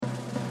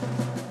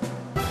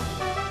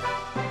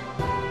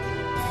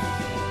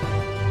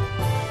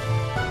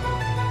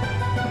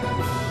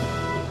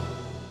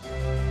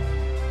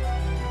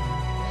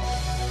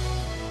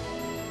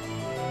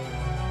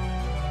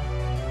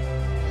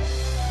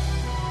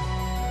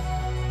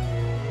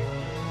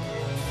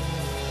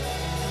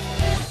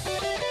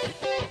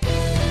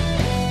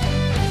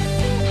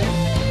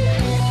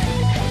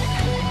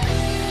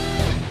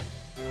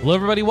Hello,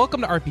 everybody.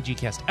 Welcome to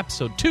RPGCast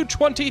episode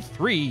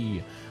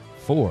 223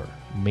 for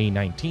May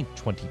 19th,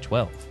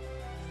 2012.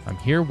 I'm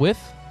here with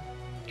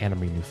Anna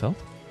Marie Neufeld.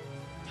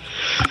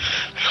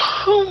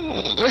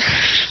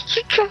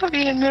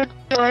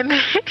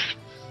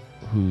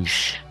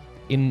 Whose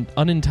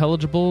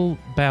unintelligible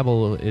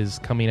babble is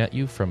coming at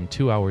you from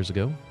 2 hours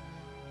ago.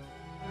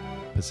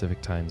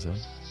 Pacific time zone.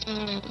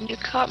 You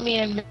caught me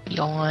in a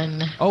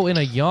yawn. Oh, in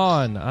a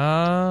yawn.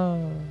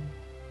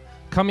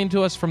 Coming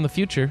to us from the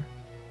future,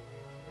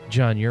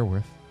 John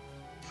Yearworth.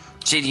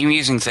 See, the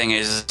amusing thing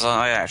is,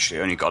 I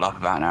actually only got up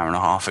about an hour and a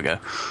half ago.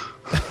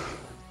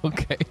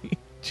 Okay,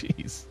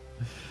 jeez.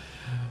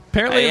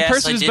 Apparently, the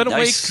person who's been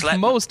awake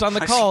most on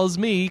the call is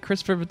me,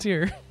 Chris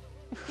Privateer.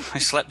 I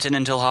slept in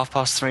until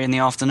 3:30 in the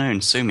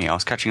afternoon. Sue me, I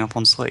was catching up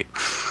on sleep.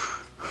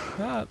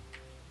 Fair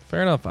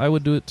enough. I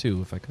would do it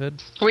too if I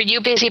could. Were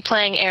you busy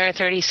playing Era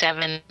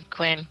 37,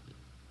 Quinn?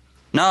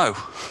 No.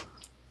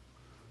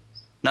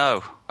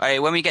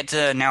 When we get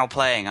to now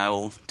playing, I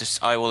will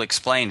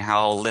explain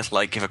how little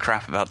I give a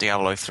crap about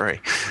Diablo 3.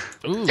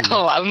 Ooh.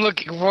 Oh, I'm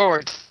looking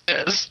forward to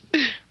this.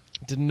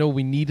 Didn't know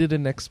we needed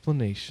an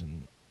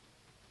explanation.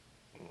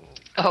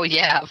 Oh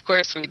yeah, of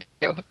course we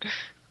do.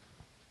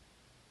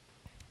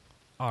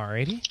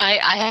 Alrighty.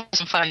 I have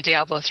some fun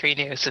Diablo 3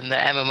 news in the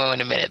MMO in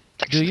a minute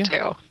section Do you?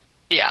 too.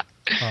 Yeah.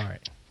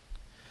 Alright.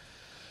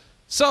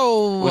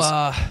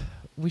 So,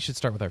 we should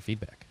start with our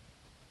feedback.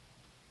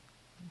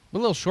 We're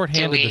a little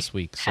short-handed this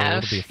week, so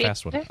it'll be a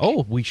fast one.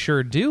 Oh, we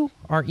sure do.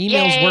 Our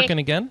email's working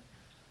again.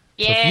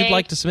 Yay. So if you'd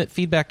like to submit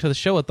feedback to the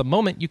show at the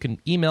moment, you can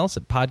email us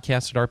at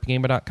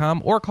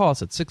podcast@rpgamer.com or call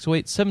us at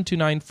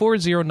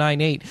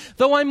 608-729-4098.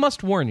 Though I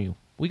must warn you,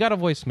 we got a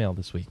voicemail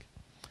this week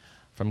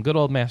from good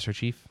old Master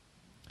Chief.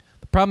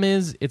 The problem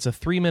is, it's a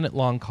 3-minute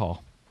long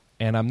call,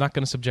 and I'm not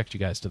going to subject you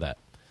guys to that.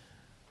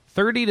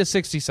 30 to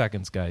 60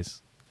 seconds,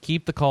 guys.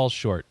 Keep the calls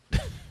short.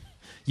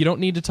 You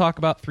don't need to talk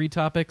about 3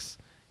 topics.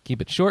 Keep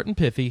it short and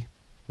pithy,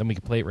 then we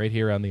can play it right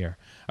here on the air.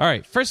 All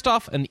right, first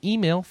off, an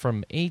email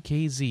from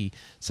AKZ.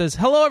 Says,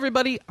 hello,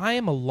 everybody. I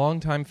am a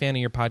longtime fan of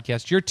your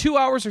podcast. Your 2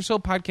 hours or so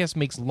podcast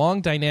makes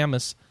long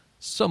Dynamis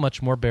so much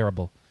more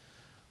bearable.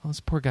 Oh, this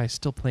poor guy's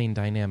still playing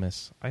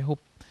Dynamis. I hope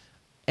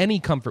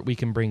any comfort we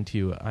can bring to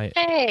you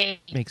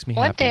makes me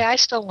happy. One day I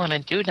still want to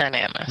do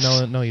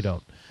Dynamis. No, you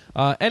don't.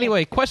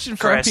 Anyway, question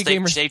for Chris, RP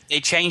Gamers. They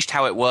changed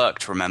how it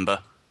worked, remember?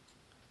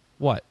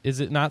 What? Is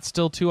it not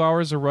still 2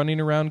 hours of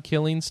running around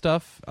killing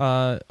stuff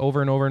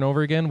over and over and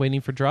over again, waiting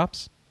for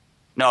drops?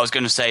 No, I was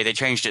going to say they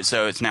changed it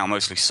so it's now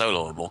mostly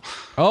soloable.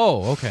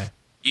 Oh, okay.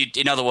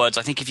 In other words,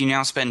 I think if you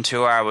now spend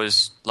 2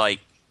 hours,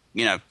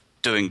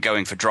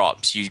 going for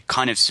drops, you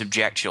kind of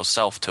subject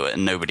yourself to it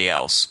and nobody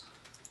else.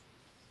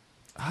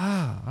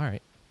 Ah, all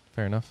right.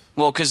 Fair enough.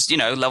 Well, because,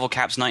 level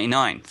cap's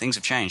 99. Things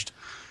have changed.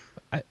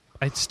 I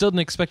still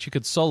didn't expect you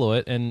could solo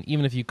it, and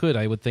even if you could,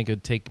 I would think it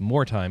would take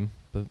more time.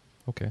 But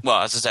okay. Well,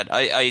 as I said,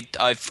 I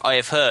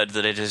have heard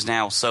that it is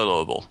now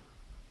soloable.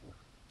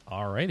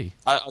 Alrighty.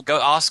 Go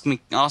ask.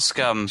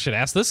 Should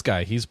ask this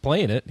guy. He's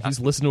playing it.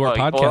 He's listening to our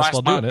podcast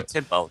while doing it.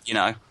 Tidwell, He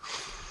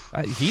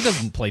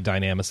doesn't play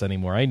Dynamis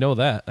anymore. I know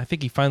that. I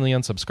think he finally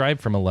unsubscribed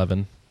from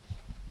 11.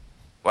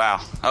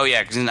 Wow. Oh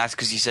yeah, that's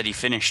because he said he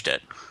finished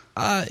it.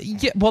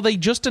 Yeah. Well, they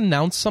just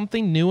announced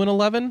something new in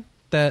 11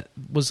 that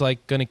was going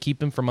to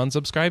keep him from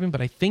unsubscribing,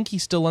 but I think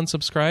he's still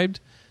unsubscribed.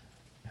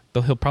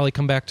 Though he'll probably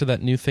come back to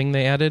that new thing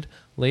they added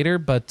later,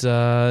 but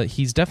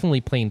he's definitely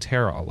playing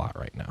Terra a lot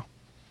right now.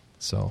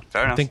 So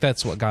I think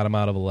that's what got him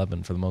out of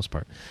 11 for the most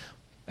part.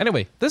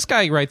 Anyway, this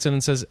guy writes in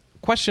and says,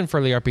 question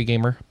for the RP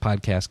Gamer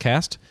podcast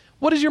cast.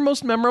 What is your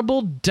most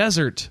memorable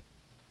desert?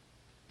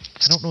 I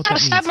don't know what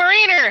that means.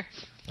 Submariner!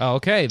 Oh,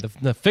 okay,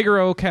 the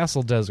Figaro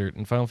Castle Desert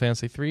in Final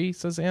Fantasy 3,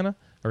 says Anna.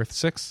 Or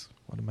 6?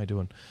 What am I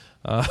doing?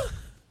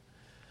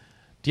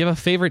 Do you have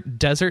a favorite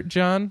desert,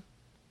 John?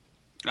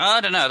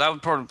 I don't know.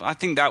 I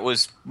think that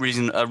was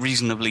a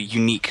reasonably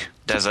unique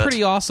desert. It's a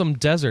pretty awesome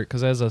desert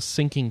because it has a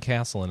sinking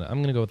castle in it. I'm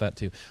going to go with that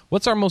too.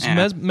 What's our most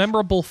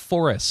memorable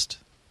forest?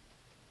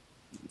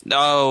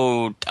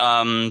 Oh,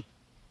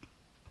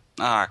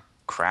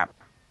 crap.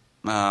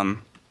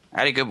 I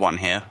had a good one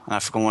here. I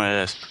forgot what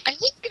it is. I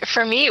think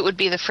for me it would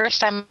be the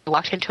first time I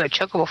walked into a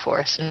chocobo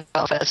forest in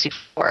Final Fantasy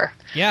 4.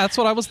 Yeah, that's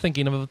what I was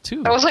thinking of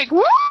too. I was like,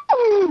 woo!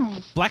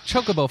 Black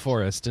Chocobo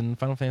Forest in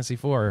Final Fantasy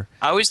 4.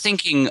 I was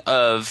thinking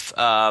of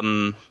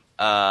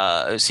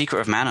Secret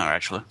of Mana,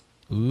 actually.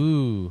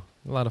 Ooh,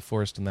 a lot of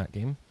forest in that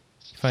game.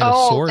 You find a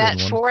sword that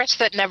in one. forest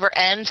that never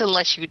ends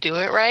unless you do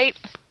it right?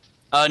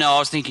 Oh, no, I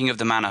was thinking of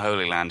the Mana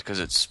Holy Land because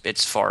it's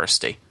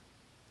foresty.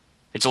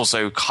 It's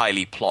also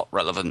highly plot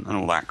relevant and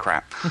all that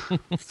crap.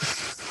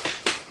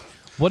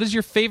 What is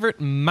your favorite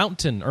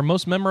mountain or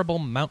most memorable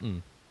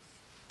mountain?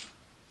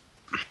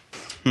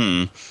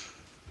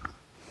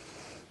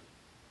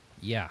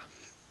 Yeah.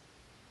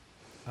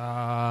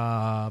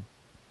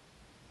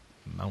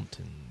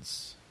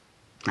 Mountains.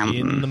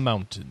 In the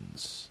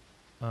mountains.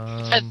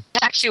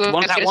 Actually,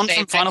 what I was going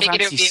to say, I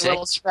figured it would be a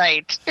little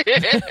right.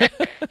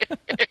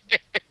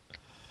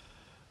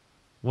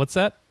 What's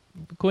that,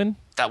 Quinn?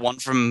 That one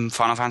from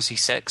Final Fantasy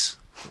VI?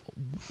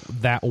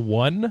 That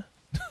one?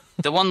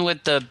 The one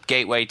with the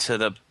gateway to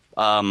the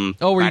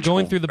were you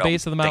going through the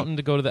base of the mountain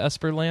to go to the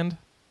Esper land?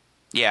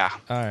 Yeah.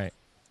 All right.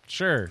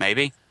 Sure.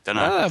 Maybe. Don't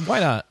know. Why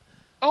not?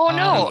 Oh,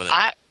 no.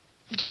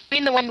 You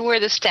mean the one where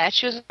the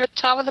statues are at the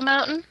top of the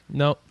mountain?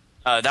 No.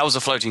 That was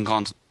a floating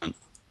continent.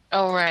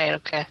 Oh, right.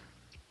 Okay.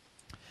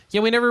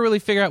 Yeah, we never really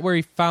figured out where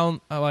he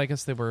found... Oh, I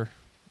guess they were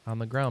on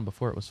the ground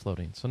before it was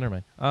floating, so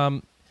never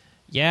mind.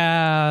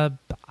 Yeah,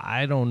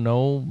 I don't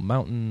know.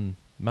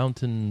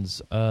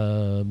 Mountains,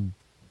 mountain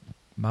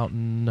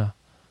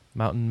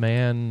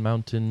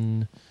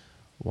man,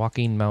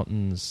 walking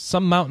mountains.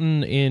 Some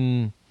mountain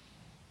in...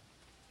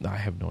 I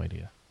have no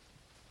idea.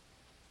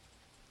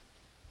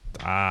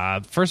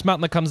 First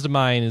mountain that comes to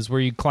mind is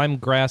where you climb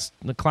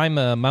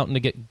a mountain to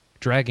get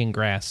dragon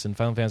grass in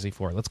Final Fantasy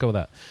IV. Let's go with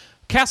that.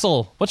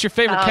 Castle. What's your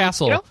favorite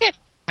castle? You don't get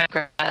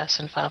dragon grass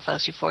in Final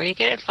Fantasy IV. You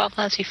get it in Final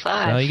Fantasy V.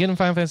 No, you get it in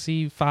Final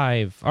Fantasy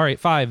V. All right,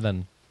 5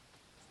 then.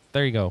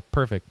 There you go.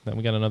 Perfect. Then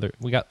we got another.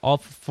 We got all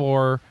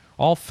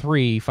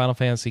 3 Final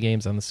Fantasy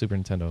games on the Super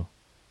Nintendo.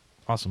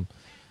 Awesome.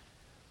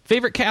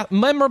 Favorite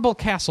memorable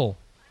castle.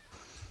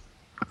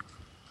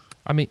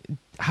 I mean,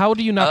 how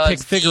do you not pick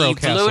Figaro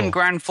Castle? The Valuan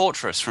Grand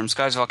Fortress from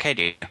Skies of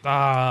Arcadia.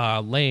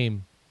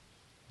 Lame.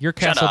 Your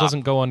castle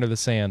doesn't go under the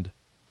sand.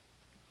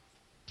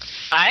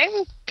 I'm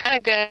kind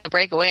of going to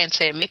break away and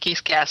say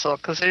Mickey's Castle,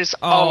 because there's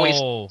always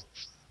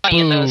funny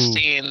in those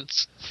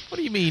scenes. What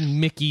do you mean,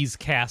 Mickey's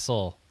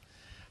Castle?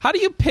 How do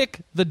you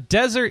pick the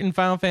desert in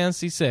Final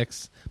Fantasy VI,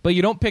 but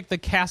you don't pick the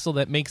castle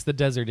that makes the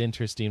desert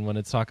interesting when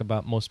it's talk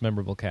about most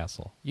memorable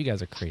castle? You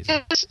guys are crazy.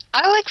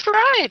 I like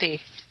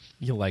variety.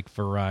 You like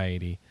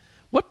variety.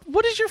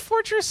 What is your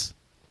fortress?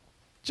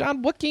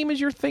 John, what game is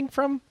your thing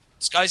from?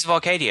 Skies of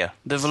Arcadia,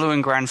 the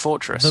Valuan Grand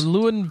Fortress.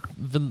 The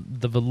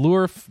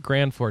Velour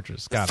Grand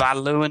Fortress. Got it.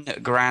 Valuan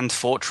Grand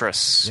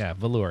Fortress. Yeah,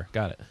 Velour.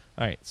 Got it.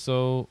 All right,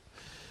 so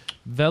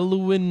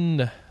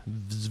Valuan.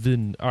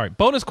 All right,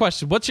 bonus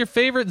question. What's your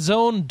favorite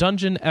zone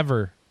dungeon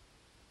ever?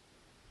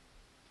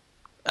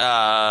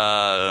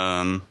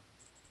 The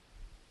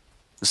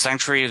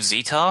Sanctuary of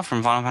Zetar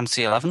from Final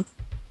Fantasy XI.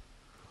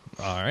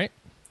 All right.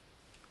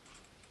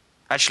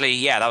 Actually,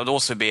 yeah, that would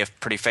also be a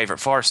pretty favorite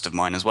forest of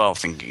mine as well,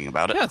 thinking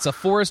about it. Yeah, it's a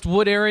forest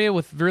wood area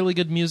with really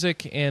good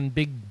music and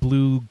big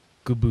blue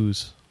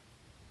gaboos.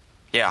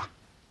 Yeah.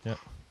 Yeah.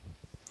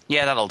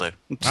 Yeah, that'll do.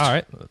 All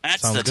right.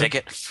 That's Sounds the good.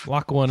 ticket.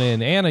 Lock one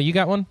in. Anna, you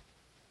got one?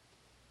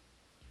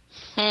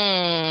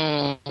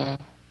 You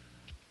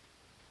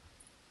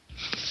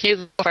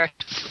go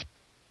first.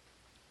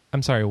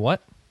 I'm sorry,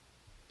 what?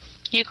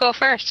 You go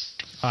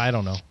first. I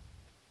don't know.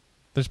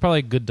 There's probably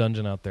a good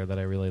dungeon out there that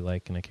I really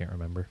like, and I can't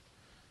remember.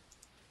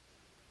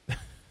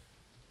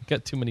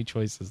 Got too many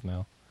choices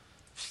now.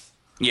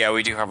 Yeah,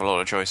 we do have a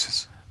lot of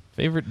choices.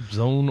 Favorite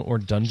zone or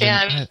dungeon?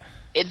 Yeah, I mean,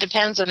 it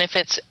depends on if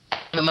it's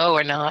MMO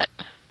or not.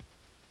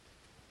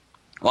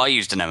 Well, I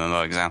used an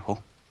MMO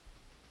example.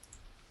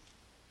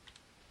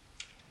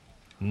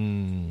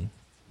 Yeah,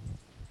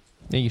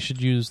 you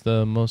should use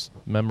the most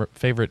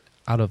favorite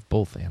out of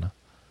both, Anna.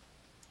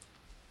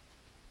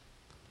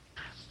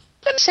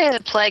 I'd say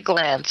the Plague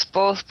Lands,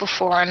 both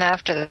before and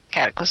after the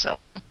Cataclysm.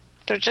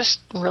 They're just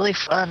really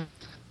fun.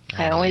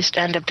 I always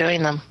end up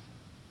doing them.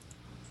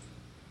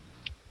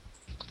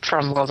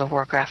 From World of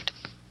Warcraft.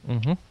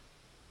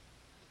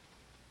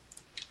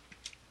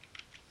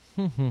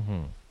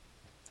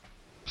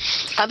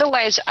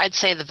 Otherwise, I'd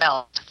say the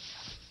Veld.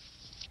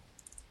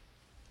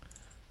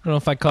 I don't know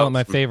if I call it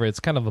my favorite. It's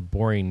kind of a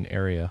boring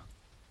area.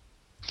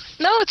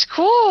 No, it's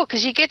cool,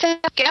 because you get to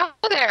have Gao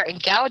there,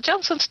 and Gao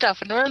jumps on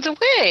stuff and runs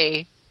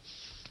away.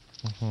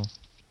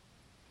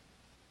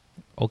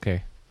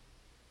 Okay.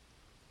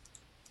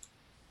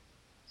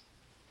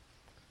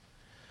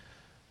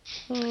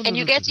 And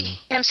you get to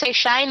hear him say,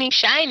 shiny,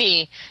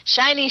 shiny,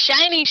 shiny,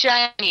 shiny,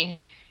 shiny.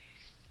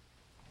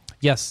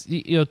 Yes,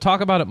 you know, talk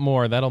about it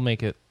more. That'll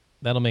make it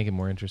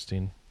more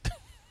interesting.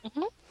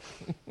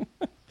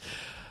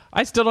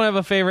 I still don't have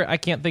a favorite. I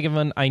can't think of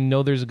one. I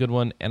know there's a good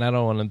one, and I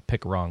don't want to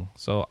pick wrong,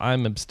 so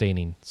I'm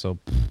abstaining. So,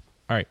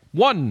 all right,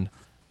 one.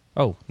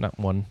 Oh, not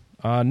one.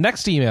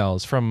 Next email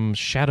is from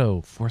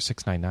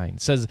Shadow4699.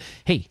 It says,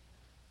 "Hey,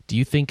 do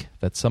you think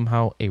that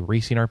somehow a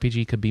racing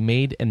RPG could be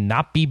made and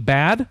not be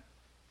bad?"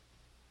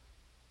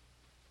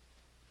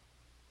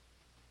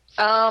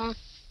 Well,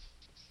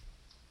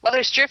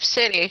 there's Drift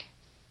City,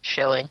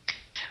 shilling,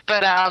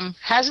 but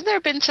hasn't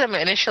there been some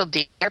initial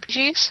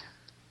RPGs?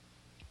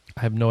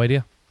 I have no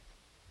idea.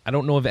 I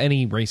don't know of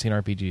any racing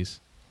RPGs.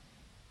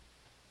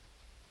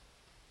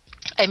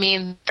 I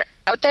mean, they're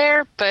out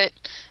there, but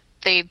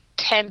they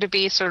tend to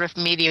be sort of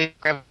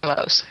mediocre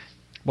MMOs.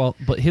 Well,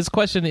 but his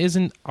question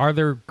isn't, are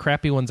there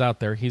crappy ones out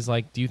there? He's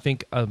like, do you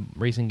think a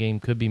racing game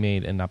could be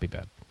made and not be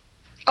bad?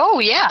 Oh,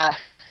 yeah.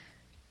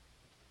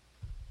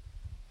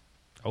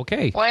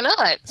 Okay. Why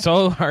not?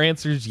 So our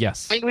answer is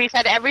yes. I mean, we've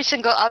had every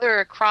single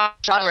other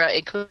cross-genre,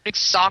 including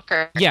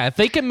soccer. Yeah, if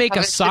they can make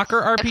a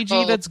soccer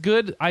RPG that's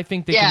good, I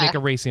think they can make a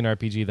racing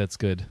RPG that's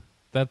good.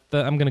 I'm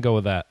going to go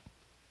with that.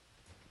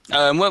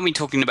 Weren't we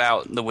talking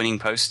about the Winning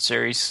Post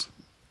series?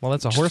 Well,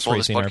 that's a just horse before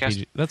this racing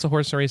podcast. RPG. That's a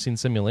horse racing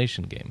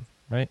simulation game,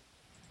 right?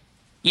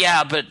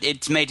 Yeah, but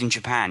it's made in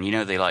Japan.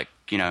 They like,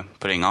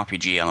 putting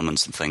RPG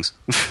elements and things.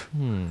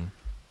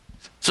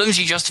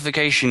 Flimsy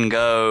justification,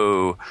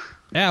 go.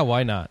 Yeah,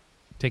 why not?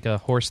 Take a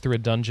horse through a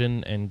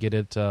dungeon and get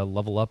it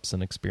level ups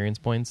and experience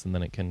points, and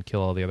then it can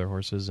kill all the other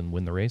horses and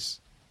win the race.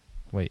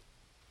 Wait.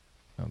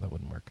 No, that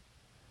wouldn't work.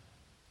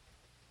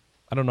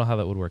 I don't know how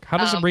that would work. How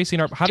does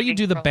how do you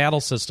do the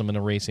battle system in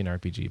a racing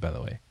RPG, by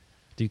the way?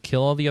 Do you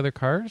kill all the other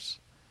cars?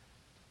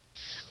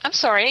 I'm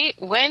sorry,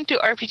 when do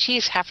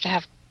RPGs have to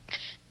have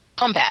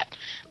combat?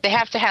 They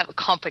have to have a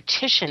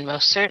competition,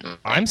 most certainly.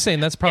 I'm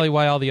saying that's probably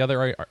why all the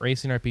other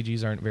racing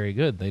RPGs aren't very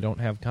good. They don't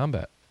have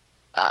combat.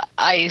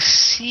 I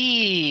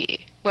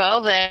see.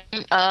 Well, then,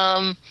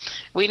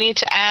 we need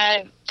to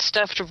add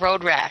stuff to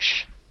Road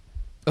Rash.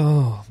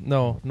 Oh,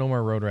 no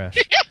more Road Rash.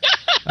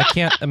 I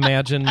can't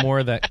imagine more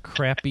of that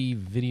crappy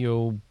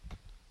video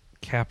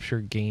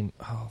capture game.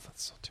 Oh,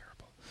 that's so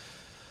terrible.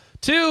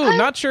 2,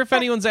 not sure if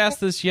anyone's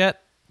asked this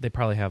yet. They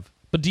probably have.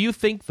 But do you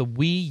think the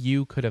Wii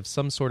U could have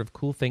some sort of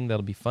cool thing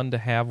that'll be fun to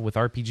have with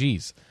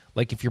RPGs?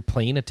 Like if you're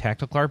playing a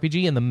tactical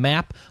RPG and the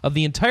map of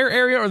the entire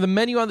area or the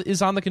menu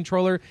is on the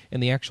controller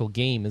and the actual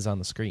game is on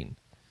the screen.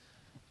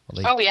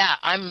 Well, yeah,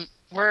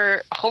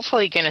 we're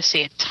hopefully going to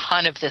see a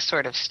ton of this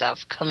sort of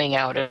stuff coming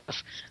out of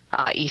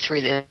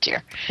E3 this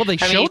year. Well, they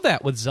showed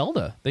that with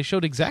Zelda. They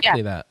showed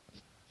exactly that.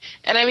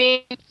 And I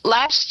mean,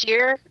 last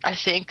year, I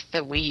think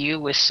the Wii U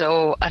was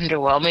so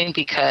underwhelming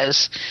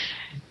because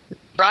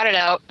brought it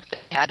out, they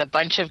had a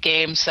bunch of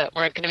games that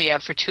weren't going to be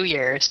out for 2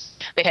 years.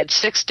 They had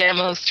 6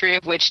 demos, 3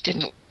 of which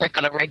didn't work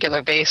on a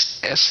regular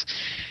basis.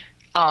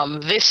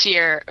 This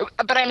year,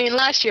 but I mean,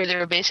 last year they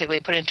were basically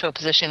put into a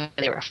position where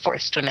they were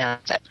forced to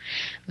announce it.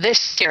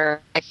 This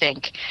year, I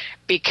think,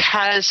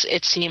 because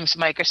it seems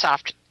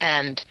Microsoft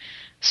and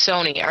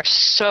Sony are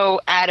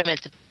so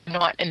adamant that they're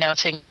not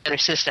announcing their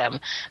system,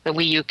 the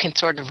Wii U can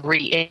sort of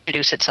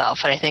reintroduce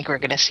itself, and I think we're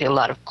going to see a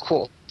lot of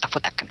cool stuff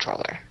with that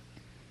controller.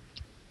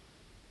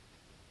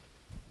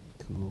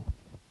 Cool.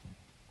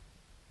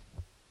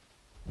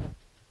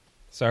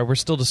 Sorry, we're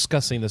still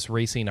discussing this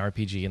racing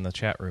RPG in the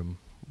chat room.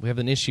 We have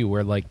an issue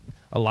where, like,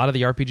 a lot of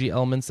the RPG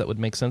elements that would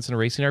make sense in a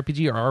racing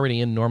RPG are already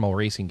in normal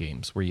racing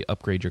games where you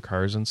upgrade your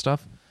cars and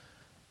stuff.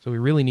 So we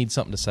really need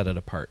something to set it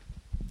apart.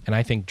 And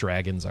I think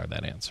dragons are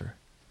that answer.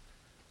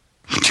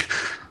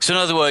 So in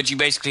other words, you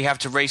basically have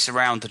to race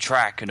around the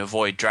track and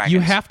avoid dragons.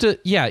 You have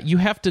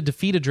to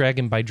defeat a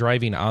dragon by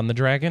driving on the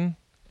dragon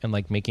and,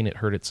 like, making it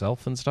hurt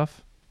itself and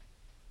stuff.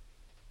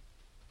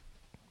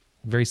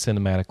 Very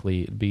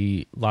cinematically, it'd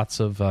be lots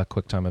of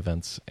QuickTime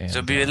events. And, so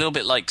it'd be a little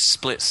bit like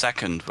Split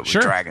Second, but with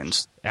sure.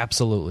 dragons.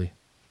 Absolutely.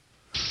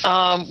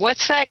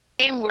 What's that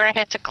game where I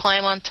had to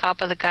climb on top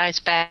of the guy's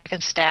back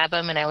and stab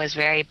him, and I was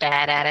very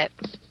bad at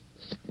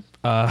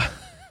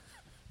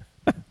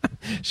it?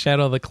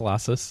 Shadow of the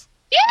Colossus.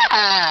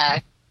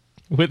 Yeah!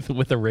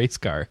 With a race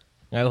car.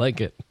 I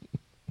like it.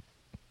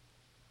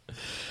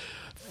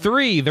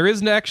 3. There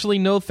isn't actually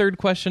no third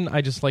question.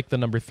 I just like the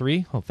number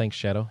 3. Oh, thanks,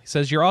 Shadow. He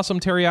says, "You're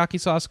awesome teriyaki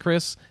sauce,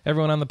 Chris.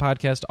 Everyone on the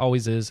podcast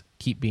always is.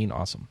 Keep being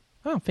awesome."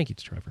 Oh, thank you,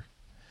 Trevor.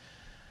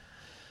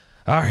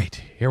 All right,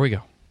 here we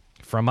go.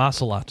 From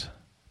Ocelot.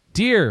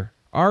 "Dear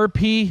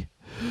RP,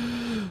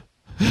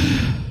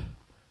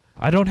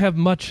 I don't have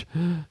much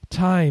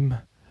time."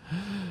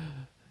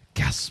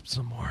 Gasp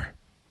some more.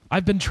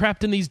 "I've been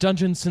trapped in these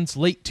dungeons since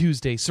late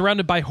Tuesday,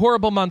 surrounded by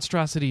horrible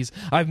monstrosities.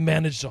 I've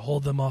managed to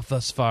hold them off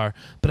thus far,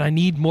 but I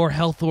need more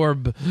health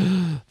orb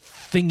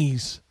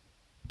thingies.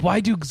 Why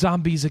do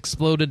zombies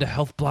explode into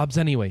health blobs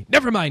anyway?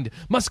 Never mind,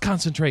 must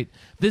concentrate.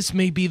 This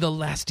may be the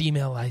last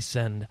email I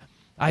send.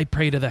 I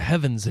pray to the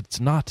heavens it's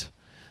not.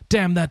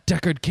 Damn that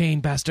Deckard Cain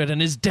bastard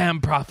and his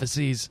damn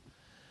prophecies.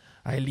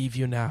 I leave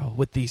you now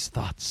with these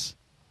thoughts."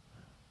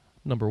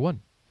 Number 1.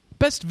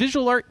 Best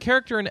visual art,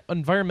 character, and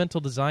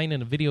environmental design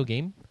in a video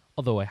game?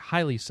 Although a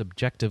highly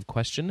subjective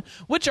question,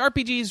 which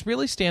RPGs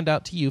really stand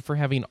out to you for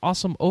having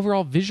awesome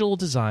overall visual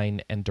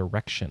design and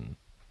direction?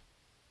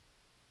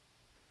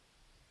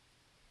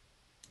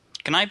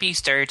 Can I be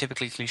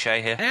stereotypically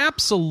cliche here?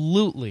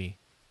 Absolutely.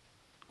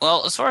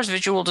 Well, as far as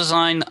visual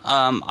design,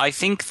 I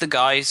think the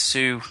guys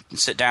who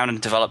sit down and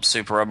develop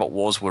Super Robot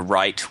Wars were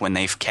right when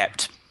they've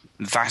kept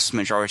the vast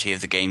majority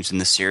of the games in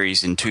the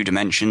series in 2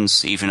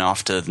 dimensions, even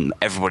after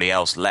everybody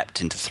else leapt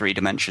into 3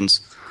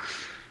 dimensions.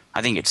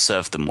 I think it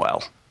served them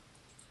well.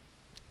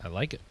 I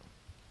like it.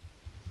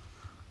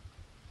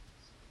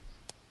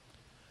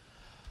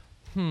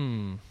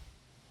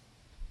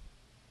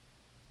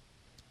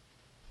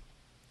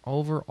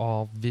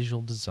 Overall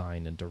visual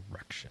design and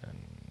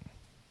direction.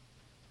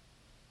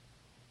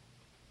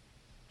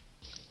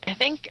 I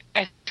think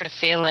I sort of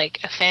feel like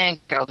a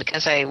fangirl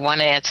because I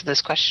want to answer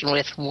this question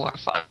with more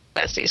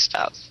fantasy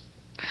stuff.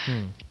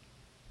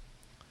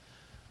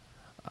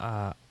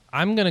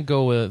 I'm going to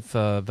go with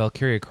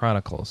Valkyria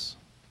Chronicles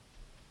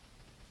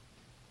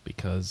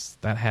because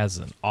that has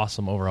an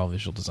awesome overall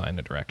visual design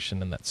and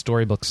direction, and that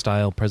storybook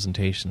style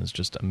presentation is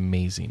just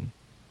amazing.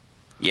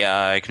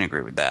 Yeah, I can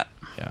agree with that.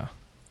 Yeah.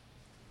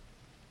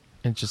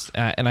 And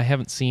and I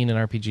haven't seen an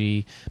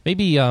RPG,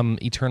 maybe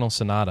Eternal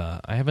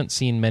Sonata. I haven't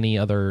seen many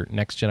other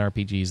next-gen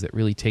RPGs that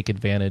really take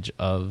advantage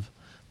of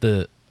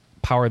the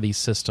power of these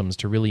systems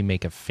to really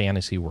make a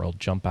fantasy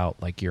world jump out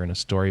like you're in a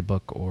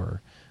storybook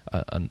or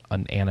an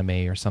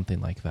anime or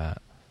something like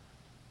that.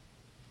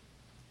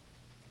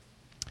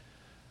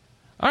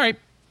 All right,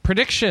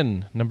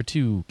 prediction number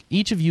 2.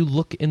 Each of you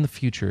look in the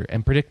future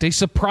and predict a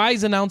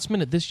surprise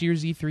announcement at this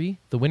year's E3.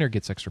 The winner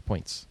gets extra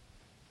points.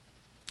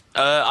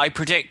 I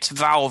predict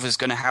Valve is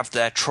going to have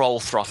their troll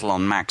throttle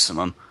on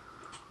maximum.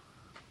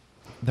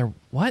 Their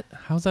what?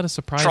 How's that a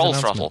surprise Troll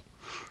announcement? throttle.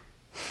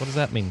 What does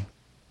that mean?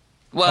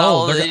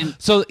 Well, have you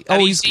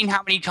he's seen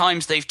how many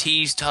times they've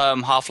teased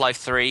Half-Life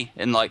 3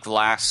 in like the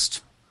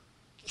last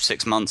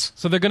 6 months?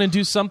 So they're going to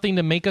do something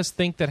to make us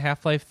think that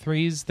Half-Life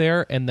 3 is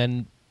there and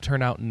then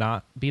turn out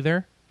not be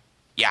there?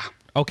 Yeah.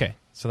 Okay,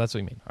 so that's what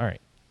you mean. All right.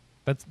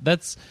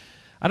 That's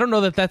I don't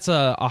know that that's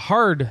a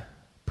hard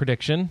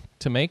prediction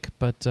to make,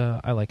 but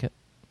I like it.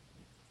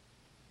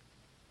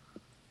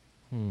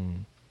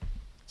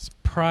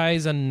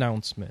 Surprise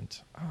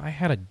announcement. Oh, I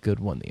had a good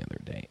one the other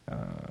day.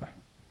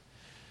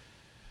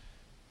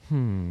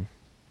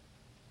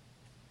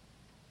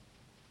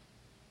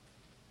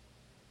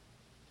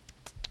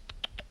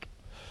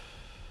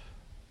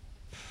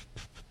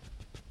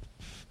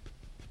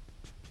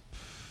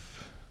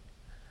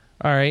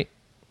 All right.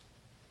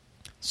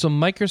 So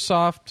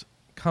Microsoft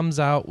comes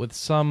out with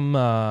some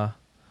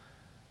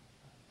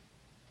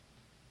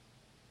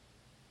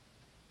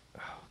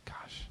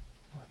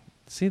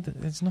See,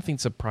 there's nothing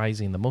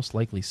surprising. The most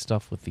likely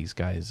stuff with these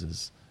guys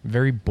is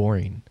very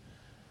boring.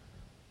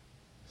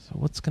 So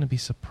what's going to be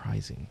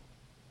surprising?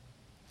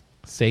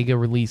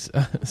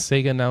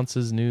 Sega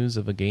announces news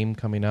of a game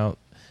coming out,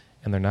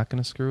 and they're not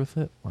going to screw with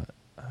it? What?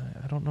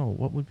 I don't know.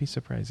 What would be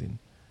surprising?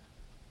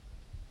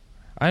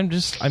 I'm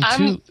too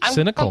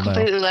cynical now. I'm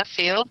completely left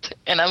field,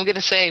 and I'm going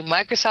to say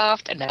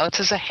Microsoft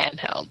announces a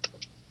handheld.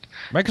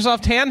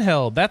 Microsoft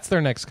handheld. That's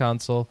their next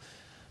console.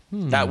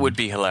 That would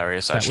be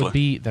hilarious,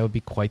 actually. That would be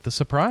quite the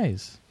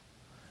surprise.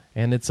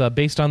 And it's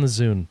based on the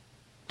Zune.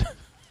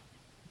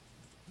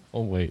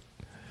 Oh, wait.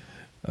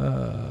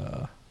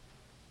 Well,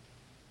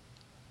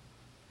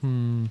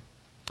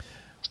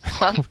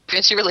 I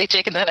guess you're really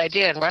taking that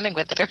idea and running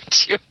with it,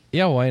 aren't you?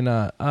 Yeah, why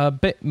not?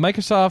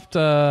 Microsoft...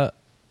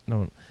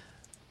 no.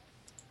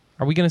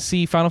 Are we going to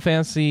see Final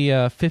Fantasy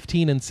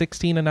 15 and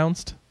 16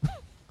 announced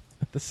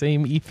at the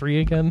same E3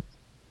 again?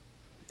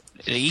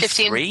 E3?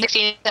 15,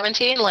 16,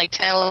 17, like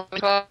 10, 11,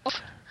 12?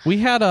 We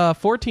had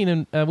 13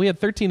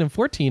 and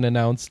 14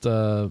 announced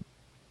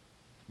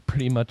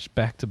pretty much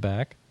back to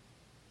back.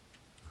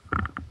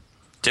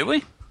 Did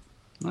we?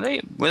 Were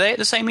they at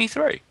the same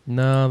E3?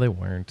 No, they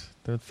weren't.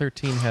 The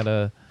 13 had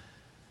a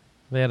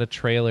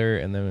trailer,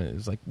 and then it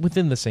was like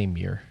within the same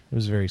year. It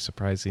was very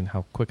surprising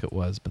how quick it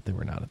was, but they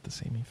were not at the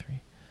same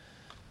E3.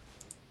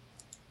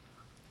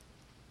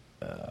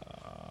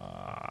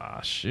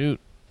 Shoot.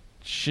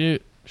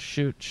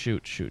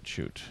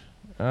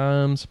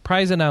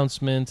 Surprise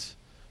announcement.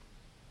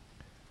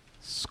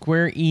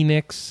 Square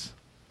Enix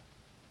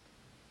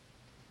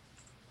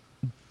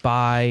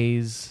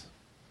buys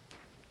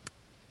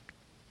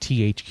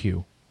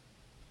THQ.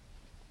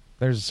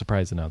 There's a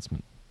surprise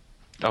announcement.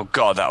 Oh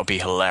god, that would be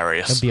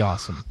hilarious. That'd be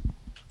awesome.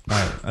 All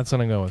right, that's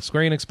what I'm going with.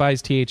 Square Enix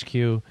buys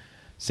THQ.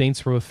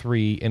 Saints Row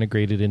 3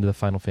 integrated into the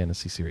Final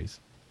Fantasy series.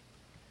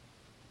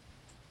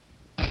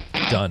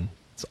 Done.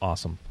 It's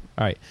awesome.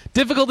 All right.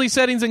 Difficulty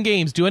settings in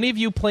games. Do any of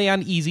you play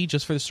on easy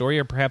just for the story,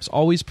 or perhaps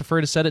always prefer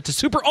to set it to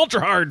super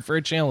ultra hard for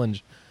a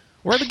challenge?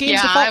 Or are the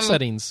game's default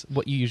settings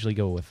what you usually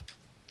go with?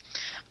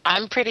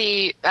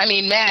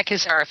 Mac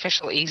is our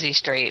official easy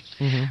straight.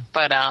 Mm-hmm.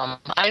 But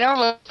I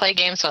normally play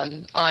games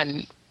on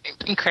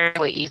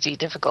incredibly easy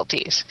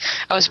difficulties.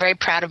 I was very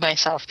proud of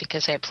myself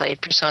because I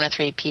played Persona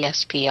 3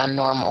 PSP on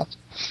normal.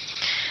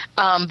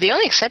 The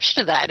only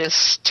exception to that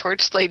is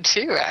Torchlight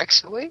 2,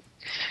 actually.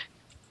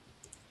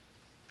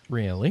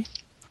 Really?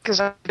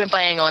 Because I've been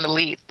playing on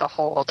Elite the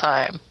whole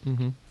time.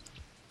 Mm-hmm.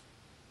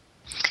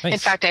 Nice. In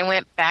fact, I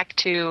went back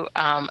to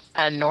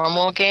a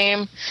normal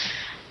game,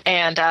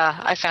 and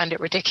I found it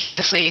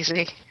ridiculously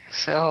easy.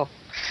 So,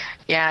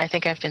 yeah, I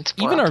think I've been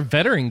spoiled. Even our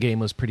veteran game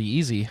was pretty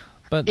easy,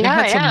 but it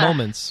had some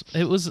moments.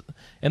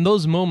 And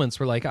those moments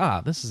were like,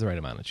 this is the right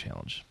amount of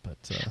challenge. But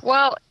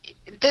well,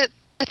 the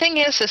thing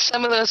is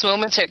some of those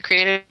moments are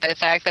created by the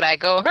fact that I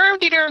go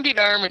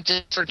herm-de-derm-de-derm and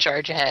just sort of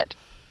charge ahead.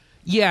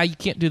 Yeah, you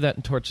can't do that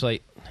in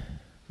Torchlight.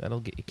 That'll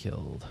get you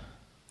killed.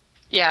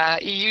 Yeah,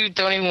 you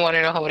don't even want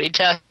to know how many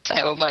tests I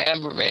have with my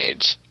Ember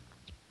Mage.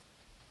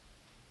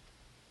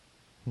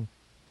 All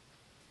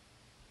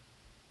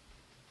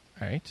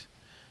right.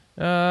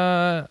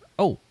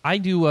 I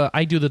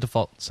do the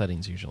default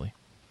settings usually.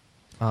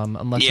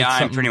 Unless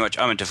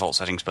I'm a default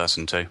settings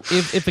person too.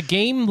 If a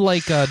game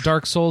like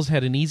Dark Souls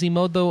had an easy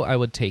mode, though, I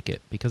would take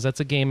it, because that's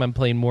a game I'm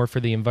playing more for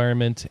the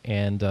environment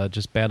and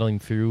just battling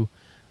through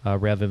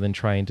rather than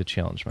trying to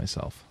challenge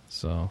myself.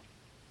 So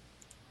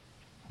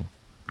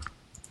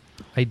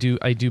I do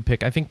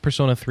pick. I think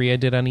Persona 3 I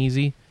did on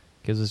easy,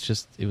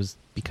 because it was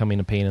becoming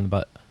a pain in the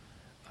butt,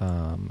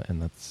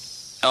 and that's.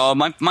 Oh,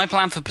 my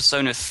plan for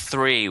Persona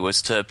 3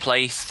 was to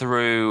play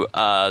through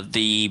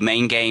the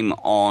main game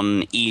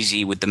on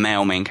easy with the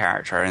male main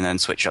character, and then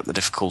switch up the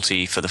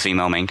difficulty for the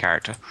female main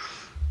character.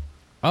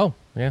 Oh,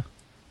 yeah.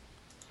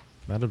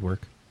 That'd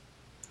work.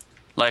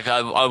 Like,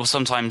 I will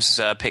sometimes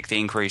pick the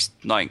increased,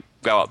 like,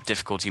 go up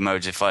difficulty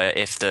modes if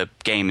the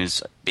game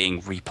is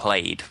being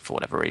replayed for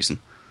whatever reason.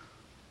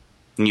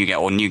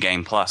 New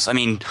Game Plus. I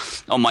mean,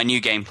 on my New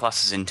Game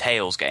Pluses in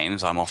Tales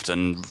games, I'm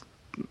often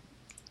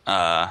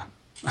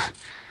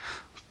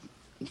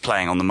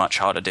playing on the much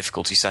harder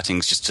difficulty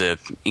settings just to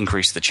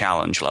increase the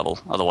challenge level.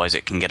 Otherwise,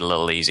 it can get a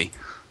little easy.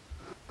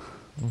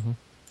 Mm-hmm.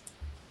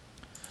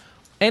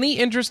 Any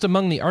interest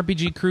among the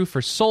RPG crew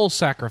for Soul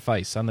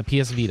Sacrifice on the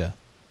PS Vita?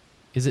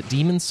 Is it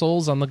Demon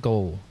Souls on the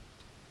go?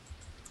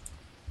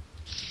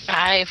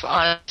 I've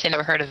honestly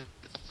never heard of it.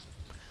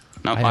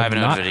 No, I haven't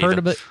not heard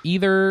of it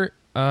either.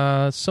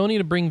 Sony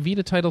to bring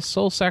Vita title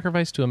Soul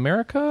Sacrifice to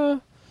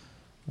America.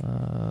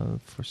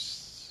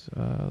 Let's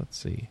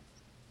see.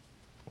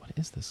 What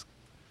is this?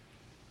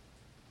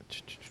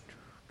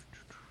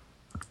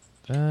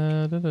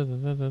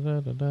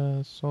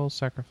 Soul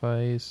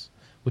Sacrifice,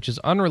 which is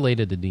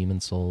unrelated to Demon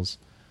Souls.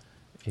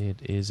 It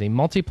is a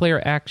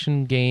multiplayer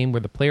action game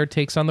where the player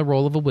takes on the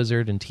role of a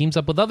wizard and teams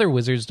up with other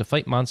wizards to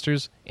fight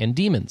monsters and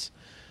demons.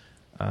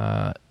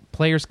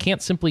 Players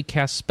can't simply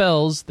cast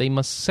spells. They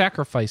must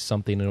sacrifice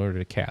something in order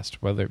to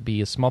cast, whether it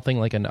be a small thing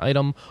like an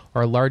item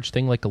or a large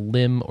thing like a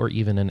limb or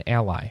even an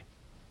ally.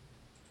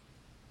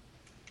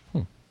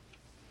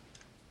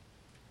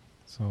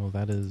 So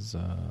that is...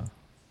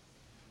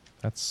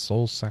 that's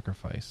Soul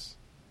Sacrifice.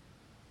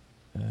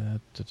 You're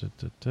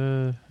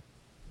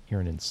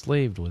an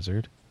enslaved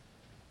wizard.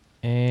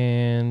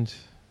 And...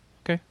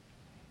 okay.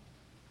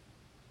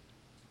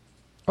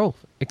 Oh,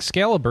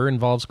 Excalibur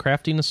involves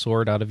crafting a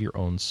sword out of your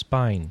own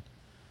spine.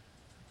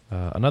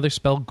 Another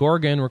spell,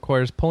 Gorgon,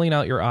 requires pulling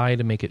out your eye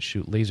to make it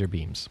shoot laser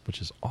beams,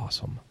 which is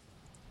awesome.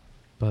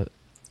 But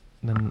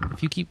then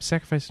if you keep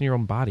sacrificing your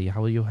own body,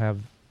 how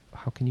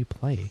can you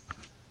play?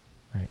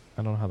 Right,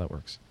 I don't know how that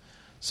works.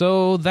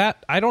 So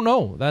that, I don't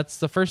know. That's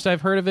the first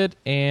I've heard of it,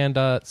 and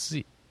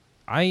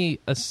I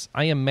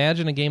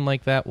imagine a game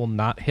like that will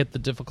not hit the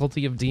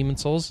difficulty of Demon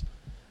Souls.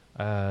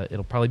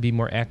 It'll probably be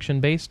more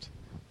action-based,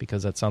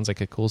 because that sounds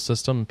like a cool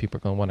system. People are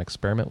going to want to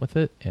experiment with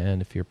it,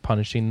 and if you have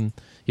punishing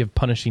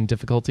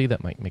difficulty,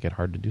 that might make it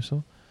hard to do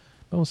so.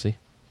 But we'll see.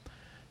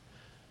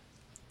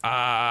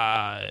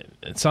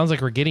 It sounds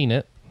like we're getting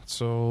it,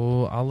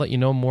 so I'll let you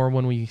know more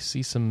when we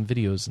see some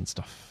videos and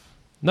stuff.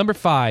 Number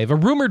 5, a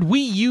rumored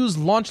Wii U's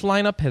launch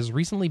lineup has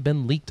recently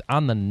been leaked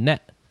on the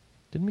net.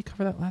 Didn't we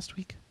cover that last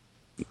week?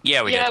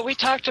 Yeah, we did. We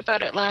talked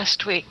about it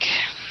last week.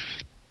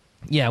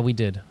 Yeah, we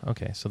did.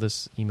 Okay, so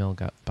this email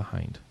got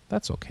behind.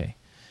 That's okay.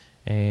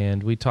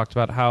 And we talked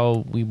about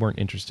how we weren't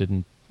interested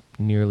in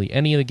nearly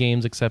any of the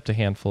games except a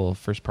handful of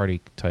first-party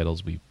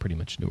titles we pretty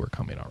much knew were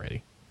coming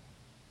already.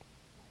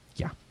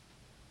 Yeah.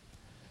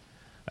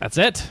 That's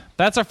it.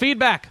 That's our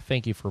feedback.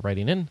 Thank you for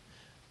writing in.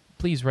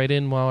 Please write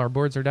in while our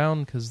boards are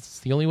down, because it's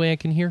the only way I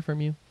can hear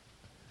from you.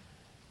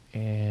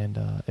 And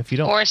if you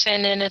don't... Or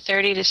send in a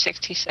 30 to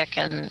 60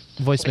 second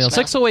voicemail.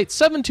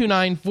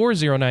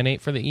 608-729-4098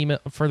 for the email,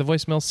 for the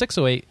voicemail,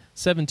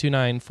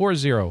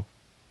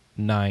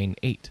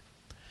 608-729-4098.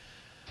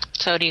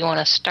 So do you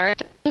want to start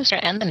the news or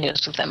end the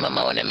news with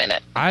MMO in a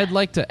minute? I'd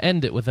like to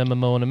end it with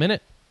MMO in a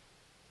minute.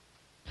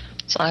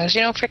 As long as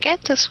you don't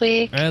forget this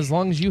week. As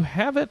long as you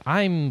have it,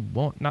 I'm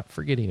not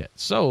forgetting it.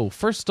 So,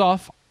 first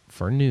off,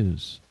 for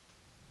news.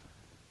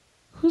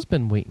 Who's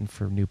been waiting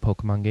for new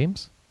Pokemon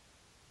games?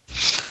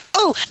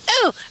 Oh!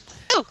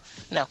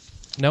 No.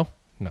 No?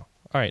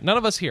 All right, none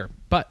of us here.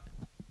 But,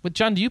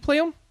 John, do you play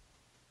them?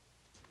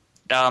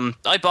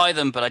 I buy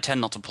them, but I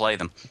tend not to play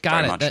them.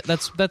 Got it.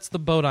 That's the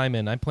boat I'm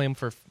in. I play them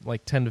for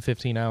like 10 to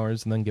 15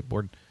 hours and then get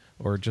bored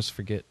or just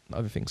forget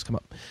other things come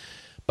up.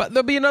 But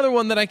there'll be another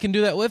one that I can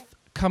do that with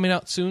coming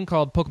out soon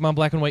called Pokemon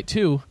Black and White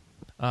 2.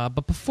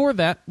 But before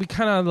that, we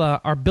kind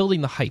of are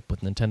building the hype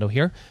with Nintendo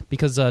here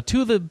because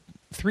two of the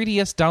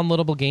 3DS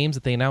downloadable games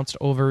that they announced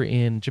over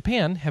in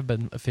Japan have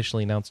been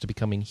officially announced to be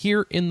coming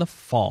here in the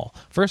fall.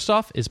 First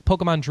off is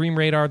Pokemon Dream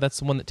Radar. That's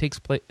the one that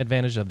takes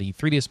advantage of the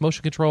 3DS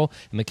motion control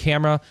and the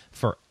camera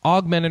for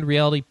augmented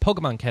reality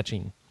Pokemon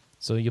catching.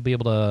 So you'll be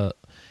able to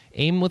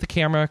aim with the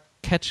camera,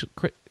 catch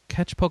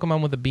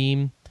Pokemon with a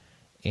beam,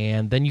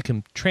 and then you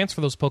can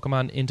transfer those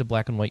Pokemon into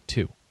Black and White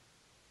 2.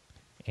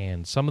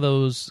 And some of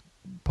those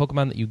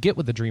Pokemon that you get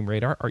with the Dream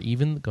Radar are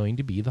even going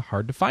to be the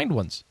hard-to-find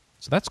ones.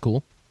 So that's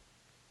cool.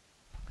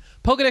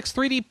 Pokedex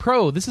 3D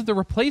Pro. This is the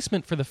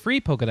replacement for the free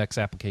Pokedex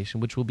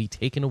application, which will be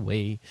taken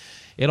away.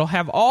 It'll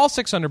have all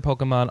 600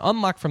 Pokemon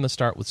unlocked from the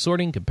start with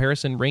sorting,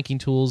 comparison, ranking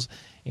tools,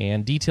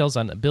 and details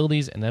on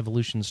abilities and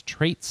evolutions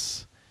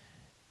traits.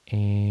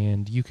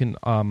 And you can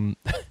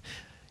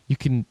you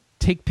can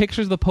take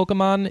pictures of the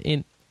Pokemon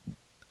in...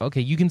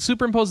 Okay, you can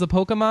superimpose the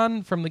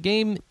Pokemon from the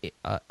game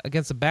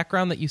against the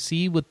background that you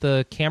see with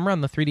the camera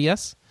on the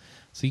 3DS.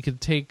 So you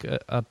could take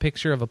a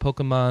picture of a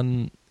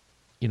Pokemon,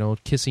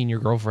 kissing your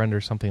girlfriend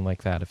or something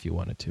like that if you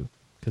wanted to,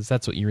 because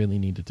that's what you really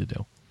needed to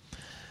do.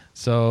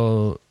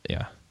 So,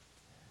 yeah.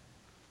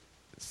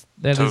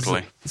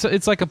 Totally. So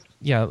it's like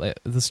the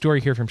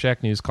story here from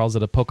Shack News calls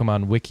it a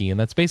Pokemon Wiki, and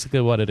that's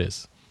basically what it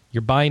is.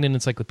 You're buying an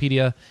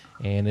encyclopedia,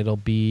 and it'll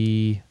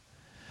be...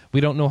 We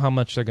don't know how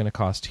much they're going to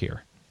cost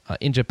here.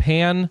 In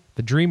Japan,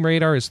 the Dream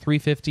Radar is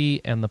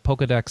 $350, and the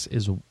Pokedex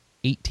is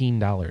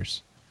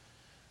 $18.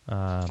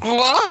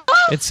 What?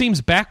 It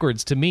seems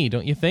backwards to me,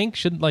 don't you think?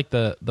 Shouldn't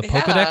the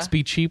Pokedex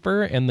be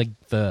cheaper, and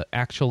the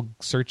actual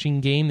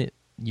searching game that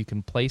you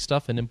can play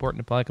stuff and import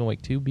into Black and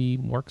White 2 be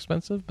more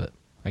expensive? But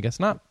I guess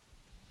not.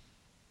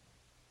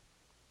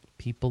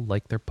 People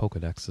like their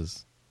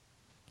Pokedexes.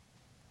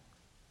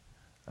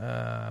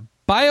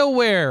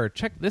 BioWare,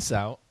 check this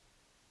out.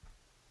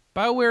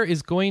 BioWare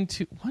is going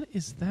to... What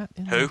is that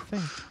in the thing?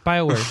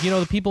 BioWare.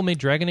 The people made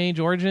Dragon Age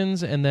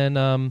Origins and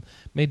then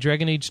made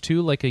Dragon Age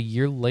 2 like a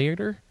year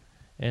later.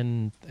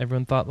 And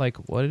everyone thought,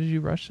 what did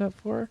you rush that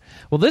for?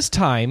 Well, this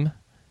time,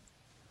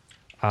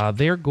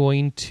 they're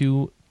going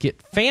to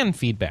get fan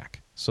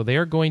feedback. So they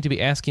are going to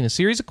be asking a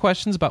series of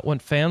questions about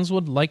what fans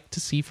would like to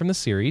see from the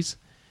series.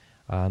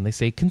 And they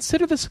say,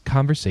 consider this a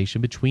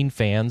conversation between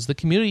fans, the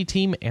community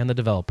team, and the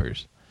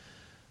developers.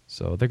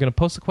 So they're going to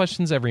post the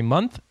questions every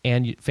month,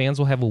 and fans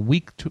will have a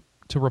week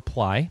to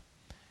reply.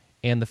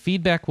 And the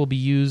feedback will be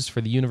used for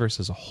the universe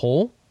as a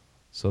whole.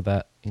 So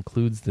that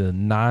includes the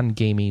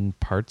non-gaming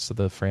parts of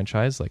the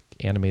franchise, like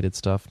animated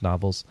stuff,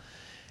 novels.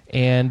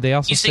 And they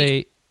also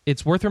say,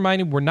 it's worth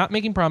reminding, we're not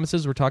making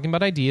promises. We're talking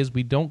about ideas.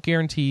 We don't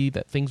guarantee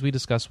that things we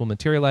discuss will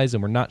materialize,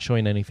 and we're not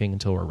showing anything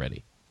until we're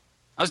ready.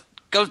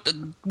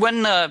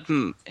 When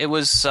it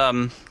was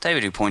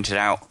David who pointed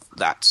out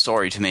that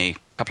story to me a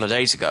couple of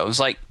days ago, I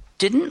was like,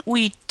 didn't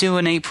we do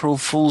an April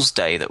Fool's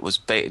Day that was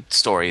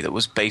story that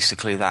was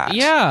basically that?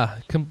 Yeah,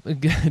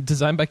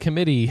 designed by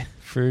committee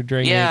for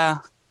Dragon Age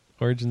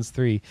Origins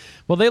 3.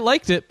 Well, they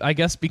liked it, I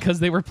guess, because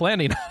they were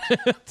planning on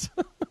it.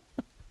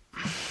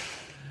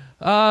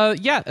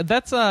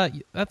 That's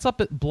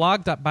up at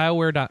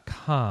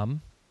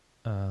blog.bioware.com.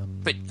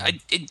 But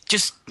it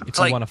just... If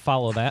you want to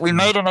follow that. We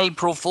made an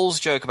April Fool's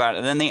joke about it,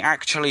 and then they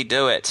actually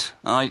do it.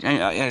 Yeah,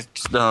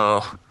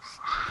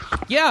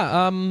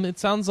 it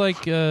sounds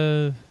like...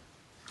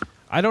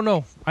 I don't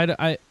know.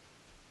 I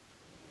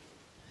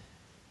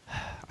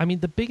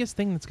mean, the biggest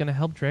thing that's going to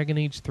help Dragon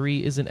Age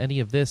 3 isn't any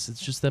of this. It's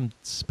just them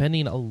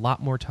spending a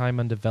lot more time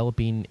on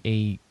developing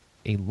a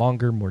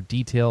longer, more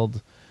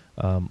detailed,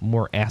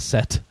 more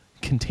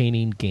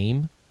asset-containing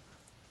game.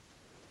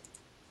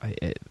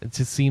 It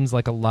just seems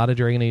like a lot of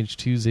Dragon Age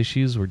 2's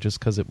issues were just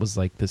because it was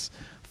like this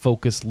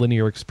focused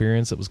linear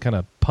experience that was kind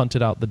of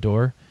punted out the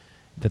door.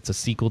 That's a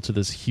sequel to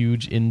this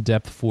huge,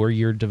 in-depth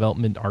 4-year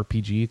development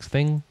RPG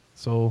thing.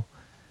 So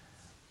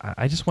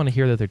I just want to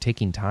hear that they're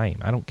taking time.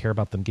 I don't care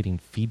about them getting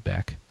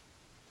feedback.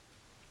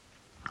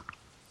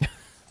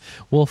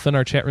 Wolf in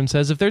our chat room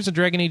says, if there's a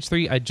Dragon Age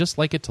 3, I'd just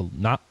like it to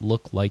not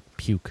look like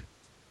puke.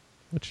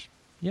 Which,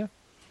 yeah,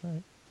 all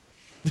right.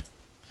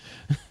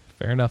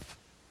 Fair enough.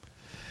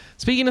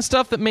 Speaking of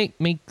stuff that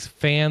makes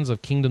fans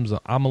of Kingdoms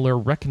of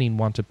Amalur Reckoning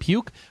want to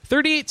puke,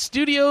 38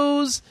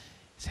 Studios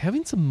is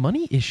having some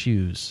money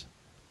issues.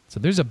 So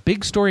there's a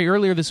big story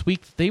earlier this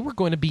week that they were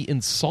going to be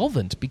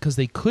insolvent because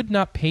they could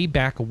not pay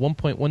back a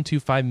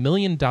 $1.125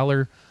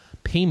 million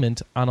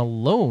payment on a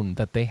loan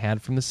that they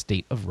had from the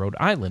state of Rhode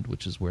Island,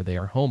 which is where they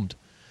are homed.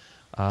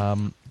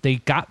 They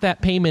got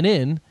that payment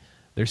in.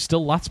 There's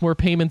still lots more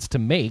payments to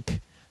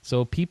make.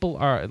 So people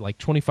are like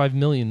 $25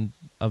 million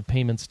of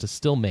payments to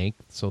still make.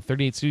 So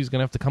 38 Studios is going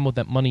to have to come with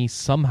that money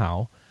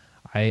somehow.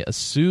 I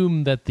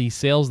assume that the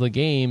sales of the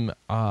game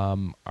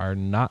are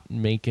not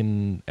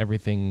making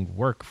everything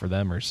work for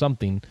them or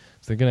something,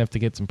 so they're going to have to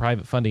get some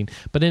private funding.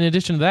 But in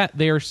addition to that,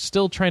 they are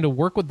still trying to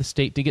work with the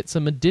state to get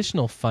some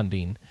additional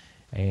funding,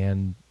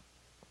 and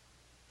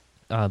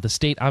the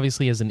state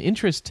obviously has an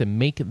interest to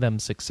make them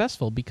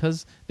successful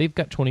because they've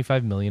got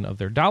 $25 million of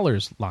their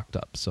dollars locked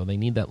up, so they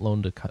need that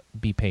loan to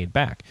be paid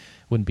back.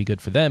 Wouldn't be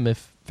good for them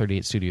if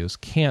 38 Studios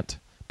can't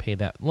pay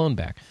that loan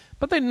back,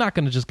 but they're not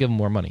going to just give them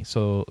more money,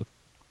 so...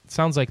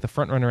 Sounds like the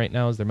front runner right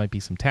now is there might be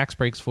some tax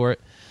breaks for it,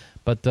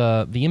 but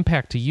the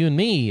impact to you and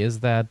me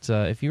is that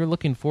if you're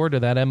looking forward to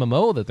that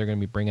MMO that they're going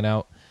to be bringing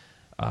out,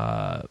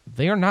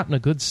 they are not in a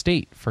good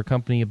state for a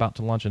company about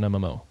to launch an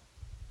MMO.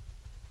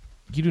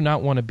 You do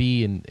not want to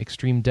be in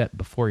extreme debt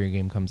before your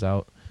game comes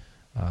out,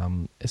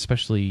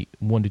 especially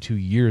 1 to 2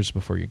 years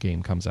before your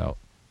game comes out.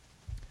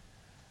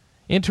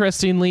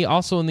 Interestingly,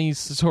 also in these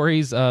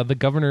stories, the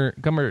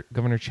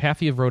Governor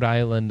Chaffee of Rhode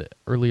Island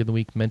earlier in the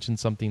week mentioned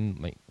something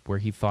like where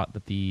he thought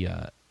that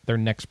their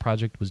next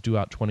project was due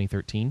out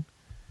 2013.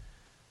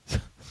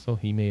 So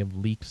he may have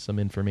leaked some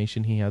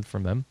information he had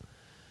from them.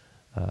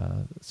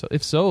 So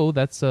if so,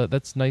 that's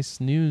nice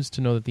news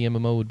to know that the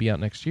MMO would be out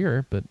next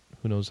year, but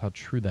who knows how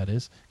true that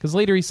is. Because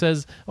later he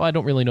says, well, I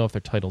don't really know if their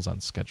title's on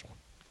schedule.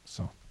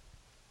 So,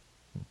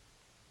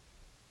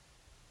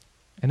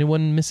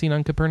 anyone missing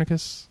on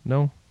Copernicus?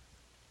 No?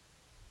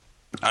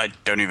 I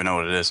don't even know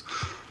what it is.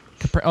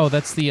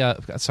 That's the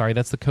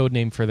that's the code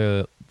name for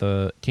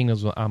the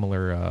Kingdoms of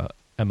Amalur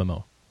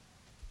MMO.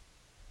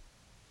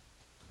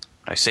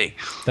 I see.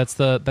 That's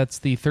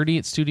the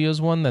 38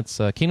 Studios one. That's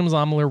Kingdoms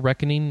of Amalur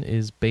Reckoning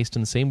is based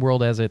in the same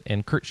world as it,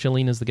 and Kurt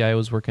Schilling is the guy who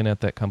was working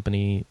at that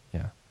company.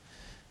 Yeah,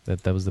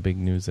 that was the big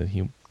news that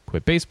he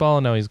quit baseball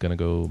and now he's going to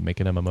go make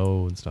an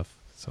MMO and stuff.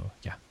 So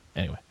yeah.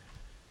 Anyway.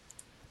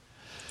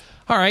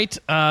 All right.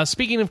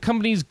 Speaking of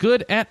companies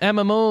good at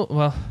MMO,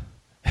 well,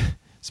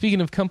 speaking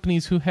of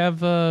companies who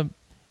have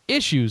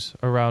issues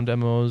around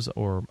MMOs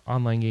or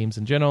online games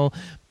in general,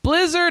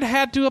 Blizzard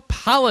had to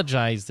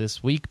apologize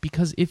this week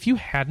because if you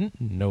hadn't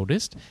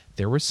noticed,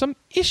 there were some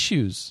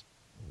issues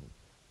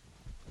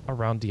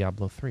around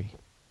Diablo 3.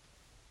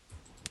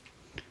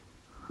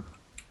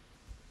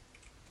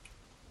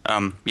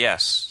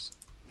 Yes.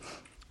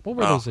 What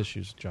were those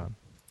issues, John?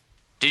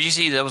 Did you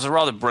see there was a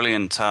rather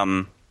brilliant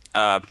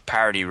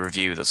parody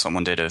review that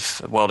someone did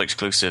of world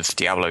exclusive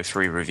Diablo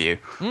 3 review?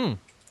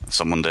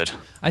 Someone did.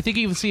 I think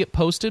you can see it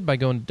posted by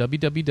going to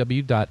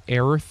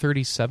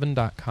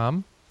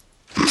www.error37.com.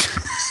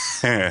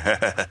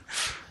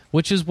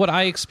 Which is what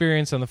I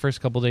experienced on the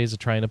first couple days of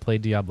trying to play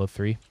Diablo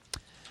 3.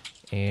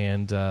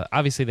 And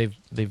obviously they've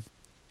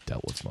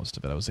dealt with most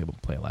of it. I was able to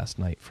play it last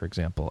night, for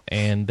example.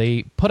 And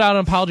they put out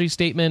an apology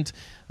statement.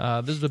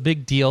 This is a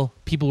big deal.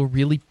 People were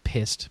really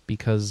pissed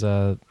because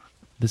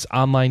this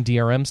online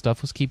DRM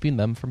stuff was keeping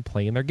them from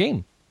playing their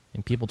game.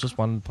 And people just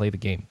wanted to play the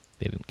game.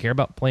 They didn't care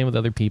about playing with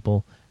other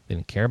people. They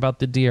didn't care about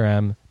the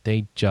DRM.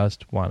 They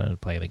just wanted to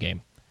play the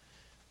game.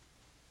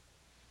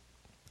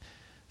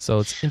 So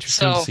it's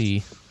interesting to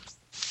see.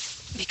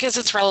 Because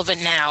it's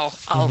relevant now,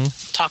 I'll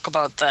talk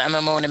about the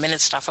MMO in a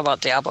minute stuff about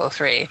Diablo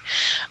 3.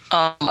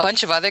 A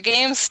bunch of other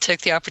games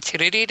took the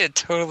opportunity to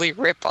totally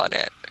rip on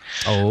it.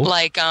 Oh.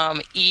 Like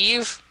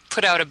Eve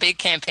put out a big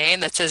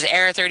campaign that says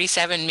Error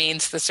 37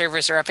 means the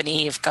servers are up in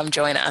Eve. Come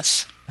join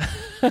us.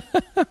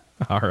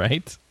 All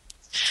right.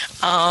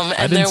 And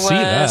I didn't see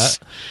that.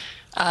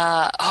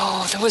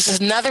 There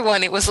was another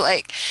one.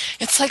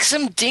 It's like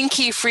some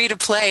dinky free to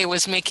play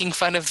was making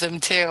fun of them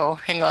too.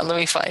 Hang on, let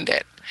me find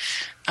it.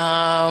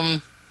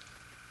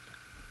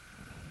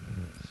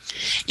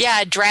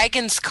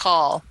 Dragon's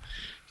Call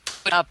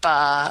put up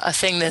a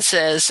thing that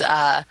says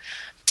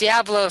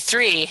Diablo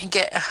 3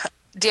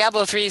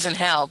 Diablo 3's in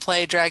hell.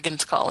 Play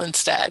Dragon's Call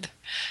instead.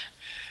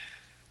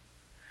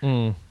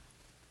 Play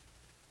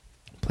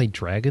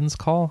Dragon's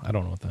Call? I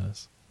don't know what that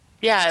is.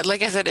 Yeah,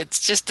 like I said,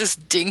 it's just this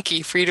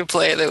dinky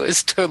free-to-play that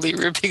was totally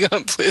ripping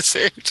on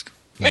Blizzard.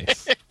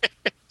 Nice.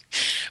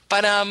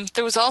 But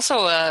there was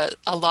also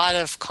a lot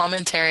of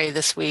commentary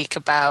this week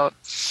about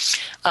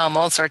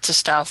all sorts of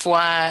stuff.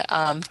 Why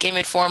Game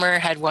Informer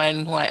had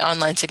one, why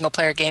online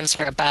single-player games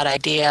are a bad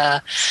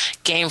idea.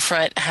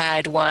 Gamefront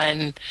had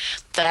one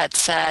that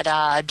said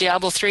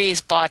Diablo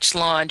 3's botched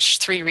launch,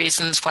 3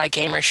 reasons why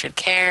gamers should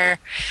care.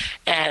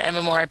 And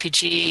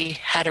MMORPG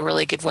had a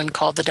really good one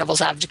called The Devil's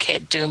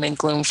Advocate, Doom and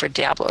Gloom for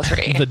Diablo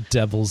 3. The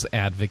Devil's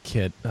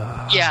Advocate.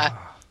 Yeah.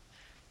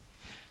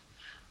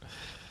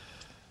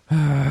 All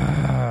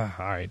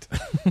right.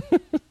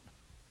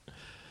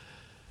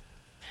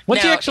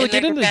 Once you actually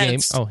get into the game,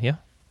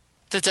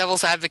 The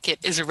Devil's Advocate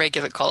is a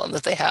regular column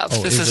that they have.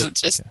 Oh, this isn't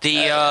just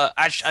I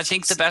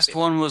think the best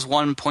one was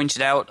one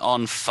pointed out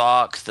on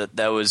FARC that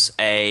there was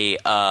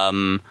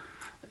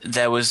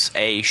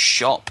a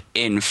shop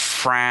in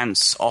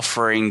France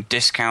offering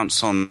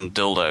discounts on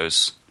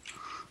dildos.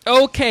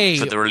 Okay.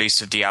 For the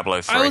release of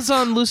Diablo 3. I was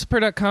on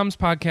Lucifer.com's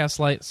podcast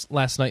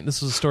last night.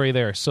 This was a story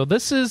there. So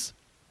this is...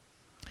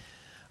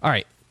 All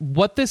right,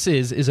 what this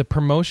is a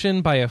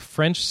promotion by a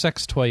French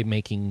sex toy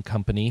making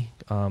company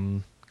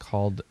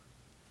called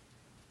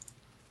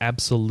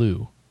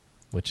Absolu,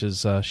 which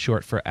is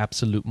short for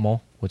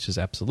Absolutement, which is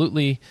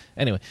absolutely.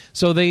 Anyway,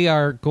 so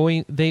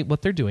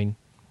what they're doing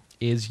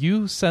is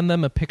you send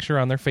them a picture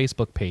on their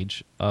Facebook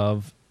page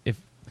of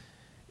if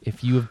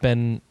you have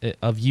been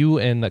of you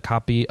and a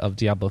copy of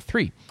Diablo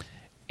 3,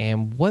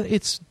 and what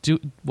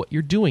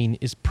you're doing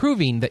is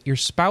proving that your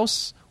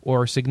spouse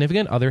or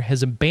significant other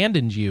has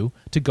abandoned you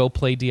to go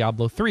play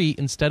Diablo 3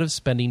 instead of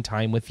spending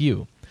time with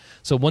you.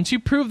 So once you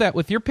prove that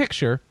with your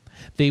picture,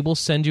 they will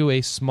send you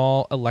a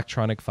small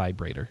electronic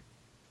vibrator.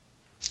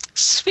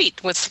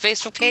 Sweet. What's the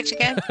Facebook page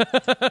again?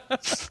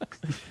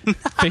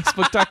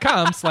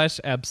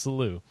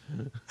 Facebook.com/Absolu.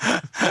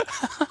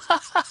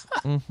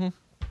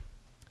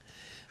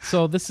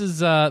 So this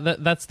is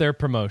that's their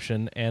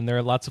promotion, and there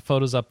are lots of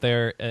photos up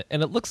there,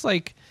 and it looks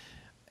like,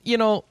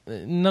 none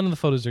of the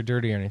photos are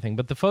dirty or anything,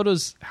 but the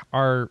photos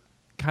are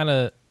kind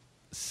of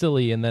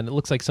silly, and then it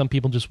looks like some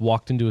people just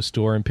walked into a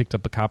store and picked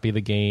up a copy of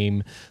the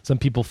game. Some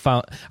people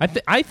found...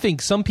 I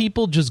think some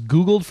people just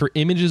Googled for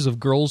images of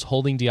girls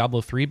holding Diablo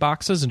 3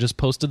 boxes and just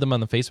posted them on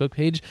the Facebook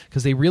page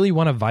because they really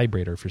want a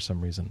vibrator for some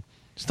reason.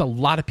 Just a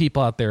lot of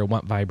people out there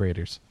want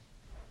vibrators.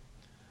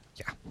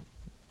 Yeah.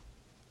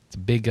 It's a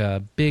big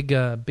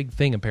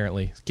thing,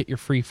 apparently. Get your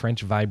free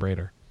French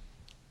vibrator.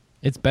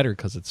 It's better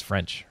because it's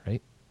French,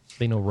 right?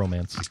 They know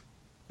romance.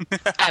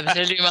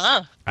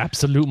 Absolument.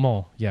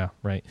 Absolument. Yeah,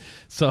 right.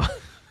 So,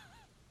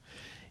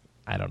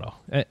 I don't know.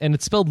 And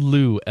it's spelled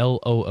Loo,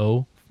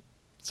 L-O-O.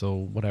 So,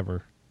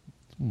 whatever.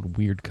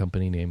 Weird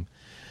company name.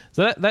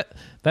 So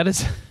that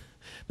is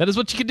that is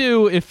what you can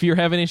do if you're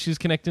having issues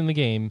connecting the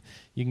game.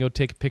 You can go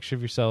take a picture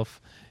of yourself.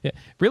 Yeah,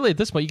 really, at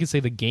this point, you can say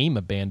the game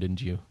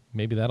abandoned you.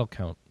 Maybe that'll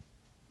count.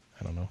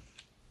 I don't know.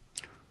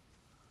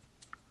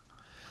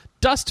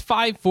 Dust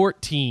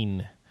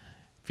 514.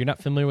 If you're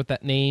not familiar with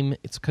that name,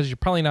 it's because you're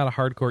probably not a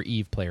hardcore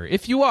EVE player.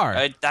 If you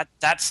are,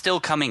 that's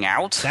still coming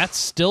out. That's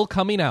still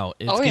coming out.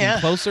 It's getting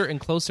closer and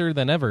closer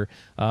than ever.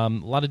 A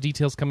lot of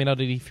details coming out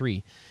at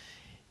E3.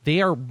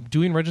 They are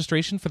doing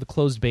registration for the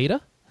closed beta.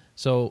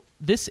 So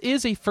this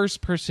is a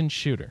first-person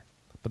shooter.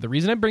 But the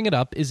reason I bring it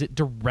up is it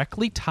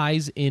directly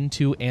ties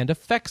into and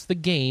affects the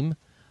game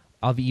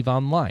of EVE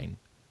Online.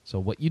 So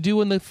what you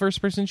do in the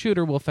first-person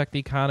shooter will affect the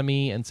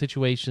economy and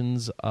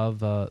situations of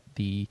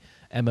the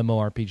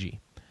MMORPG.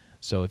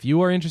 So if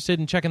you are interested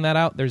in checking that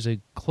out, there's a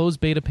closed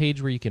beta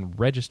page where you can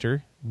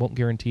register. Won't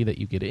guarantee that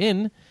you get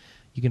in.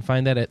 You can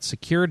find that at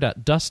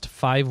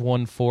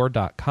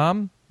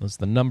secure.dust514.com. Those are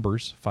the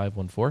numbers,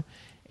 514.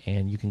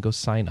 And you can go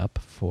sign up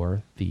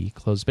for the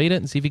closed beta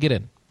and see if you get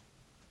in.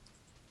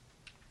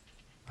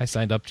 I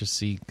signed up just to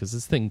see, because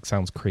this thing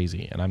sounds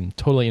crazy, and I'm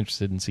totally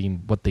interested in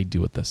seeing what they do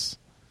with this.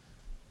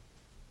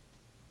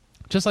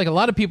 Just like a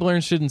lot of people are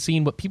interested in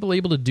seeing what people are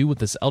able to do with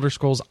this Elder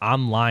Scrolls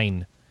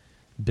Online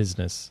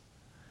business.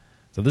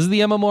 So this is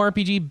the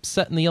MMORPG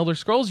set in the Elder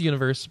Scrolls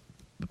universe.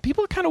 But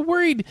people are kind of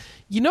worried,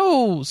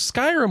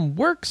 Skyrim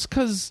works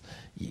because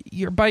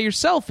you're by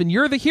yourself and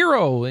you're the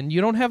hero and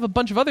you don't have a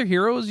bunch of other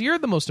heroes. You're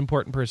the most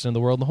important person in the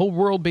world. The whole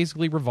world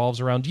basically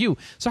revolves around you.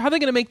 So how are they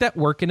going to make that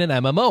work in an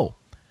MMO?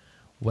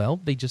 Well,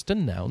 they just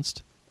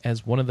announced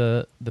as one of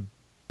the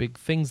big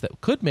things that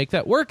could make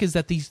that work is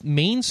that the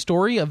main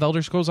story of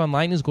Elder Scrolls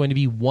Online is going to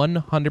be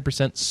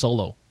 100%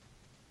 solo.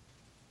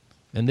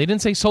 And they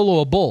didn't say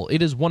soloable.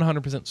 It is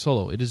 100%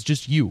 solo. It is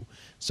just you.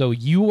 So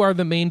you are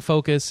the main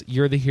focus.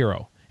 You're the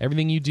hero.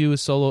 Everything you do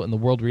is solo, and the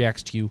world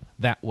reacts to you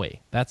that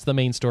way. That's the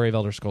main story of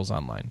Elder Scrolls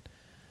Online.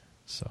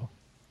 So,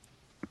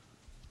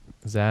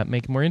 does that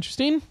make it more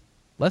interesting?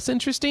 Less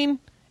interesting?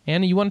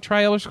 Anna, you want to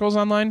try Elder Scrolls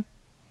Online?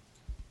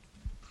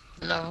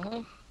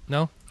 No.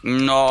 No?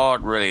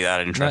 Not really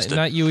that interested.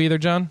 Not you either,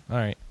 John? All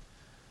right.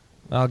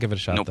 I'll give it a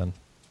shot Nope. then.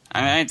 I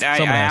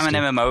am an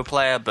MMO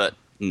player, but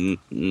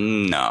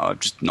no, I've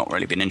just not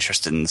really been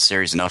interested in the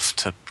series enough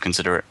to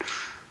consider it.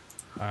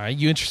 All right.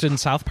 You interested in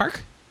South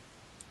Park?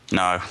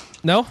 No.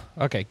 No?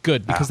 Okay,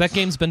 good. Because that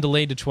game's been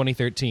delayed to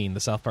 2013, the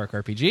South Park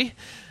RPG.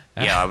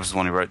 Yeah, I was the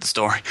one who wrote the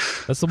story.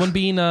 That's the one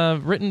being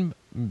written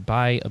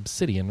by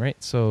Obsidian,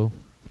 right? So.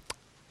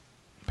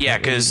 Yeah,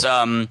 because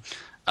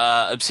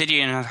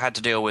Obsidian have had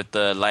to deal with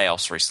the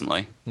layoffs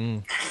recently.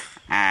 And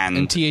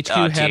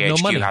THQ had no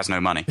money. THQ has no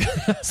money.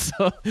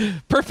 So,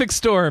 perfect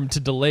storm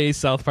to delay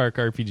South Park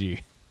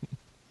RPG.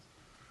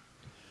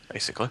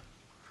 Basically.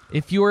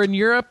 If you are in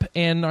Europe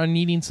and are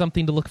needing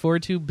something to look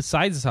forward to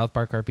besides the South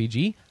Park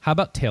RPG, how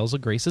about Tales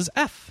of Grace's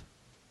F?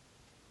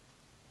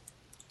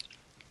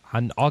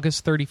 On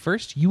August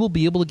 31st, you will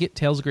be able to get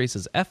Tales of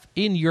Grace's F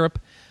in Europe.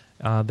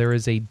 There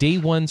is a Day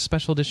 1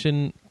 special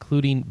edition,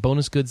 including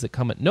bonus goods that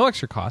come at no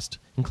extra cost,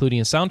 including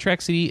a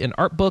soundtrack CD, an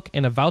art book,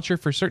 and a voucher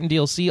for certain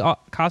DLC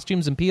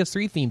costumes and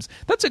PS3 themes.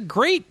 That's a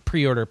great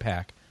pre-order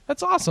pack.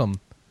 That's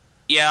awesome.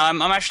 Yeah,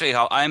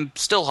 I'm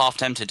still half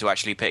tempted to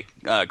actually pick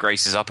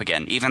Grace's up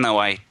again, even though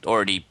I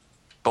already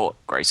bought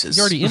Grace's.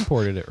 You already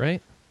imported it, right?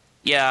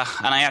 Yeah,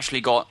 and I actually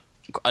got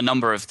a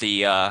number of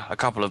a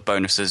couple of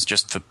bonuses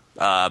just for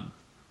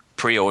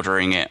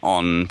pre-ordering it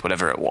on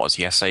whatever it was,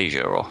 Yes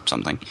Asia or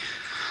something.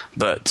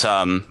 But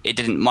it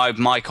didn't.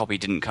 My copy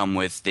didn't come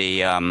with the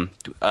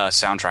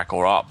soundtrack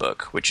or art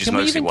book, which is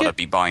mostly what I'd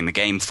be buying the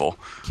game for.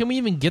 Can we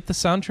even get the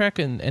soundtrack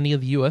in any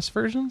of the US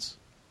versions?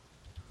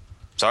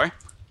 Sorry?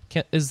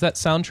 Is that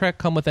soundtrack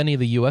come with any of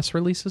the US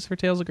releases for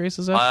Tales of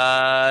Grace's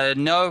F?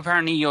 No,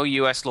 apparently your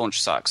US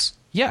launch sucks.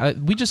 Yeah,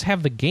 we just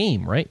have the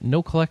game, right?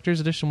 No collector's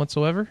edition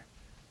whatsoever?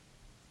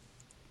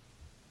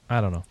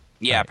 I don't know.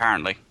 Yeah, right.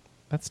 Apparently.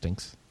 That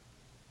stinks.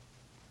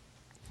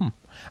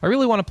 I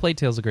really want to play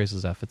Tales of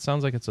Grace's F. It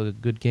sounds like it's a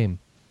good game.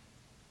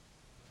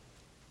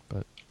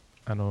 But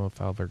I don't know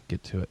if I'll ever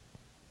get to it.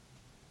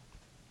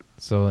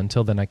 So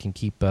until then, I can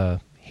keep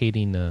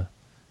hating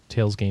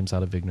Tales games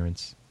out of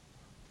ignorance.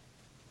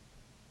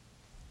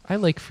 I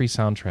like free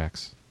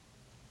soundtracks.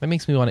 That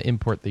makes me want to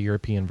import the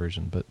European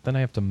version, but then I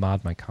have to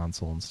mod my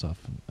console and stuff.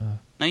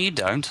 No, you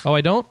don't. Oh,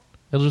 I don't?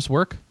 It'll just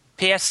work?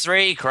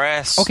 PS3,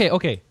 Chris.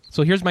 Okay.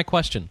 So here's my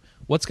question.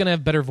 What's going to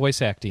have better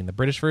voice acting, the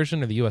British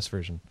version or the US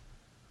version?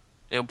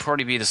 It'll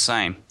probably be the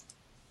same.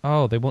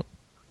 Oh, they won't...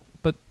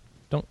 But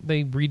don't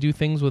they redo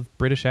things with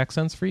British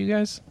accents for you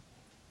guys?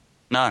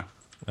 No.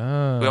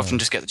 Oh. We often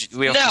just get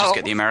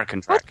the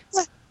American track.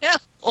 Yeah.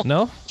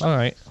 No? All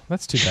right.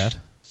 That's too bad.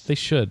 They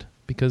should,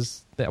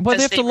 because... they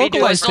have to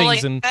localize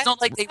things. It's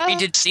not like they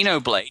redid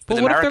Xenoblade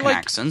with what if American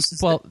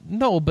accents. Well,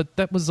 no, but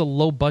that was a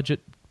low-budget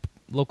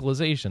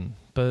localization.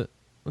 But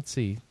let's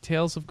see.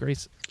 Tales of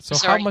Grace. So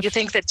Sorry, how much? you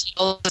think that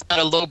Tales is not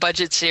a low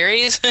budget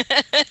series?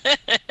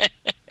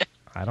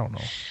 I don't know.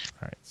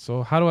 All right.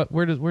 So how do I?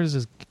 Where does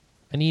this?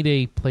 I need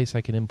a place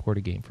I can import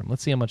a game from.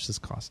 Let's see how much this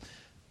costs.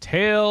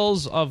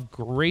 Tales of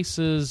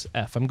Grace's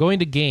F. I'm going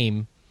to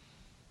game,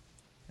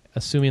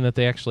 assuming that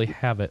they actually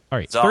have it. All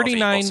right.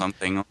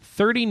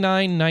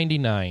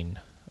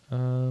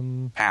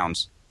 $39.99.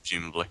 Pounds,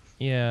 presumably.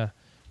 Yeah.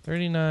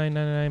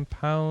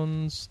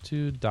 £39.99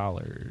 to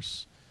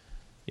dollars.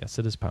 Yes,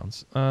 it is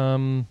pounds.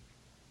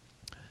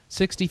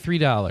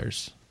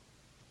 $63.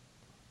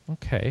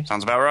 Okay.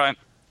 Sounds about right.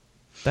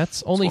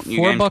 That's only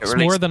 $4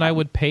 more than I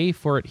would pay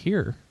for it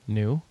here.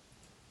 New.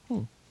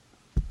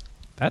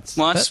 That's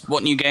most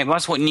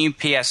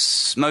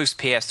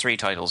PS3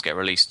 titles get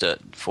released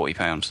at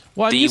 £40.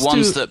 Well, the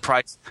ones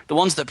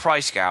that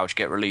price gouge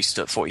get released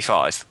at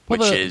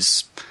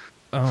 $45,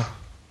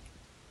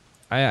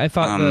 I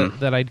thought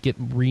that I'd get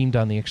reamed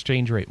on the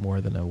exchange rate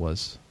more than I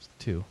was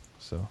too.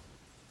 So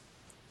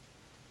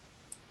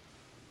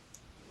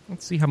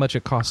let's see how much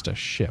it costs to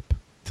ship.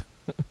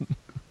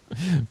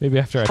 Maybe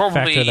after I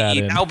factor that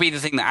in. That'll be the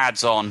thing that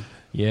adds on.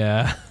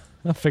 Yeah,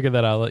 I'll figure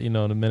that out. I'll let you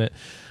know in a minute.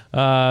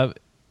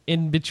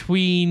 In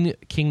between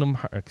Kingdom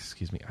Hearts...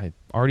 Excuse me, I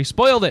already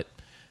spoiled it.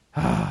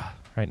 All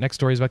right, next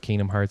story is about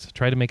Kingdom Hearts.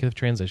 Tried to make a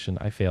transition.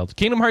 I failed.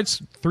 Kingdom Hearts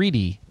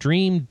 3D,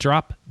 Dream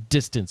Drop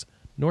Distance.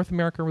 North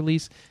America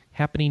release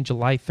happening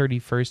July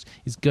 31st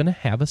is going to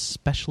have a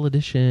special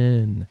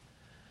edition.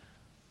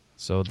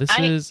 So this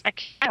is... I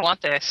kind of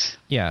want this.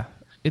 Yeah,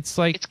 it's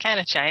like... It's kind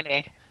of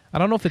shiny. I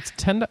don't know if it's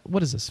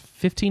what is this?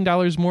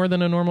 $15 more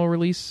than a normal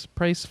release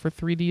price for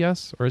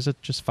 3DS, or is it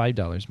just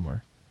 $5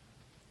 more?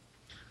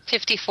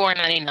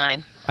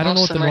 $54.99. I don't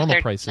know what the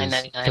normal price is.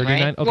 $39.99.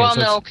 Right? Okay, well,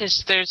 so no,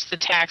 because there's the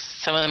tax.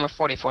 Some of them are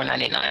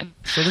 $44.99.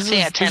 So this is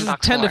 $10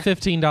 to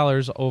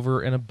 $15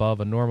 over and above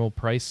a normal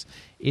price.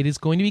 It is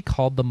going to be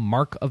called the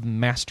Mark of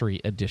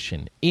Mastery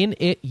Edition. In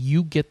it,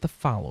 you get the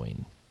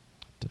following.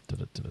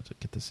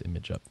 Get this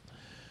image up.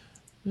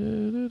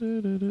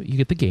 You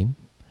get the game.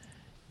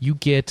 You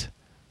get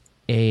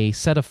a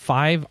set of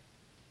 5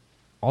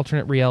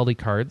 alternate reality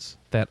cards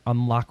that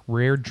unlock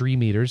rare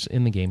Dream Eaters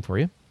in the game for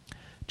you.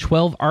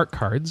 12 art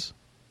cards.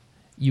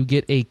 You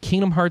get a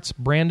Kingdom Hearts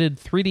branded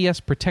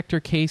 3DS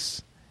protector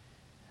case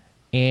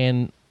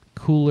and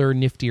cooler,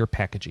 niftier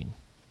packaging.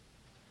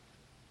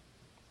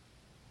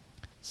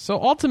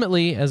 So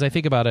ultimately, as I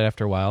think about it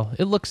after a while,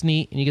 it looks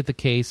neat, and you get the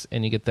case,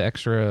 and you get the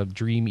extra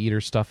Dream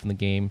Eater stuff in the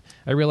game.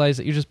 I realize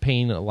that you're just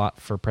paying a lot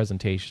for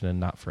presentation and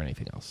not for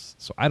anything else.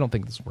 So I don't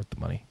think this is worth the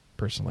money,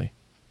 personally.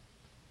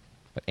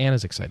 But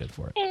Anna's excited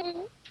for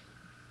it.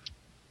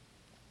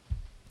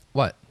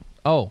 What?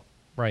 Oh,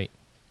 right.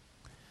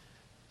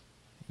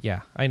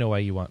 Yeah, I know why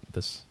you want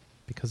this.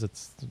 Because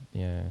it's...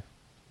 Yeah.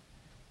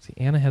 See,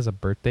 Anna has a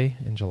birthday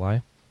in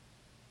July.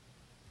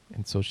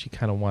 And so she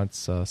kind of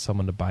wants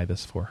someone to buy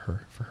this for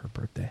her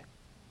birthday.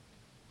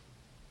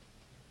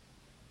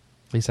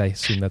 At least I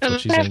assume that's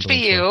what she's angling for. For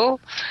you.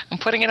 I'm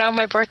putting it on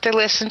my birthday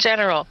list in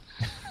general.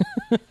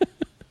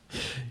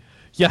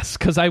 Yes,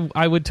 because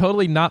I would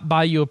totally not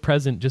buy you a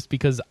present just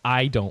because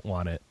I don't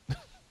want it.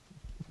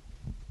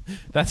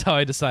 That's how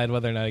I decide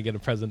whether or not I get a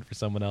present for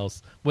someone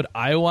else. Would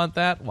I want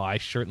that? Well, I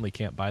certainly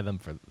can't buy them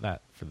for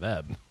that for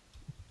them.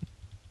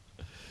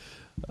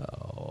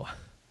 Oh.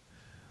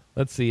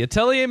 Let's see.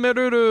 Atelier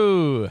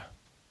Meruru.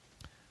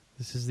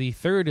 This is the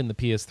third in the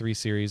PS3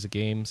 series of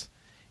games.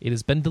 It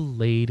has been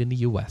delayed in the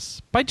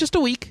U.S. by just a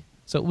week.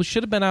 So it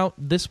should have been out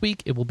this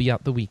week. It will be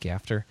out the week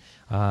after.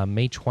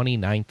 May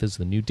 29th is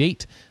the new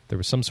date. There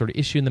was some sort of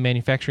issue in the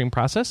manufacturing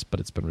process, but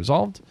it's been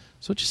resolved.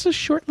 So just a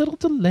short little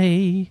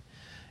delay.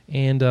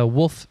 And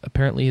Wolf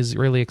apparently is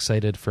really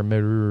excited for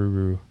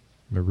Meruru.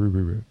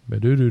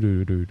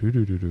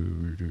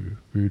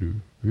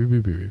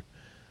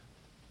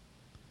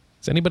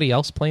 Is anybody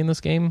else playing this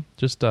game?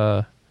 Just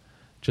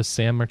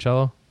Sam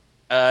Marcello?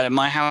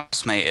 My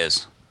housemate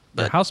is.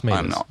 Your housemate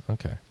I'm is? not.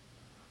 Okay.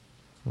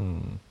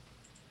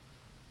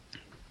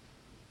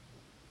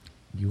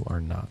 You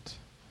are not.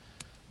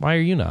 Why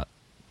are you not?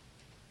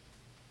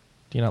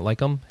 Do you not like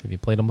them? Have you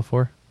played them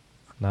before?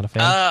 Not a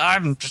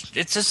fan?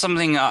 It's just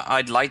something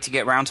I'd like to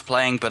get around to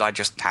playing, but I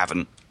just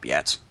haven't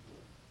yet.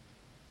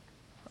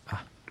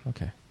 Ah,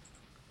 okay.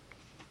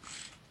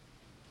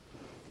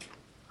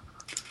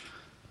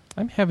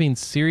 I'm having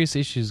serious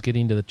issues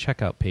getting to the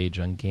checkout page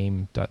on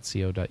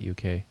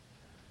game.co.uk.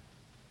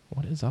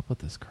 What is up with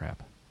this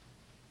crap?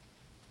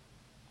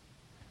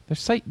 Their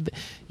site...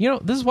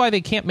 this is why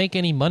they can't make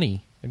any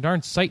money. Their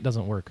darn site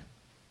doesn't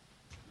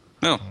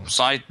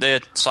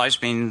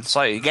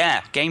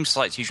game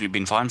site's usually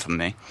been fine for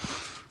me.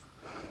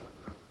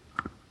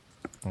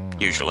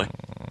 Usually.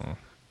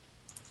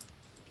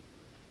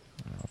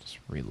 I'll just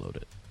reload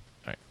it.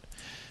 All right.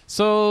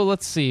 So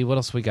let's see what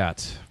else we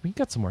got. We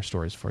got some more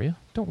stories for you.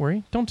 Don't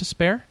worry. Don't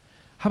despair.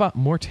 How about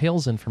more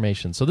Tales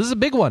information? So this is a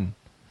big one.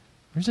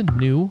 There's a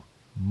new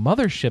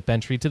mothership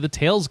entry to the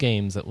Tales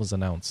games that was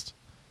announced.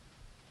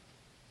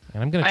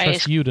 And I'm going to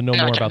trust you to know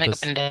more about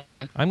this.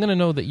 I'm going to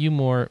know that you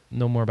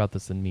know more about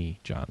this than me,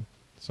 John.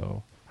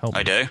 So help I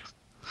me. do.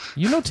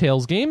 You know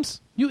Tales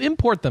games. You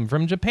import them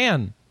from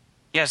Japan.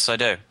 Yes, I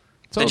do.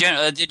 So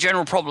The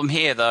general problem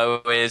here,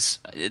 though, is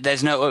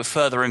there's no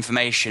further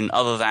information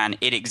other than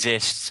it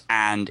exists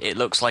and it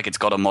looks like it's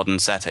got a modern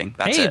setting.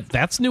 That's hey, it.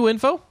 that's new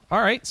info.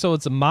 All right, so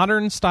it's a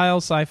modern-style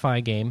sci-fi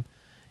game,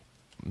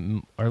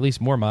 or at least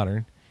more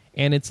modern,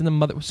 and it's in the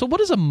mother... So what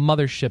does a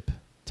mothership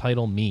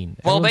title mean?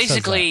 Well, Everyone says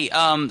basically,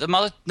 the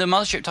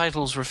mothership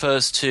titles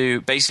refers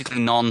to basically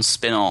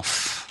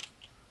non-spin-off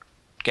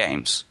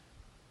games.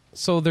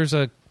 So there's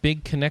a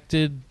big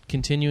connected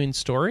continuing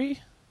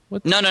story?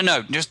 What?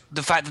 No. Just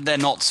the fact that they're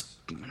not.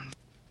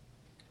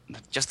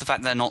 Just the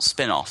fact that they're not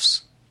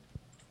spin-offs.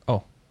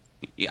 Oh.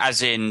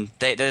 As in,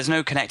 there's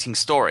no connecting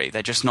story.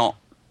 They're just not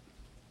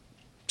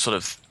sort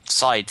of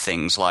side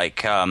things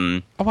like.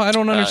 Oh, I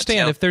don't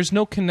understand. If there's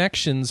no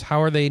connections,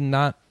 how are they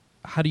not?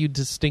 How do you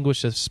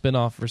distinguish a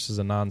spin-off versus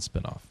a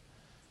non-spin-off?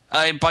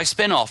 By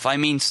spin-off, I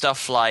mean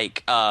stuff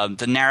like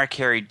the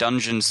Narakiri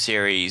Dungeon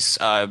series,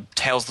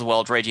 Tales of the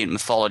World Radiant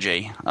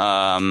Mythology.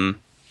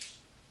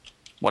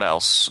 What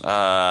else?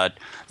 The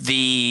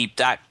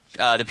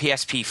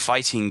PSP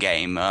fighting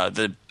game,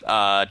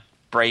 the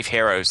Brave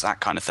Heroes, that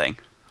kind of thing.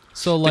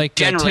 So, like,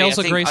 Tales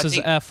of I Grace's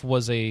think, F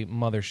was a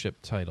mothership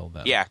title,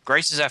 then? Yeah,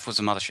 Grace's F was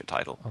a mothership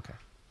title. Okay.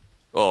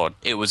 Or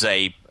it was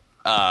a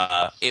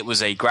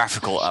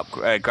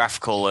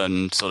graphical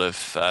and sort of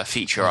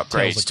feature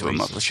upgrade to a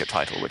mothership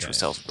title, which was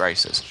Tales of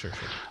Graces. Sure.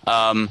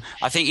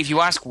 I think if you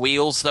ask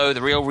Wheels, though,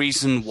 the real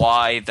reason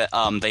why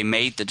they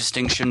made the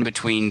distinction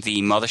between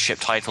the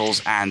mothership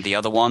titles and the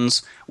other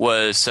ones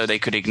was so they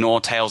could ignore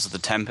Tales of the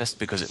Tempest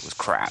because it was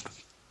crap.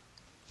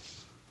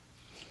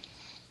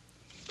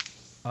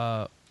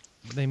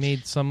 They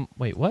made some...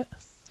 Wait, what?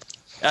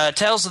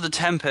 Tales of the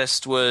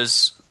Tempest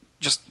was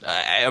just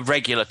a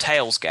regular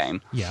Tales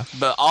game. Yeah.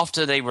 But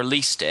after they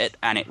released it,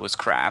 and it was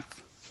crap,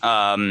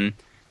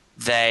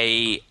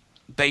 they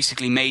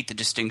basically made the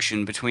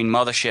distinction between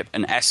Mothership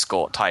and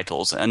Escort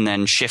titles, and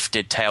then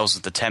shifted Tales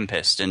of the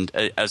Tempest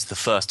as the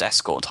first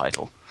Escort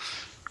title,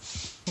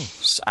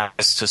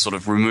 as to sort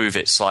of remove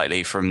it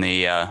slightly from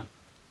the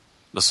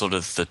sort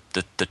of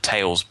the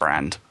Tales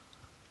brand,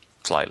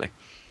 slightly.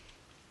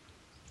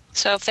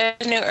 So if there's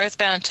a new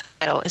Earthbound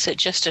title, is it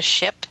just a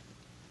ship?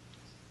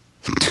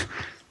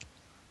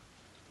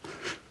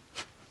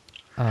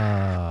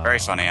 Very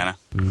funny, Anna.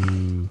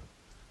 Boo.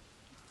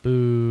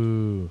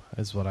 Boo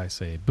is what I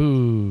say.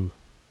 Boo.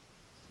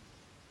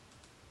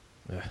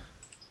 Ugh.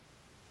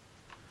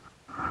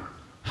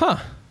 Huh.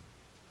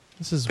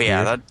 This is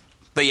weird.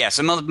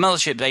 So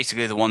Mothership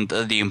basically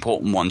the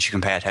important ones you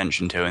can pay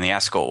attention to, and the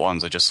Escort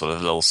ones are just sort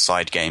of little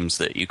side games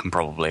that you can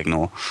probably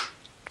ignore,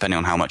 depending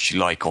on how much you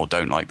like or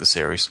don't like the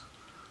series.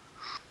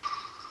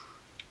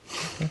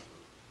 Okay.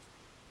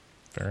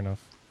 Fair enough.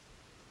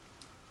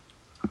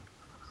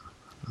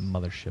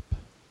 Mothership.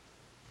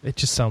 It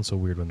just sounds so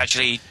weird when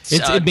actually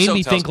it made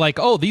me think like,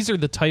 oh, these are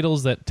the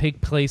titles that take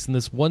place in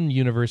this one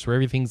universe where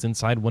everything's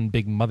inside one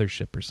big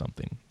mothership or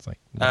something. It's like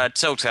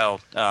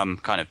Telltale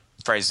kind of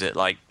phrases it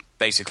like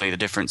basically the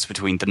difference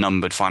between the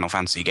numbered Final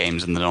Fantasy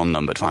games and the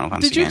non-numbered Final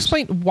Fantasy games. Did you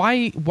explain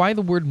why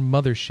the word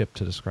mothership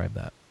to describe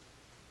that?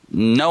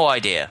 No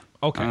idea.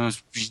 Okay. It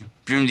was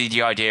presumably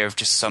the idea of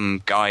just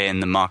some guy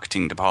in the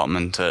marketing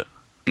department at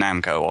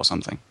Namco or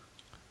something.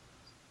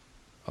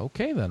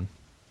 Okay, then.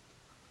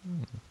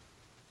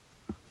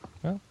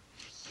 Well,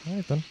 all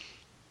right, then.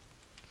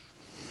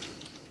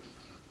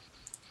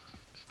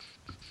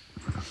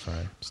 Sorry,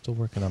 I'm still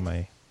working on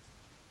my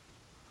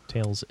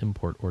Tales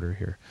import order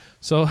here.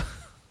 So,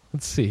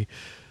 let's see.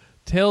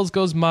 Tales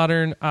goes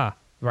modern.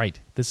 Right.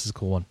 This is a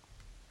cool one.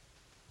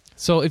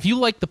 So, if you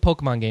like the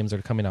Pokemon games that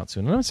are coming out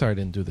soon, and I'm sorry I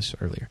didn't do this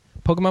earlier.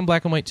 Pokemon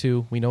Black and White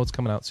 2, we know it's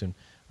coming out soon,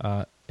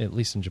 at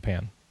least in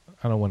Japan. I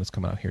don't know when it's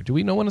coming out here. Do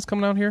we know when it's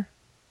coming out here?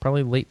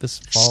 Probably late this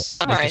fall.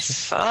 I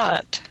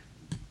thought.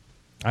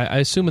 I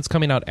assume it's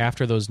coming out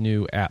after those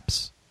new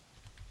apps.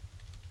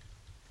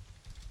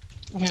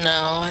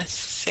 No, I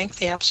think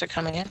the apps are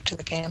coming after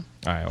the game.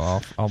 All right,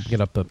 well, I'll get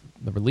up the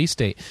release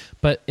date.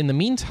 But in the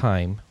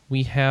meantime,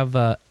 we have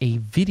a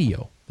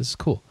video. This is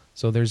cool.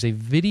 So there's a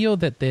video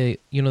that the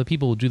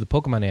people who do the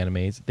Pokemon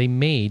animes, they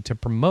made to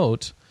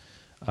promote...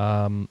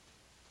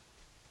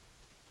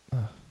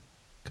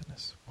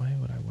 goodness, why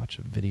would I watch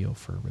a video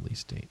for a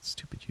release date?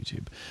 Stupid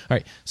YouTube. All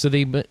right, so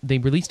they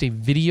released a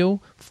video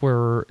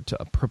to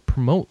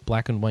promote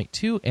Black and White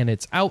 2, and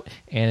it's out,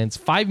 and it's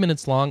 5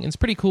 minutes long. It's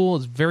pretty cool.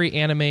 It's very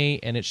anime,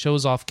 and it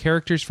shows off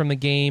characters from the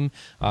game.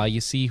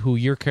 You see who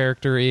your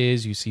character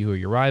is. You see who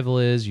your rival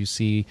is. You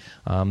see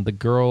the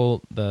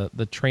girl,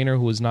 the trainer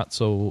who was not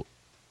so...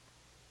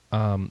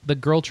 the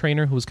girl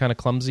trainer who was kind of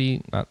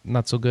clumsy,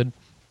 not so good.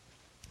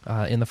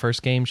 In the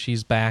first game,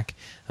 she's back.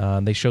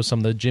 They show some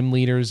of the gym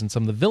leaders and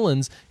some of the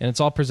villains, and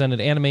it's all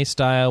presented anime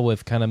style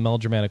with kind of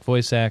melodramatic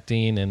voice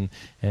acting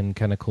and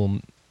kind of cool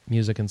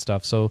music and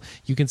stuff. So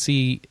you can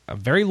see a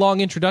very long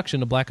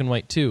introduction to Black and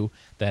White 2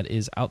 that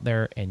is out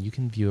there, and you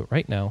can view it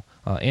right now.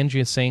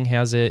 Andrea Singh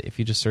has it. If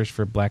you just search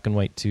for Black and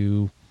White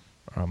 2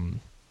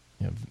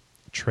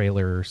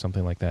 trailer or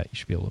something like that, you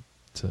should be able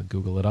to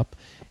Google it up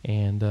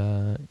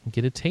and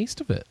get a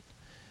taste of it.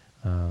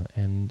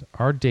 And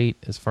our date,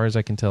 as far as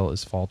I can tell,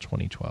 is fall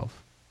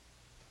 2012.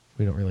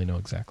 We don't really know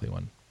exactly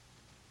when.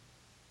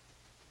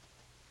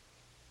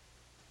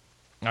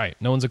 All right,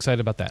 no one's excited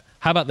about that.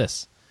 How about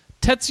this?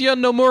 Tetsuya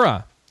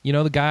Nomura. You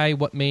know the guy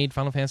what made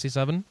Final Fantasy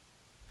VII?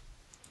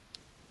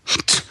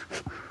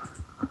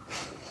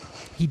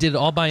 He did it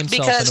all by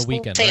himself in a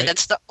weekend, right?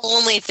 That's the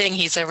only thing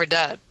he's ever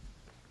done.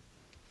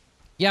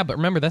 Yeah, but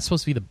remember, that's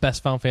supposed to be the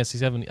best Final Fantasy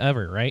VII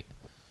ever, right?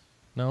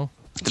 No?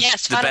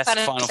 Yes, The best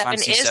Final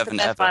Fantasy is the VII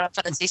best ever. Final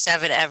Fantasy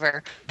VII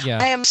ever. Yeah.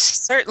 I am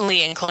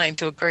certainly inclined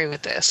to agree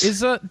with this.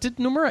 Did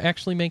Nomura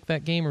actually make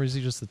that game, or is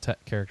he just the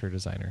character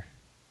designer?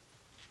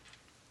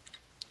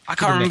 I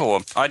can't remember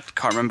what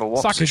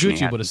position he Sakaguchi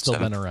had would have in still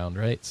 7. been around,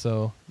 right?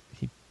 So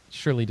he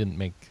surely didn't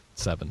make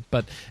 7.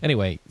 But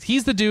anyway,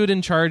 he's the dude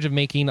in charge of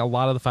making a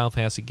lot of the Final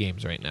Fantasy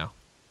games right now,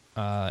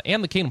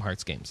 and the Kingdom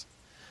Hearts games.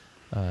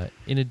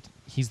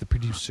 He's the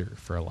producer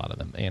for a lot of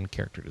them and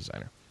character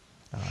designer.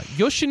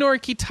 Yoshinori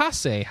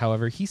Kitase,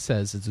 however, he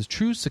says is a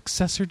true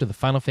successor to the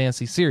Final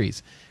Fantasy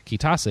series.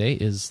 Kitase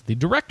is the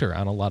director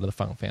on a lot of the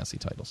Final Fantasy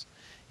titles.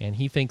 And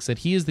he thinks that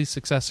he is the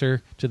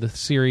successor to the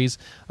series,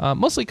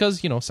 mostly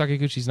because,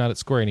 Sakaguchi's not at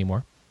Square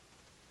anymore.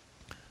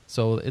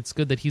 So it's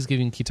good that he's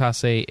giving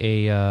Kitase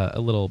a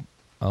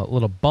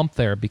little bump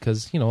there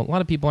because, a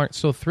lot of people aren't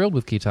so thrilled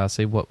with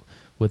Kitase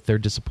with their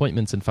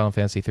disappointments in Final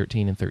Fantasy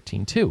 13 and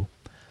 13-2.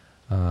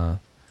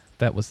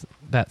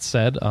 That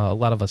said, a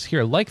lot of us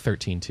here like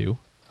 13-2,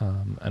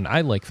 and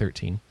I like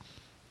 13,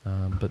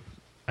 but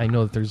I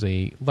know that there's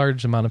a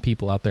large amount of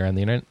people out there on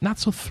the internet not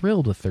so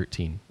thrilled with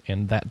 13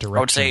 and that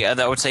direction.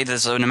 I would say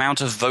there's an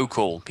amount of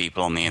vocal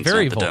people on the internet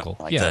very that vocal,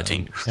 don't like yeah,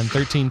 13. and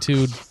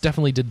 13-2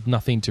 definitely did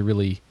nothing to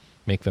really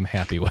make them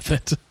happy with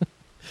it.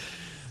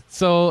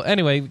 So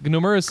anyway,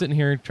 Nomura's sitting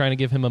here trying to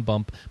give him a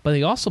bump, but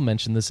he also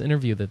mentioned this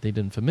interview that they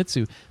did in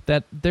Famitsu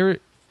that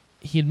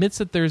he admits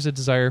that there's a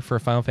desire for a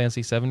Final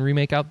Fantasy VII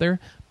remake out there,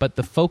 but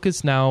the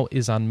focus now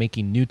is on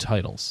making new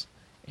titles.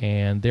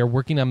 And they're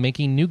working on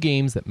making new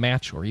games that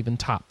match or even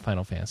top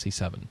Final Fantasy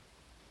VII.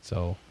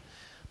 So,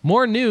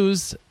 more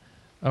news,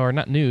 or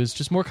not news,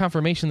 just more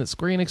confirmation that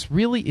Square Enix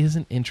really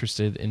isn't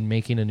interested in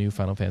making a new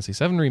Final Fantasy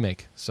VII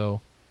remake.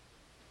 So,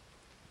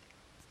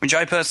 Which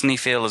I personally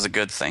feel is a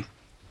good thing.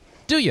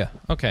 do you?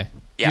 Okay.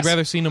 Yes. You'd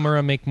rather see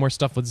Nomura make more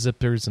stuff with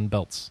zippers and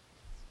belts?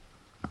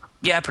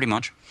 Yeah, pretty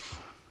much.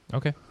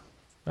 Okay.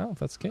 Well, if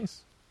that's the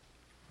case,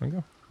 there you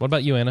go. What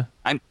about you, Anna?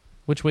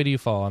 Which way do you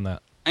fall on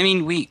that? I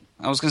mean,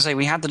 I was going to say,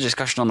 we had the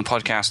discussion on the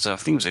podcast, I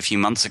think it was a few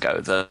months ago,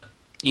 that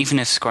even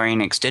if Square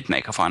Enix did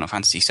make a Final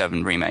Fantasy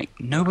VII remake,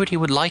 nobody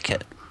would like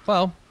it.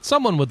 Well,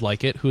 someone would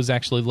like it who's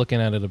actually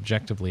looking at it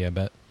objectively, I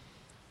bet.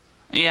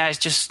 Yeah, it's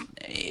just...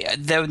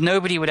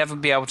 nobody would ever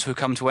be able to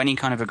come to any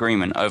kind of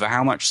agreement over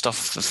how much stuff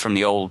from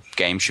the old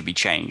game should be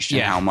changed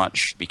and how much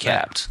should be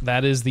kept.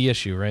 That is the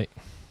issue, right?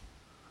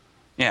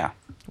 Yeah.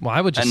 Well, I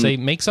would just say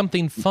make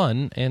something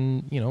fun,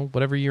 and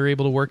whatever you're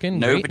able to work in.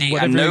 Nobody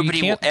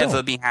will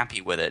ever be happy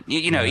with it.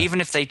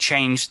 Even if they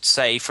changed,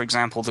 say, for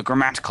example, the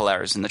grammatical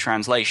errors in the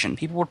translation,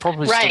 people would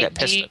probably still get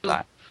pissed at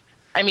that.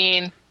 I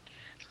mean,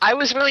 I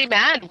was really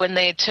mad when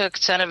they took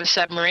Son of a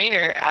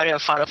Submariner out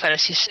of Final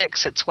Fantasy VI.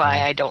 It's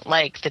why I don't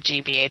like the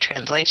GBA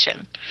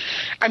translation.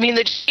 I mean,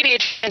 the GBA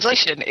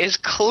translation is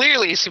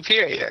clearly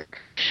superior,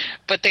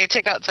 but they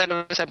took out Son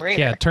of a Submariner.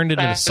 Yeah, it turned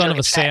into the Son of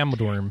a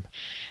Sandworm.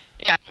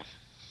 Yeah.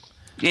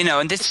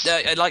 And this,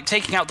 like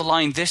taking out the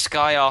line, "This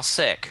guy are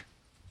sick."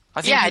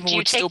 I think people do you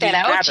would take still that be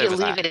out? mad Do you over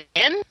leave that. it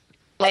in?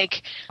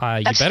 Like,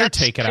 you better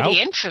take it out.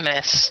 Pretty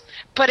infamous,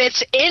 but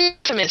it's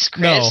infamous,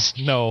 Chris.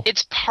 No.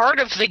 It's part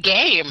of the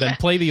game. Then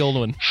play the old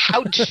one.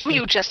 How do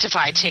you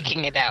justify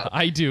taking it out?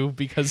 I do,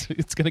 because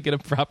it's going to get a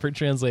proper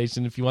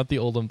translation. If you want the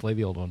old one, play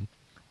the old one.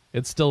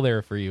 It's still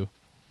there for you.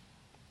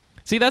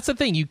 See, that's the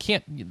thing.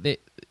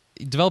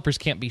 Developers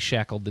can't be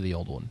shackled to the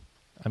old one.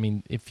 I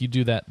mean, if you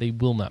do that, they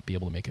will not be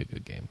able to make a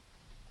good game.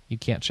 You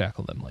can't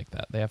shackle them like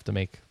that. They have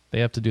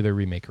to do their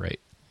remake right.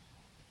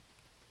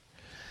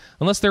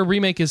 Unless their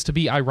remake is to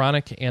be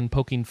ironic and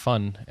poking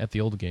fun at the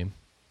old game.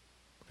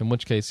 In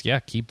which case,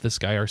 keep this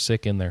guy or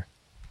sick in there.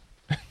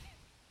 I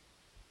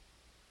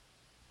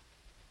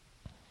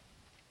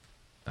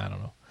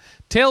don't know.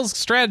 Tales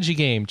strategy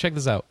game. Check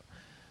this out.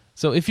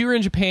 So if you're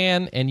in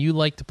Japan and you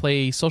like to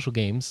play social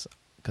games,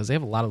 because they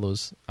have a lot of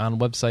those on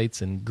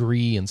websites and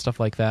GREE and stuff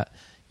like that,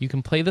 you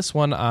can play this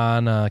one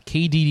on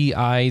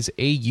KDDI's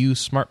AU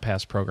Smart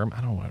Pass program.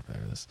 I don't know what it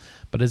is,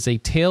 but it's a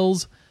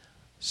Tales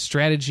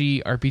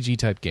strategy RPG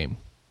type game.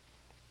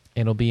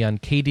 And it'll be on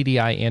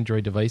KDDI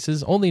Android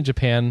devices, only in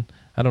Japan.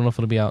 I don't know if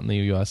it'll be out in the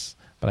US,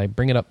 but I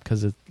bring it up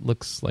because it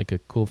looks like a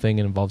cool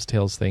thing and involves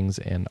Tales things,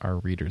 and our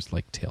readers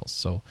like Tales.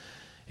 So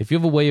if you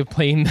have a way of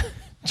playing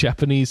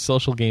Japanese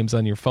social games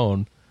on your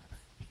phone,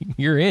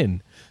 you're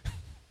in.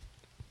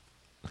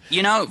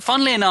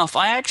 Funnily enough,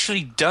 I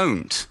actually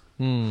don't.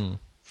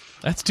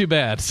 That's too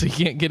bad. So you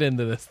can't get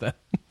into this then.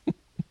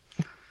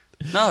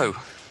 No.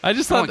 I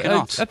just thought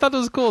I thought that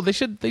was cool. They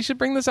should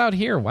bring this out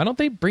here. Why don't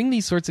they bring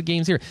these sorts of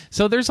games here?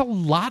 So there's a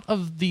lot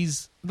of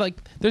these. Like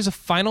there's a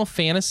Final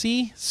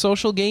Fantasy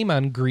social game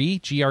on Gree,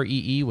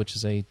 Gree, which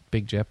is a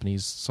big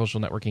Japanese social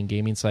networking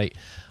gaming site.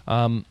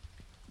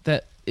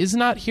 That is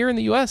not here in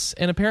the U.S.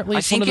 and apparently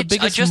it's one of the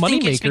biggest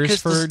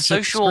moneymakers for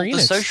the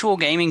social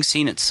gaming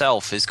scene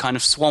itself is kind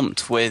of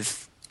swamped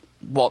with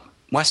what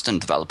Western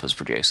developers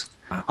produce.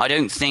 I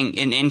don't think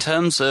in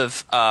terms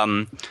of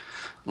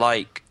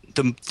like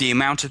the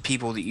amount of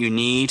people that you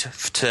need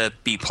to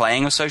be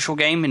playing a social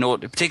game, in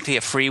order, particularly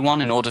a free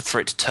one, in order for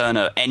it to turn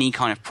any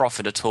kind of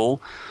profit at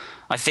all.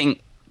 I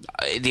think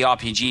the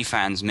RPG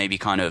fans may be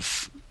kind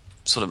of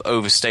sort of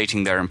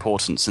overstating their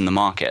importance in the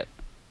market.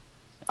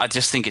 I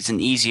just think it's an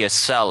easier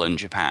sell in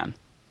Japan.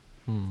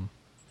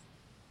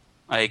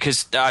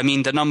 Because I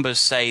mean, the numbers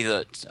say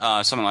that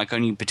something like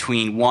only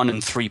between 1%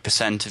 and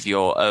 3% of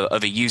your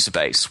of a user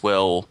base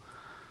will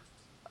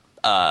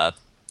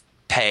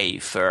pay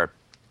for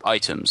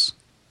items,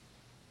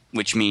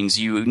 which means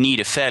you need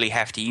a fairly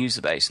hefty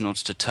user base in order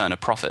to turn a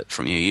profit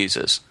from your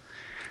users.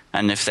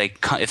 And if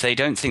they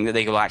don't think that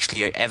they will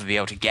actually ever be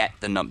able to get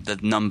the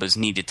numbers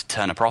needed to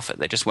turn a profit,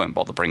 they just won't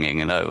bother bringing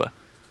it over.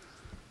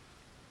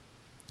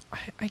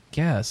 I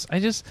guess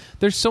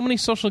there's so many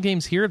social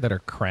games here that are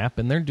crap,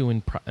 and they're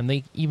doing and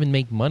they even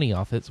make money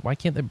off it. So why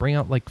can't they bring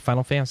out like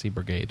Final Fantasy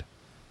Brigade?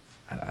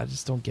 I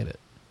just don't get it.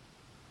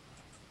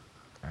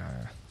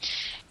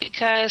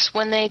 Because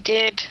when they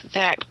did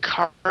that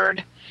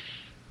card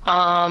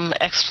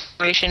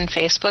exploration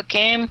Facebook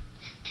game,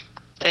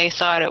 they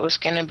thought it was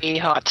going to be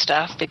hot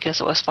stuff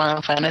because it was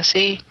Final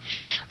Fantasy.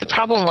 The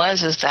problem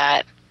is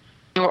that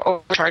they were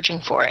overcharging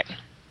for it.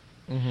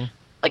 Mm-hmm.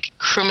 Like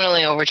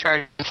criminally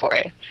overcharging for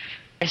it.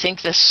 I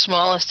think the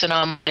smallest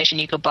denomination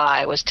you could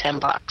buy was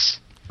 $10.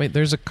 Wait,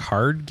 there's a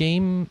card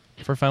game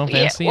for Final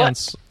Fantasy on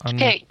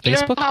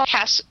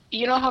Facebook?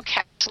 You know how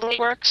Castle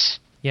works?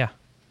 Yeah.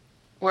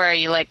 Where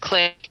you like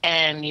click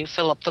and you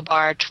fill up the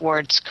bar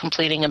towards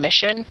completing a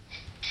mission.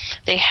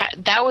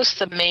 That was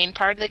the main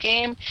part of the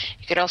game.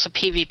 You could also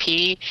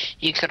PvP.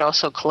 You could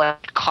also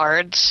collect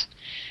cards.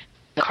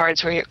 The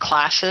cards were your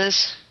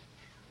classes.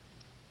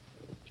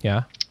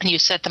 Yeah. And you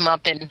set them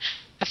up in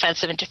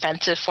offensive and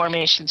defensive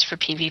formations for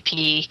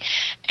PvP,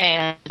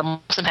 and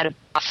most of them had a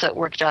buff that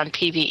worked on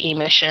PvE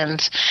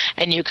missions,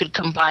 and you could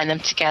combine them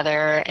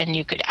together, and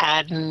you could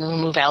add and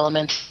remove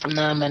elements from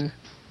them, and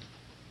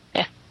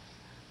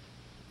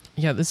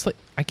yeah, this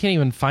I can't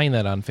even find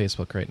that on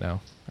Facebook right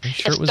now. Are you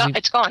sure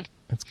it's gone.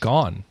 It's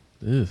gone.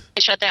 Ugh.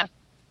 It shut down.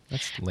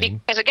 That's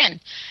lame. Because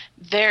again,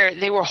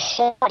 they were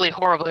horribly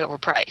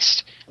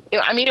overpriced.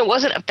 I mean, it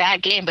wasn't a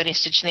bad game, but it's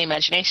Stitch in the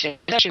Imagination. It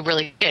was actually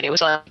really good. It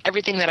was like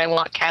everything that I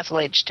want Castle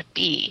Age to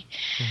be.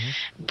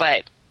 Mm-hmm.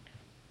 But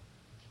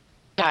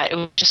it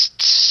was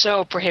just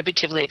so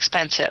prohibitively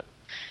expensive.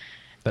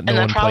 And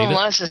the problem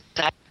was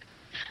that,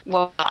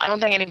 well, I don't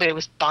think anybody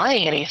was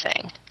buying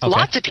anything. Okay.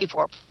 Lots of people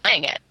were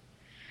playing it.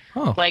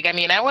 Oh. Like, I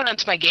mean, I went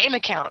onto my game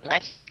account, and I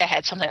think I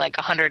had something like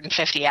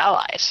 150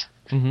 allies.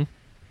 Mm-hmm.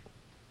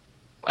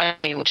 I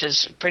mean, which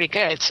is pretty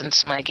good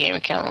since my game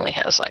account only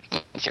has like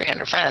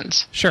 300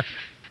 friends. Sure.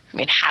 I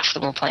mean, half of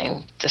them were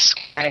playing this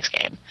next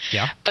game.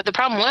 Yeah. But the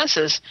problem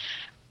is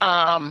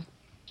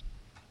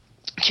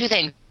two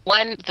things.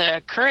 One,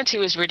 the currency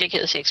was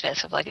ridiculously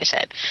expensive, like I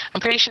said.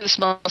 I'm pretty sure the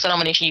smallest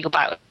denomination you could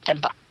buy was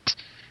 $10,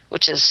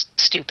 which is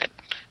stupid.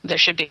 There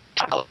should be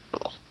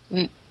tolerable.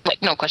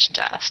 Like, no questions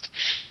asked.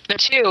 Number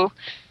two,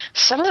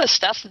 some of the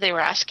stuff that they were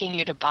asking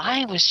you to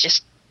buy was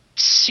just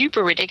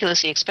super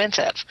ridiculously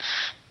expensive.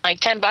 Like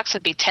 $10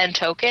 would be 10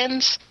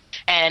 tokens,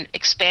 and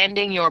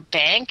expanding your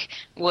bank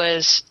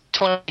was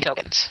 20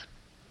 tokens.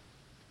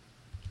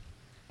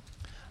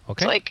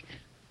 Okay. It's like,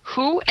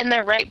 who in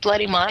their right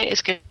bloody mind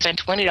is going to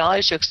spend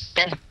 $20 to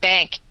expand a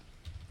bank?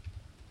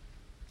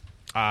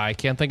 I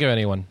can't think of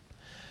anyone.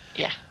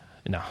 Yeah.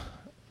 No.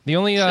 The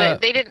only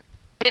they didn't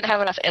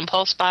have enough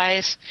impulse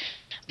buys.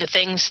 The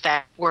things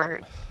that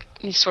were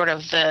sort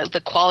of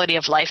the quality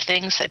of life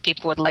things that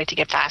people would like to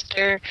get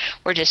faster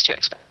were just too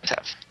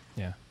expensive.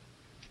 Yeah.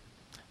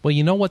 Well,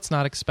 you know what's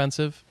not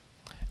expensive?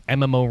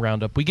 MMO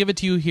Roundup. We give it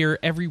to you here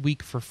every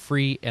week for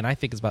free, and I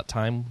think it's about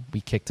time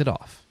we kicked it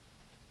off.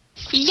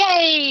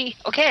 Yay!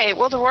 Okay,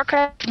 World of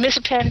Warcraft Mists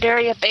of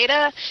Pandaria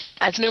Beta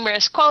adds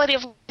numerous quality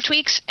of life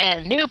tweaks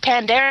and new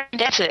Pandaren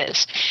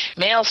dances.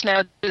 Males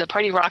now do the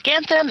party rock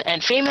anthem,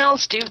 and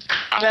females do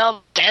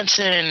caramel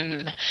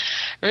dancing.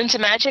 Runes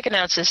of Magic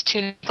announces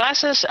 2 new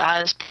classes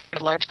as part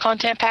of a large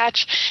content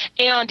patch.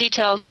 Aeon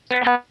details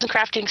warehouse and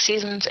crafting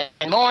seasons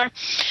and more.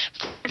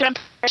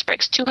 Empires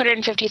breaks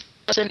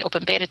 250,000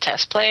 open beta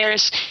test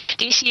players.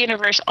 DC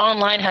Universe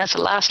Online has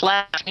the last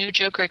laugh new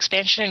Joker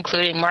expansion,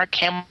 including Mark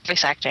Hamill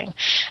voice acting.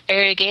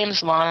 Area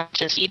Games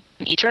launches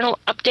Eternal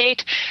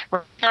Update.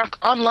 Ragnarok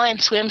Online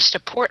swims to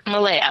Port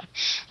Malaya.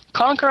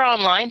 Conquer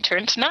Online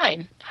turns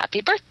 9.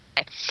 Happy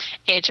birthday.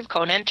 Age of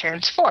Conan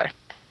turns 4.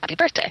 Happy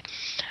birthday.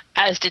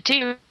 Asda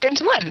 2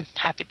 turns 1.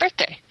 Happy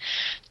birthday.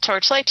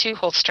 Torchlight 2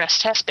 holds stress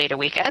test beta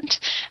weekend.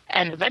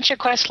 And Adventure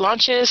Quest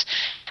launches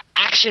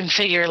action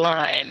figure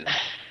line.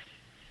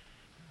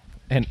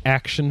 An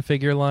action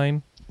figure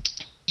line?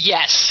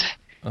 Yes.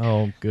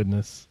 Oh,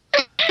 goodness.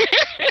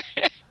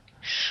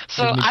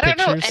 So I don't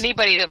know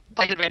anybody that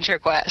plays Adventure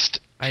Quest.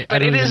 I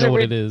don't even know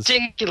what it is.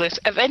 Ridiculous.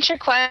 Adventure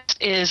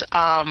Quest is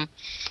a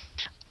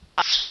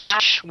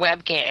Flash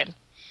web game.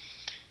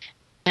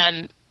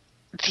 And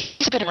these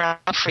have been around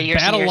for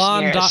years and years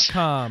and years.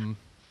 Battlon.com.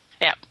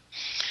 Yeah.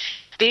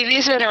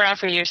 These have been around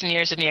for years and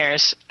years and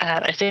years.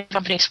 I think the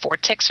company's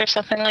Vortex or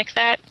something like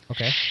that.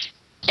 Okay.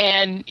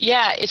 And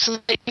yeah, it's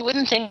like, you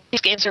wouldn't think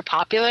these games are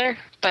popular,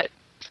 but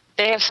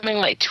they have something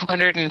like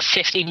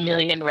 250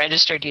 million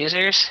registered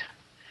users.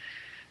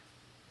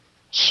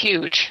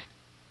 Huge.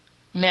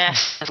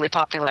 Massively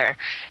popular.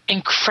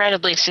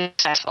 Incredibly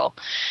successful.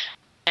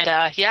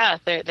 And yeah,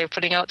 they're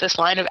putting out this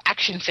line of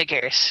action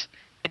figures.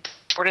 It's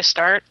where to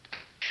start,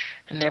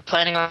 and they're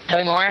planning on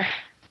having more.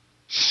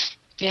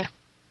 Yeah.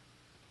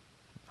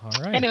 All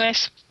right.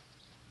 Anyways.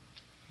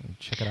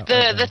 Check it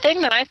out. The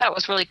thing that I thought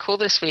was really cool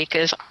this week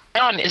is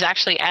Ion is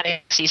actually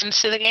adding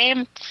seasons to the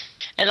game,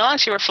 and they'll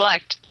actually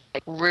reflect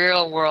like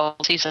real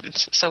world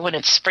seasons. So when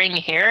it's spring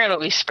here, it'll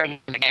be spring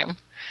in the game.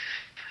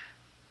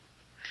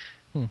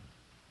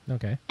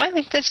 Okay. I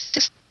think that's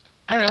just,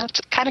 I don't know, it's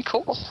kind of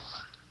cool.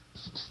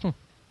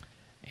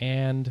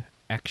 And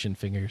action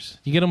figures.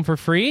 You get them for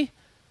free?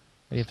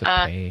 Or you have to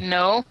pay?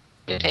 No.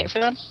 You pay for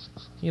them?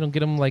 You don't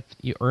get them like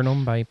you earn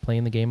them by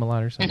playing the game a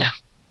lot or something?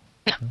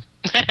 No.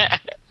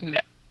 No.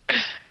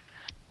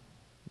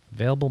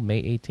 Available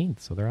May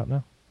 18th, so they're out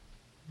now.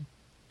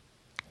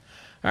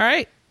 All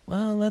right.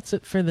 Well, that's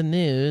it for the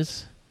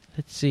news.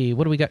 Let's see.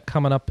 What do we got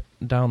coming up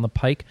down the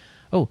pike?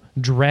 Oh,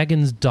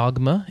 Dragon's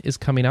Dogma is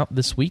coming out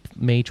this week,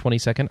 May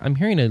 22nd. I'm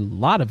hearing a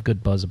lot of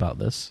good buzz about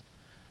this.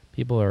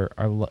 People are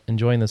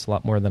enjoying this a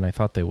lot more than I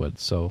thought they would,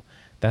 so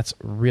that's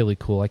really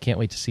cool. I can't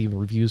wait to see the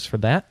reviews for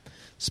that.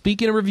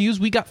 Speaking of reviews,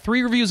 we got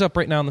 3 reviews up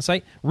right now on the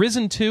site.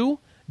 Risen 2,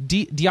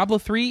 Diablo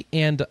 3,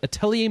 and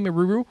Atelier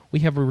Maruru. We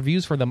have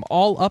reviews for them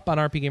all up on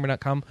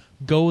rpgamer.com.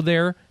 Go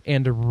there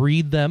and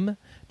read them.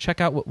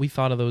 Check out what we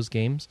thought of those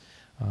games.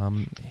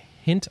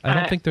 Hint, I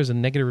don't think there's a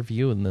negative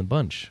review in the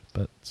bunch,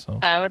 but so.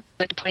 I would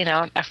like to point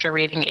out, after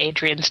reading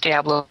Adrian's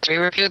Diablo 3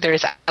 review, there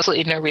is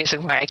absolutely no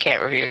reason why I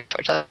can't review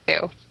Torchlight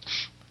 2.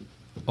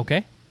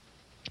 Okay.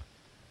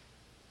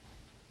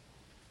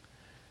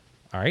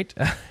 All right.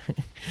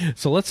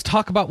 So let's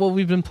talk about what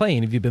we've been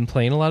playing. Have you been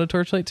playing a lot of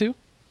Torchlight 2?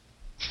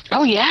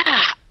 Oh,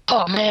 yeah.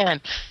 Oh, man.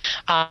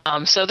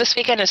 So this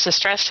weekend is the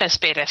stress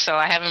test beta, so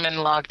I haven't been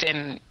logged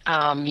in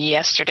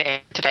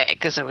today,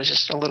 because it was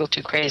just a little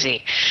too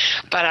crazy.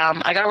 But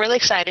I got really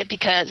excited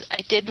because I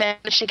did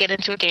manage to get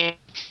into a game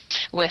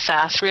with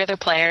 3 other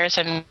players,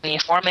 and we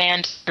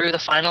 4-manned through the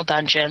final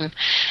dungeon.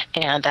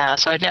 And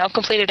so I've now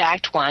completed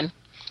Act 1,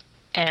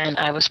 and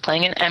I was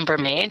playing an Ember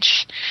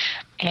Mage.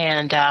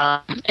 And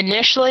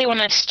initially when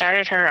I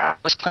started her, I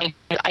was playing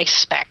Ice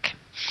Spec.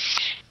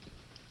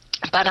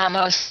 But I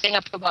was getting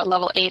up to about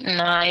level 8 and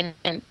 9,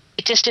 and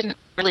it just didn't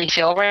really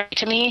feel right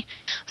to me.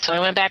 So I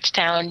went back to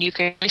town. You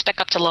can spec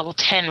up to level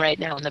 10 right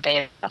now in the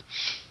beta.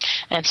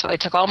 And so I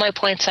took all my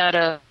points out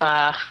of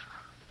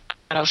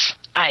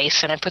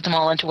Ice, and I put them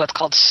all into what's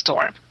called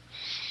Storm.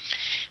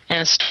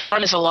 And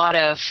Storm is a lot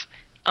of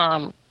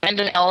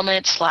random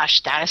element /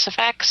 status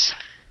effects.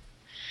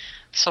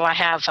 So I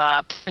have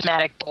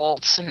prismatic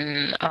bolts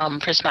and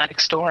prismatic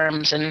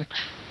storms and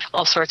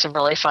all sorts of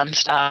really fun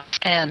stuff.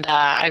 And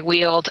I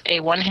wield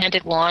a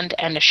one-handed wand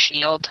and a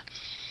shield.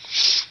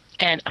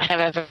 And I have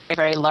a very,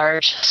 very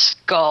large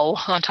skull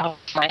on top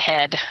of my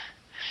head.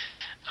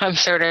 I'm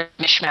sort of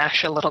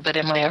mishmash a little bit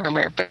in my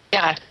armor. But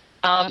yeah,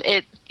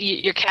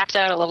 you're capped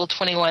out at level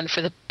 21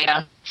 for the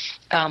beta.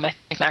 I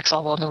think max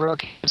level in the real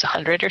game is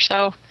 100 or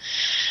so.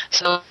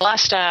 So the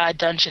last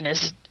dungeon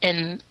is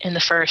in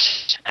the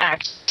first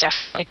act,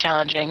 definitely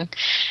challenging.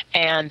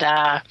 And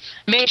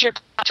major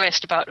plot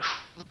twist about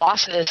who the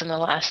boss is in the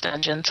last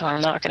dungeon, so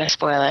I'm not going to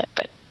spoil it.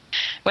 But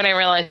when I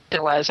realized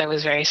it was, I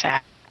was very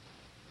sad.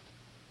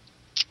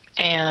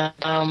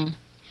 And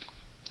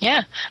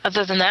yeah,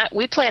 other than that,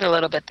 we played a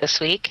little bit this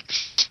week.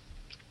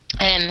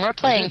 And we're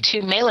playing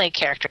 2 melee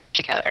characters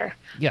together.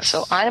 Yes.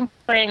 So I'm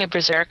playing a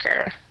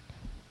berserker.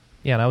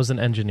 Yeah, and I was an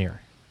engineer.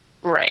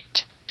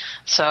 Right.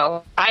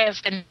 So I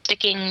have been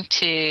sticking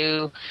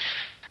to...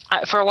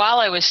 for a while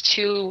I was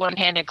 2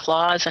 one-handed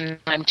claws, and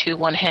I'm 2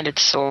 one-handed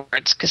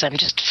swords, because I'm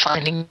just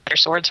finding better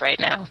swords right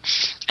now.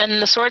 And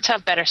the swords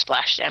have better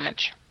splash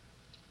damage.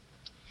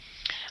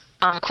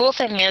 Cool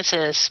thing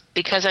is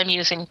because I'm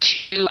using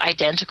 2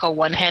 identical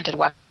one-handed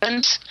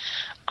weapons,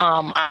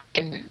 I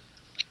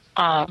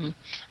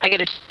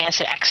get a chance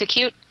to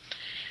execute.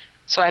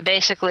 So I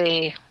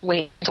basically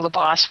wait until the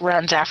boss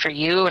runs after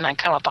you, and I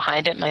come up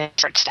behind it and I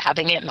start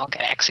stabbing it, and I'll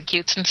get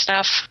executes and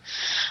stuff.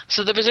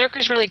 So the Berserker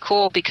is really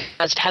cool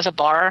because it has a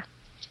bar.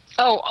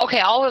 Oh, okay,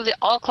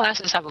 all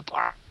classes have a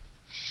bar.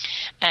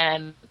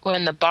 And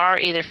when the bar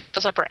either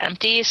fills up or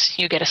empties,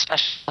 you get a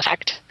special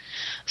effect.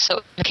 So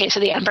in the case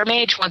of the Ember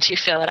Mage, once you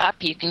fill it up,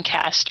 you can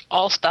cast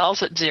all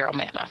spells at 0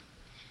 mana.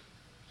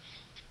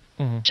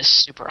 Which is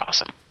super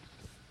awesome.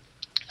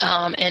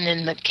 And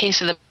in the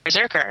case of the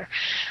Berserker,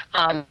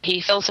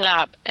 he fills it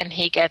up and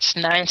he gets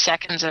 9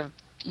 seconds of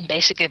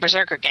basically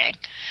Berserker Gang,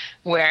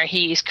 where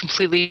he's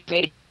completely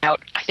faded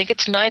out. I think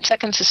it's 9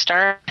 seconds to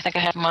start. I think I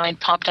have mine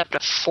pumped up to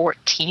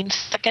 14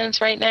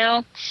 seconds right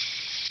now.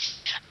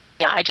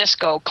 Yeah, I just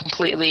go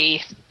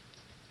completely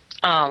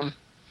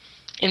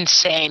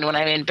insane when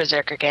I'm in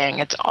Berserker Gang.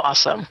 It's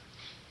awesome.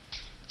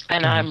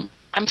 And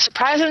I'm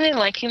surprisingly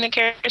liking the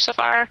character so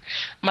far.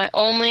 My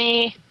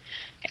only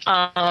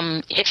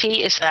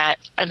iffy is that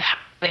I'm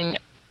having,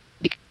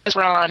 because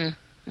we're on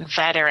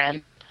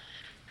veteran,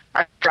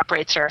 our drop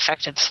rates are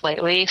affected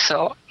slightly,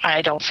 so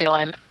I don't feel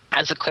I'm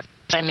as equipped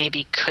as I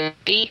maybe could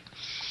be.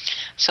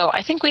 So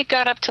I think we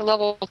got up to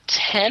level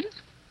 10.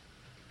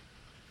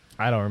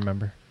 I don't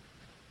remember.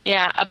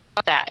 Yeah,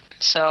 about that.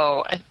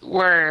 So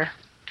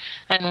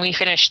we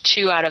finished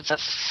 2 out of the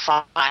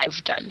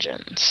 5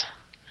 dungeons.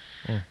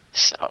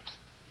 So,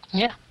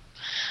 yeah.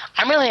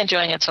 I'm really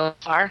enjoying it so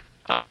far.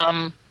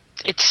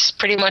 It's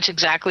pretty much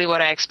exactly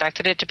what I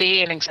expected it to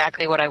be and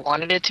exactly what I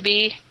wanted it to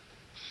be.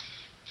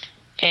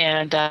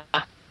 And,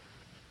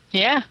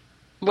 yeah.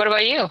 What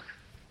about you?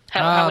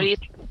 How do you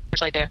think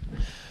Torchlight do?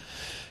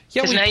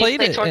 Yeah, we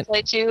played it.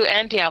 Torchlight 2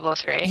 and Diablo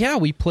 3. Yeah,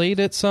 we played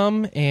it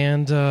some,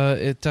 and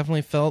it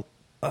definitely felt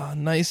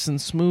nice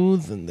and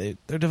smooth, and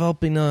they're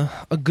developing a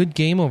good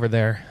game over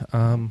there.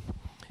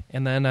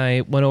 And then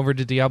I went over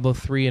to Diablo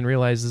 3 and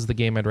realized this is the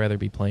game I'd rather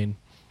be playing.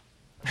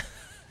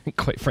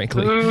 Quite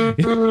frankly. I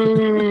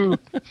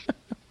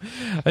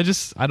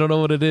don't know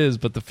what it is,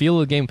 but the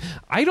feel of the game.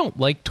 I don't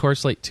like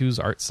Torchlight 2's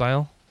art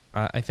style.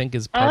 I think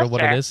is part of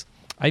what it is.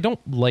 I don't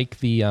like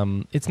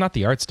the. It's not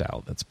the art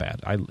style that's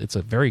bad. It's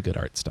a very good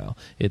art style.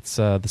 It's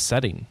the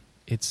setting.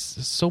 It's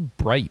so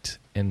bright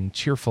and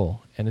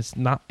cheerful, and it's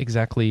not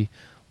exactly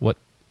what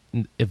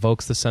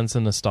evokes the sense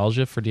of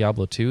nostalgia for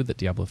Diablo 2 that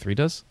Diablo 3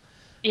 does.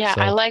 Yeah,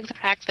 So, I like the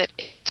fact that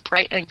it's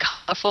bright and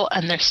colorful,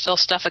 and there's still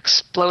stuff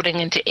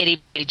exploding into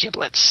itty-bitty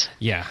giblets.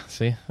 Yeah,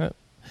 see?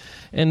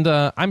 And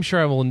I'm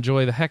sure I will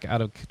enjoy the heck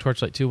out of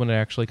Torchlight 2 when it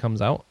actually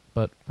comes out.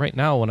 But right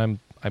now, when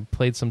I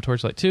played some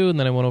Torchlight 2, and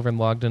then I went over and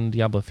logged in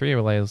Diablo 3, I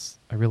realized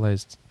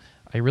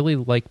I really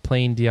like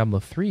playing Diablo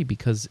 3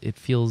 because it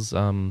feels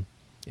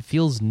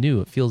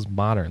new. It feels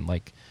modern.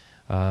 Like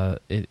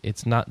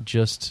it's not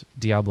just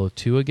Diablo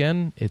 2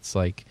 again. It's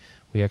like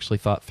we actually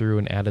thought through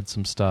and added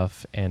some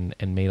stuff and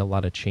made a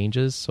lot of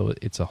changes. So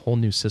it's a whole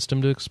new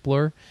system to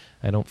explore.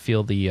 I don't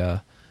feel the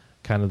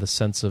kind of the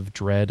sense of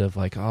dread of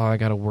like, oh, I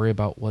got to worry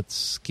about what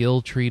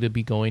skill tree to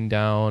be going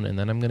down, and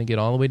then I'm going to get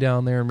all the way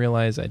down there and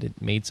realize I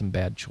made some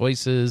bad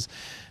choices.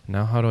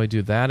 Now how do I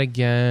do that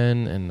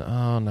again? And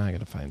now I got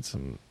to find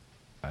some.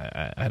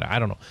 I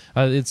don't know.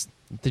 There's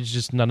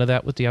just none of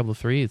that with Diablo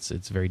 3.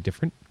 It's very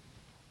different,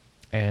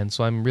 and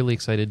so I'm really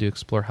excited to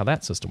explore how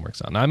that system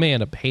works out. Now I may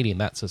end up hating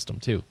that system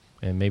too,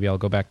 and maybe I'll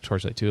go back to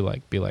Torchlight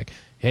 2, be like,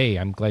 hey,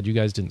 I'm glad you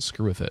guys didn't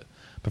screw with it.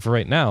 But for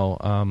right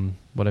now,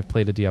 what I've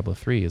played at Diablo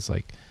 3 is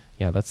like,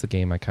 yeah, that's the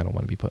game I kind of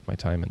want to be putting my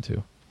time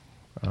into.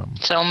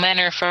 So men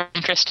are from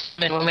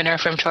Tristram and women are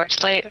from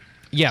Torchlight?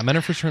 Yeah, men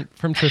are from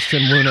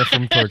Tristram, women are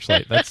from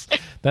Torchlight.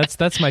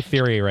 That's my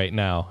theory right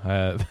now.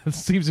 That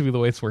seems to be the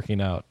way it's working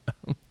out.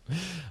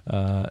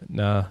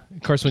 No,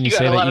 of course, when you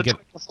say that, you get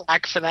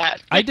slack for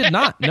that. I did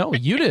not. No,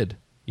 you did.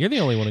 You're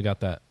the only one who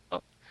got that.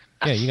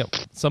 Yeah, you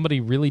got.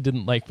 Somebody really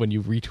didn't like when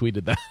you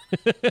retweeted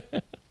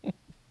that.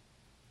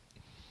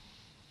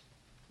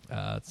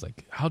 It's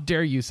like, how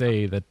dare you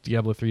say that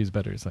Diablo 3 is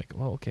better? It's like,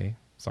 well, okay,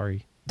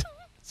 sorry.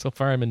 So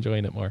far, I'm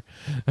enjoying it more.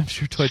 I'm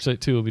sure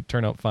Torchlight 2 will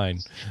turn out fine.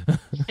 What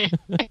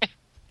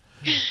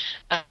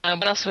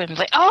else have we been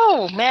playing?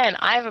 Oh, man,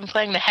 I've been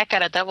playing the heck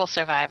out of Devil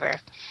Survivor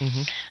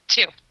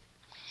 2.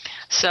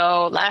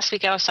 So last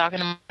week I was talking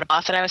about a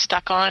boss that I was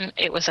stuck on.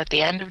 It was at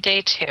the end of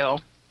day 2.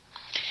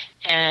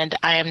 And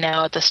I am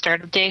now at the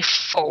start of day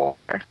 4.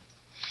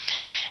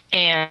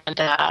 And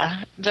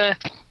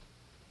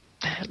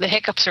the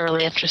hiccups are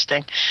really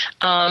interesting.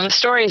 The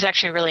story is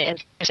actually really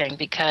interesting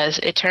because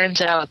it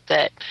turns out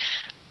that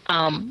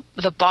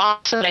the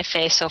boss that I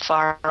faced so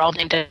far are all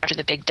named after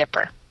the Big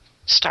Dipper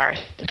star,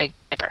 the Big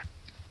Dipper.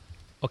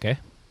 Okay.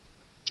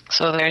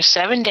 So there's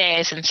 7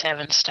 days and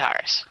 7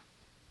 stars.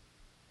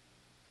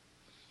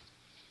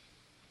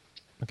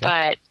 Okay.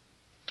 But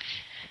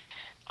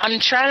I'm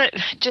trying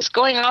to, just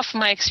going off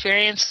my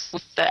experience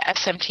with the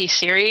SMT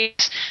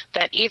series,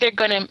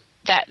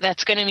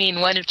 that's going to mean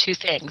one of two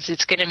things.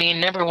 It's going to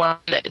mean, number one,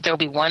 that there'll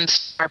be 1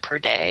 star per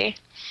day.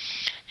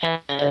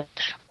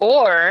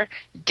 Or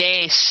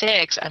day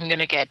 6, I'm going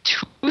to get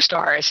 2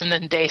 stars, and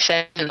then day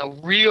 7, the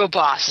real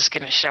boss is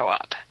going to show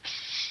up.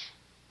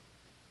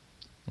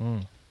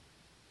 And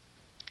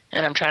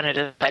I'm trying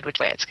to decide which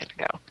way it's going to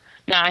go.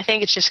 Now, I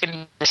think it's just going to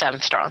be the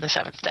 7th star on the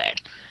 7th day,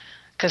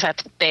 because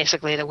that's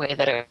basically the way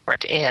that it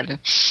worked in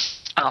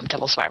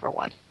Devil Survivor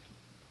 1.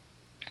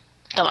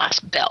 The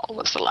last bell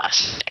was the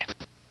last day.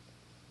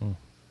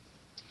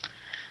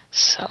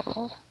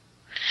 So,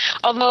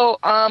 although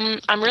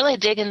I'm really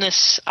digging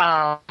this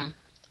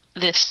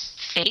this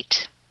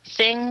fate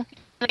thing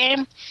the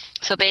game.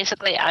 So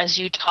basically, as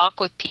you talk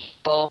with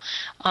people,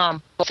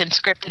 both in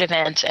scripted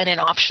events and in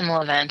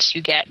optional events,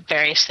 you get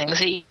various things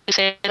that you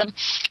say to them.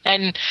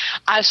 And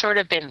I've sort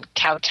of been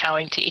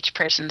kowtowing to each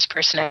person's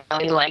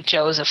personality, like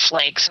Joe's a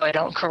flake, so I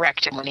don't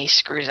correct him when he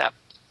screws up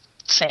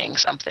saying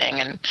something.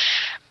 And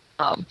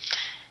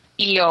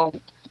EO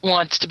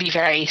wants to be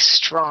very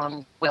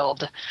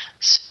strong-willed,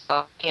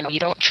 so you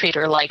don't treat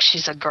her like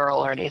she's a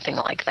girl or anything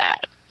like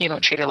that. You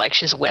don't treat her like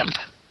she's a wimp.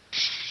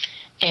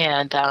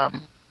 And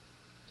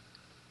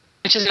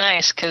which is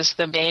nice, because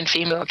the main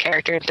female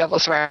character in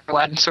Devil's Round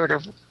 1 sort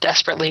of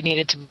desperately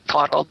needed to be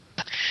coddled,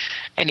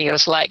 and he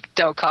was like,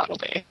 don't coddle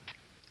me.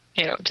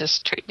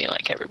 Just treat me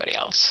like everybody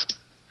else.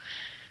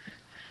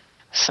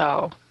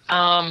 So,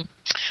 a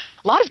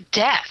lot of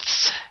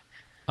deaths.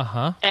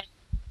 Uh-huh. And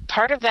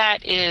part of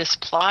that is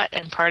plot,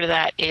 and part of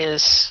that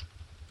is...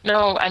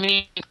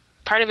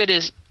 part of it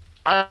is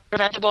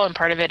unpreventable, and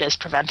part of it is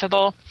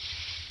preventable.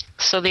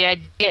 So the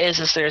idea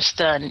is there's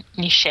the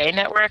Niche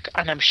network,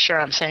 and I'm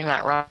sure I'm saying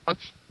that wrong,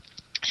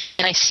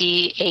 and I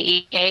see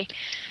AEA,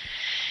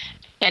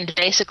 and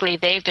basically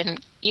they've been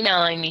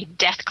emailing me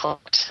death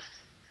clips.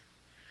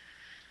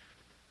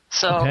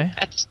 So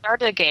At the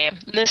start of the game,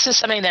 this is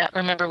something that,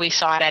 remember, we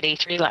saw it at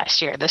E3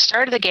 last year. The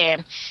start of the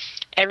game,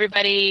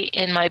 everybody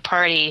in my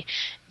party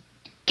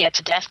gets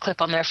a death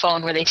clip on their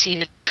phone where they see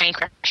the train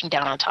crashing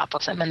down on top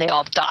of them, and they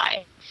all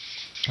die.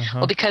 Uh-huh.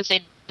 Well, because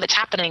it's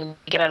happening,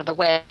 they get out of the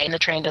way, and the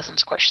train doesn't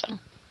squish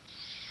them.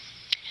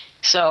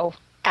 So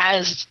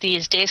as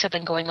these days have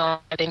been going on,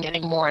 I've been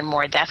getting more and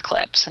more death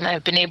clips, and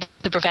I've been able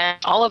to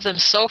prevent all of them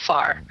so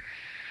far.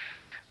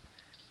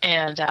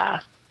 And,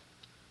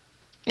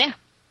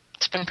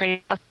 it's been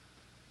pretty fun.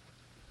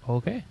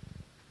 Okay.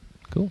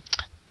 Cool.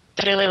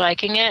 Really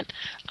liking it.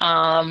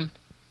 The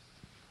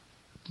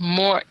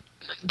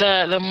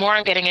more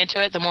I'm getting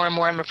into it, the more and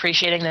more I'm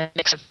appreciating the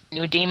mix of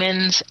new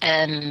demons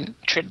and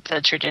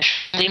the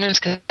traditional demons,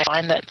 because I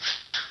find that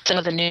some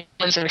of the new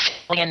ones are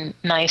filling in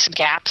nice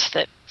gaps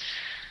that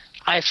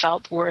I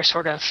felt were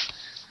sort of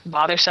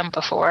bothersome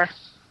before.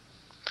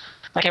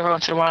 Like every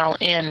once in a while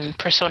in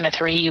Persona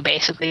 3, you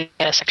basically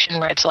get a section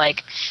where it's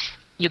like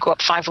you go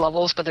up 5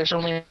 levels, but there's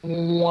only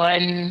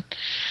one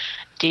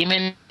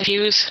demon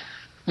fuse,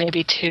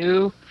 maybe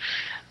 2.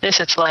 This,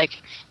 it's like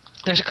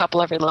there's a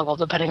couple every level,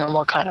 depending on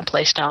what kind of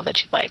playstyle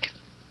that you like.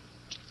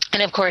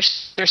 And of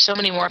course, there's so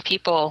many more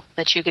people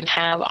that you can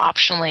have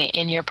optionally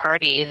in your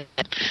party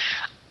that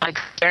I'm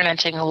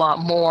experimenting a lot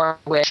more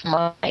with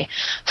my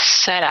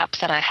setup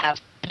than I have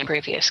in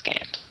previous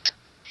games.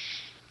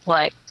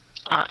 Like,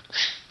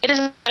 it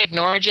doesn't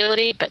ignore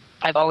agility, but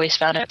I've always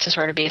found it to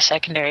sort of be a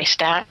secondary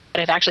stat.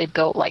 But I've actually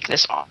built like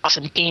this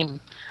awesome team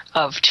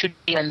of 2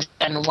 demons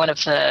and one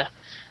of the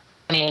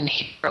main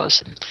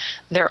heroes, and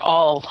they're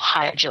all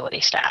high agility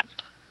stat.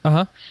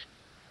 Uh-huh.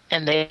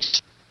 And they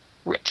just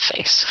rip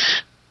face.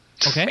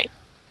 Okay. Great.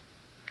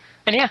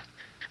 And yeah,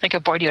 I think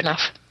I've bored you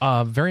enough.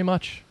 Very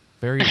much.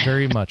 Very,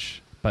 very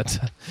much. But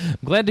I'm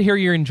glad to hear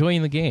you're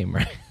enjoying the game,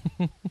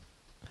 right?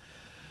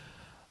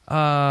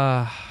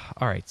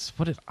 All right, so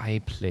what did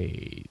I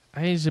play?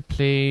 I just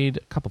played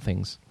a couple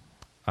things.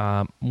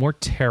 More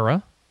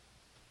Terra.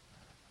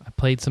 I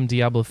played some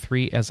Diablo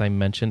 3, as I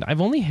mentioned. I've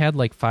only had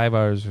like 5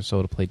 hours or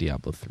so to play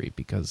Diablo 3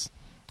 because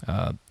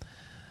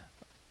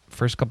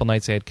first couple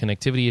nights I had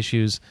connectivity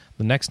issues.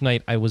 The next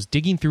night I was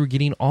digging through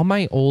getting all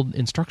my old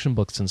instruction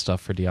books and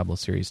stuff for Diablo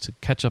series to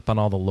catch up on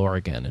all the lore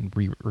again and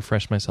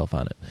refresh myself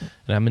on it.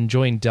 And I'm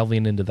enjoying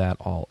delving into that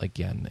all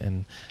again.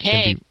 And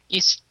hey,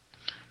 you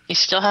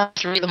still have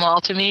to read them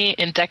all to me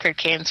in Deckard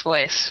Cain's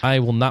voice. I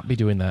will not be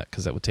doing that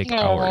because that would take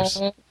hours.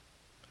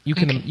 You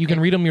can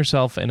read them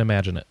yourself and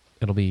imagine it.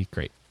 It'll be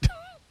great.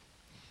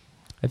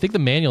 I think the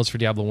manuals for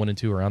Diablo 1 and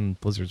 2 are on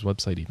Blizzard's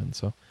website even.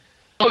 So,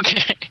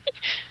 okay.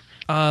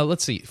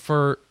 Let's see.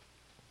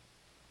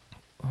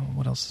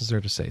 What else is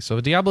there to say?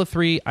 So Diablo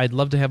 3, I'd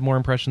love to have more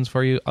impressions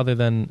for you other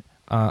than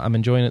I'm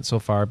enjoying it so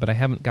far, but I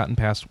haven't gotten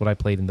past what I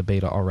played in the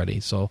beta already.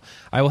 So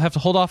I will have to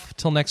hold off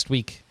till next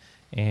week,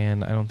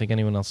 and I don't think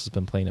anyone else has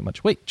been playing it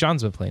much. Wait,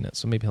 John's been playing it,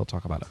 so maybe he'll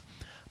talk about it.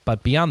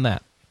 But beyond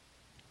that,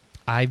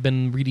 I've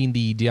been reading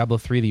the Diablo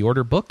 3 The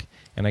Order book,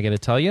 and I got to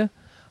tell you,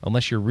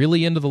 unless you're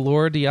really into the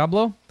lore of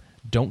Diablo,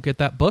 don't get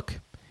that book.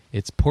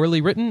 It's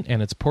poorly written,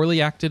 and it's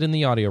poorly acted in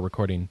the audio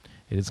recording.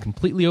 It is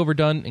completely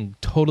overdone and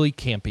totally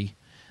campy.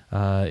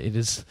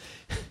 It's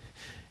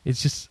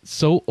just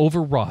so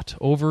overwrought,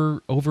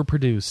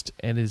 overproduced,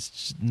 and is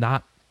just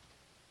not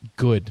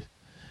good.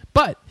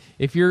 But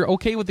if you're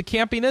okay with the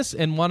campiness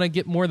and want to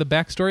get more of the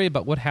backstory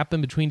about what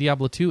happened between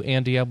Diablo 2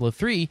 and Diablo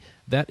 3,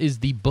 that is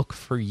the book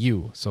for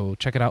you. So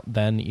check it out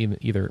then,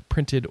 either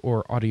printed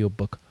or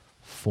audiobook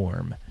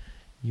form.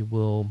 You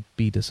will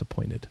be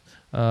disappointed.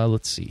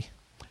 Let's see.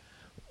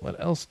 What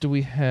else do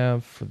we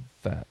have for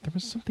that? There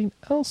was something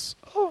else.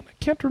 Oh, I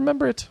can't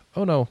remember it.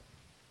 Oh, no.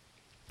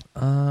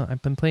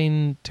 I've been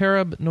playing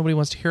Terra, but nobody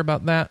wants to hear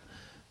about that.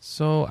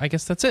 So I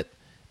guess that's it.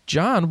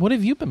 John, what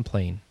have you been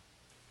playing?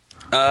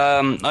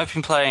 I've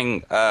been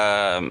playing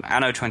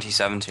Anno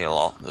 2070 a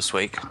lot this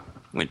week.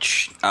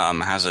 which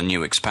has a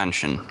new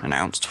expansion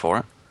announced for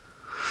it.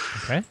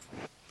 Okay.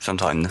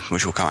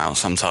 Which will come out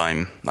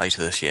sometime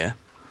later this year.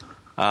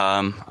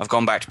 I've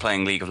gone back to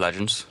playing League of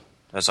Legends,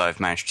 as I've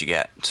managed to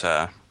get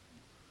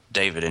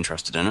David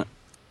interested in it.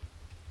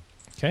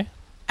 Okay.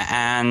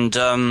 And,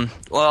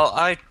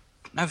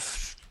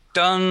 I've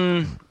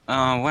done...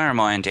 where am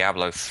I in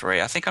Diablo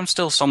 3? I think I'm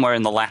still somewhere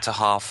in the latter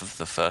half of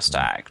the first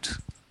act,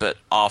 but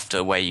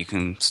after where you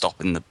can stop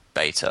in the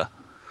beta.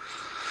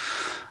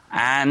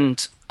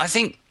 And I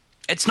think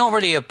it's not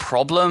really a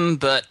problem,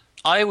 but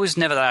I was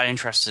never that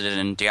interested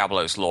in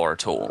Diablo's lore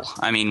at all.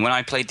 I mean, when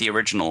I played the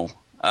original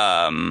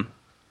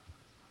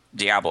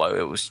Diablo,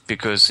 it was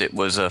because it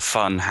was a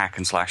fun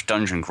hack-and-slash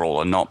dungeon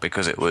crawler, not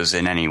because it was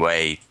in any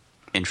way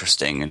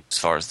interesting as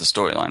far as the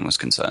storyline was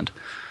concerned.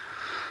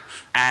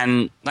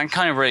 And that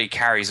kind of really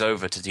carries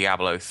over to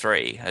Diablo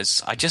 3,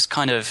 as I just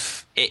kind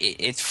of...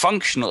 It's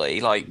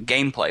functionally, like,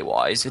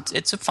 gameplay-wise,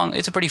 it's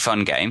a pretty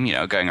fun game, you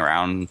know, going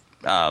around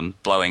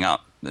blowing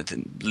up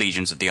the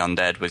legions of the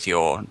undead with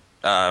your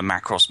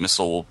Macross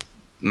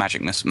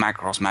magic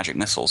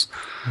missiles.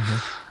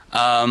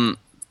 Mm-hmm.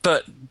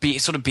 But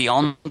sort of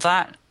beyond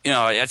that, you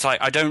know, it's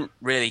like I don't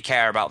really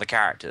care about the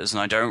characters,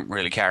 and I don't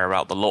really care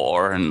about the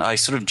lore, and I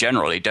sort of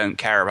generally don't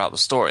care about the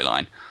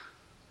storyline.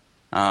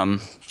 So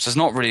there's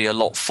not really a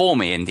lot for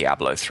me in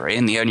Diablo 3,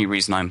 and the only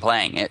reason I'm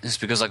playing it is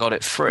because I got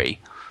it free.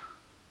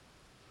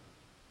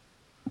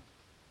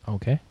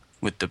 Okay.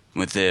 With the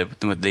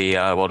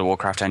World of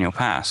Warcraft annual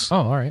pass. Oh,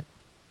 all right.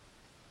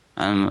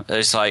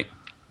 It's like,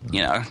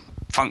 you know,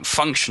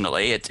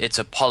 functionally it's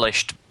a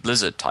polished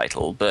Blizzard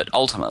title, but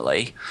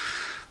ultimately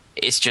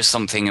it's just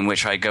something in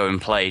which I go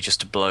and play just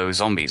to blow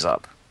zombies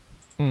up,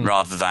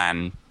 rather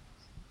than,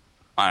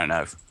 I don't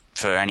know,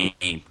 for any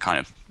kind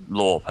of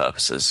lore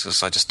purposes,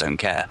 because I just don't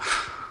care.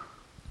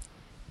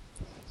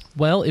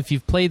 Well, if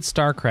you've played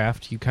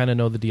StarCraft, you kind of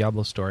know the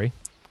Diablo story.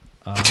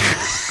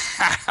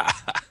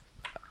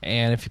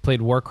 And if you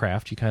played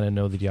Warcraft, you kind of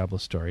know the Diablo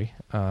story.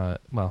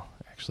 Well,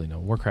 actually, no.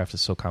 Warcraft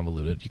is so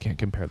convoluted, you can't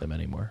compare them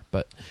anymore.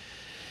 But,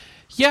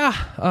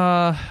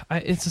 yeah,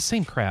 it's the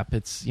same crap.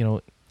 It's, you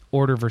know,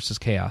 order versus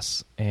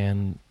chaos,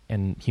 and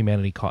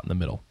humanity caught in the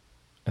middle,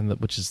 and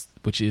which is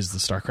the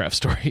StarCraft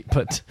story.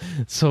 But,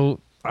 so,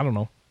 I don't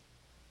know.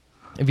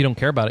 If you don't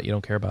care about it, you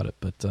don't care about it.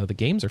 But the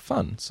games are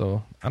fun,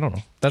 so I don't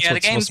know. That's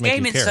what's supposed to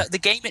make you care. The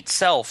game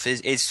itself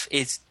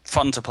is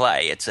fun to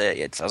play. It's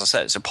as I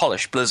said, it's a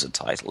polished Blizzard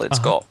title. It's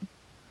got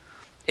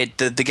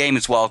the game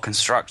is well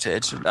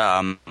constructed,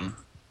 and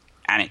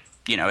it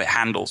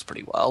handles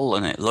pretty well,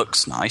 and it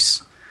looks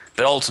nice.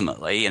 But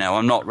ultimately, you know,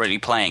 I'm not really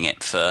playing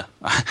it for.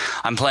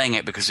 I'm playing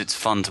it because it's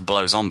fun to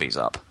blow zombies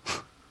up,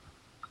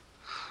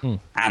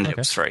 and it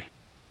was free.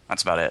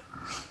 That's about it.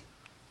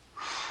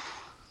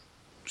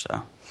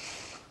 So.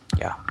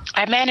 Yeah.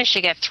 I managed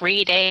to get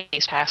 3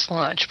 days past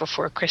launch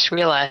before Chris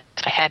realized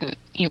I hadn't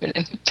even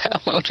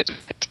downloaded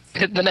it.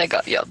 And then I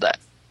got yelled at.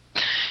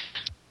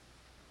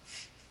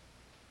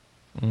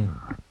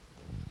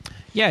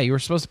 Yeah, you were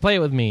supposed to play it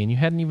with me, and you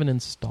hadn't even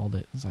installed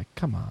it. It's like,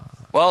 come on.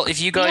 Well,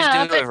 if you guys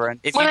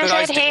when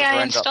I said, hey,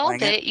 I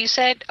installed it, you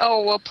said,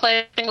 oh, we'll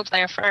play single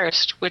player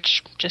first,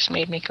 which just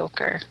made me go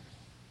grr.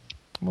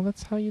 Well,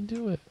 that's how you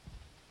do it.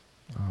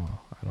 Oh,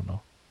 I don't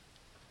know.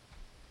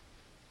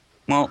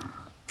 Well...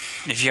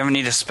 If you ever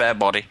need a spare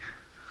body.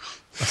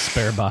 A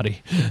spare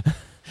body.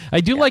 I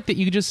do like that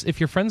you could just, if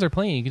your friends are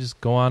playing, you can just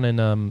go on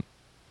and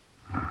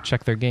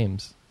check their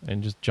games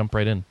and just jump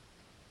right in.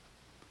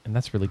 And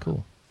that's really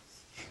cool.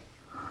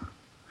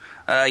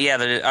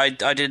 Yeah, I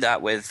did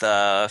that with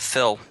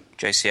Phil,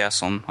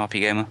 JCS, on RP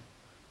Gamer.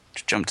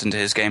 Just jumped into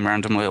his game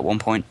randomly at one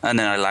point, and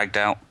then I lagged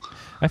out.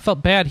 I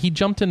felt bad. He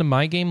jumped into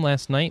my game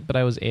last night, but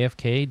I was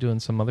AFK doing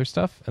some other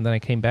stuff, and then I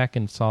came back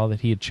and saw that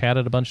he had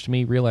chatted a bunch to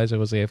me, realized I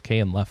was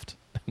AFK, and left.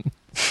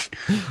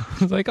 I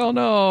was like, oh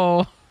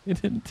no, he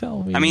didn't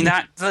tell me. I mean,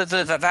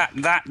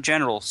 that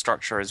general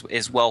structure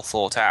is well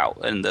thought out,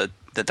 and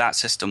that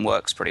system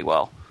works pretty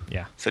well.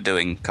 Yeah. For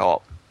doing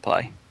co-op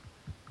play.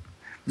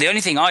 The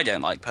only thing I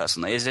don't like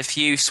personally is if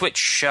you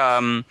switch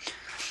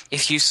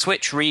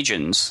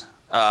regions,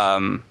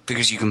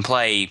 because you can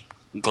play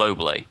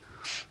globally.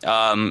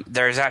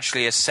 There is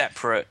actually a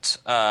separate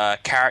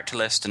character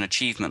list and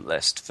achievement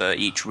list for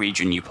each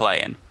region you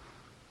play in.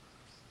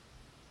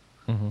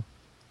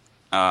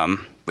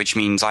 Which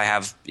means I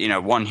have, you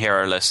know, one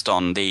hero list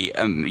on the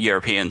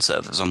European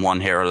servers and one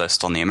hero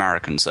list on the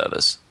American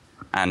servers,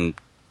 and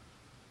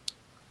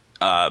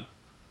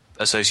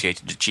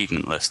associated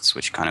achievement lists,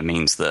 which kind of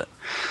means that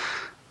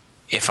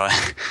if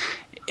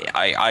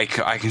I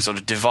can sort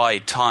of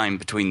divide time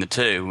between the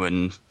two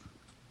and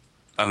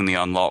only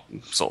unlock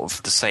sort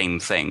of the same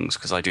things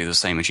because I do the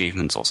same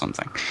achievements or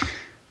something.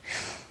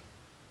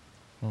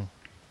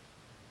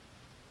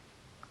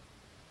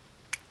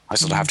 I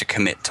sort of have to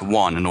commit to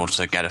one in order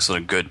to get a sort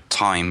of good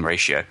time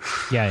ratio.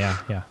 Yeah.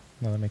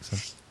 No, that makes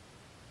sense.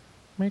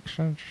 Makes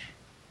sense.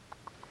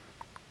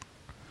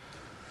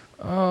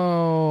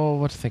 Oh,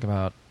 what to think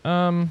about?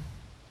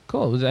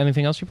 Cool. Was there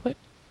anything else you played?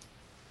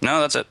 No,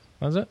 that's it.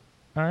 That was it?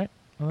 All right.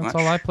 Well, that's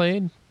all I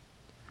played.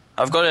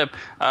 I've got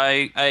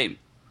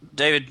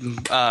David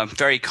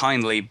very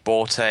kindly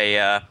bought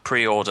a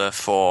pre-order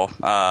for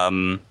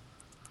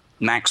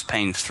Max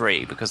Payne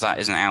 3 because that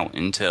isn't out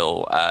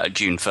until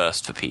June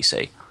 1st for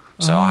PC.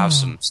 So I'll have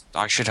some.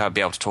 I should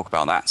be able to talk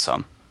about that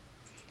some,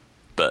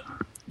 but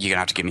you're gonna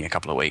have to give me a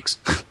couple of weeks.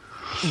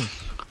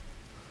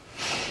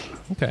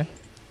 Okay.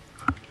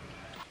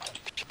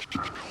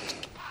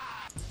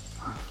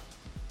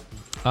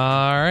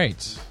 All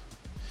right.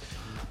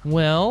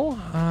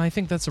 Well, I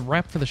think that's a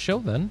wrap for the show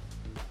then.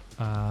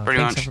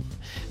 Pretty much.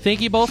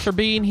 Thank you both for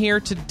being here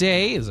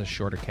today. It's a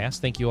shorter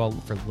cast. Thank you all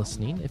for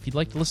listening. If you'd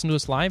like to listen to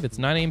us live, it's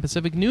 9 a.m.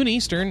 Pacific, noon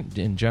Eastern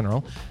in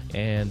general,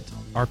 and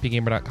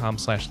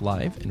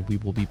rpgamer.com/live, and we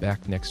will be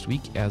back next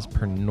week as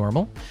per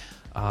normal.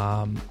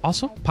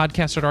 Also,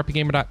 podcast at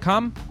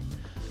rpgamer.com.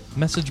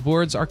 Message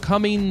boards are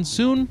coming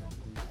soon.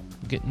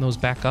 Getting those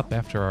back up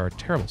after our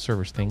terrible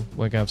servers thing.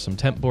 We're going to have some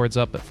temp boards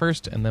up at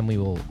first, and then we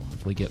will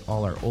hopefully get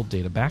all our old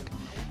data back.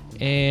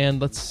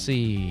 And let's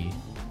see.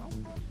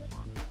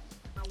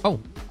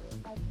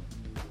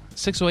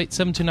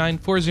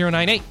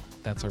 608-729-4098.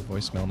 That's our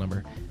voicemail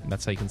number. And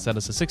that's how you can send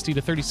us a 60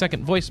 to 30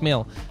 second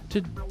voicemail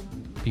to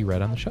be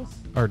read on the show,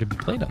 or to be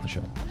played on the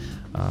show.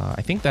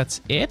 I think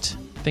that's it.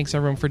 Thanks,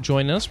 everyone, for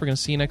joining us. We're going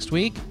to see you next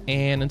week.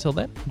 And until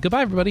then,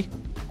 goodbye, everybody.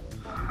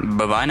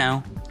 Bye-bye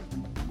now.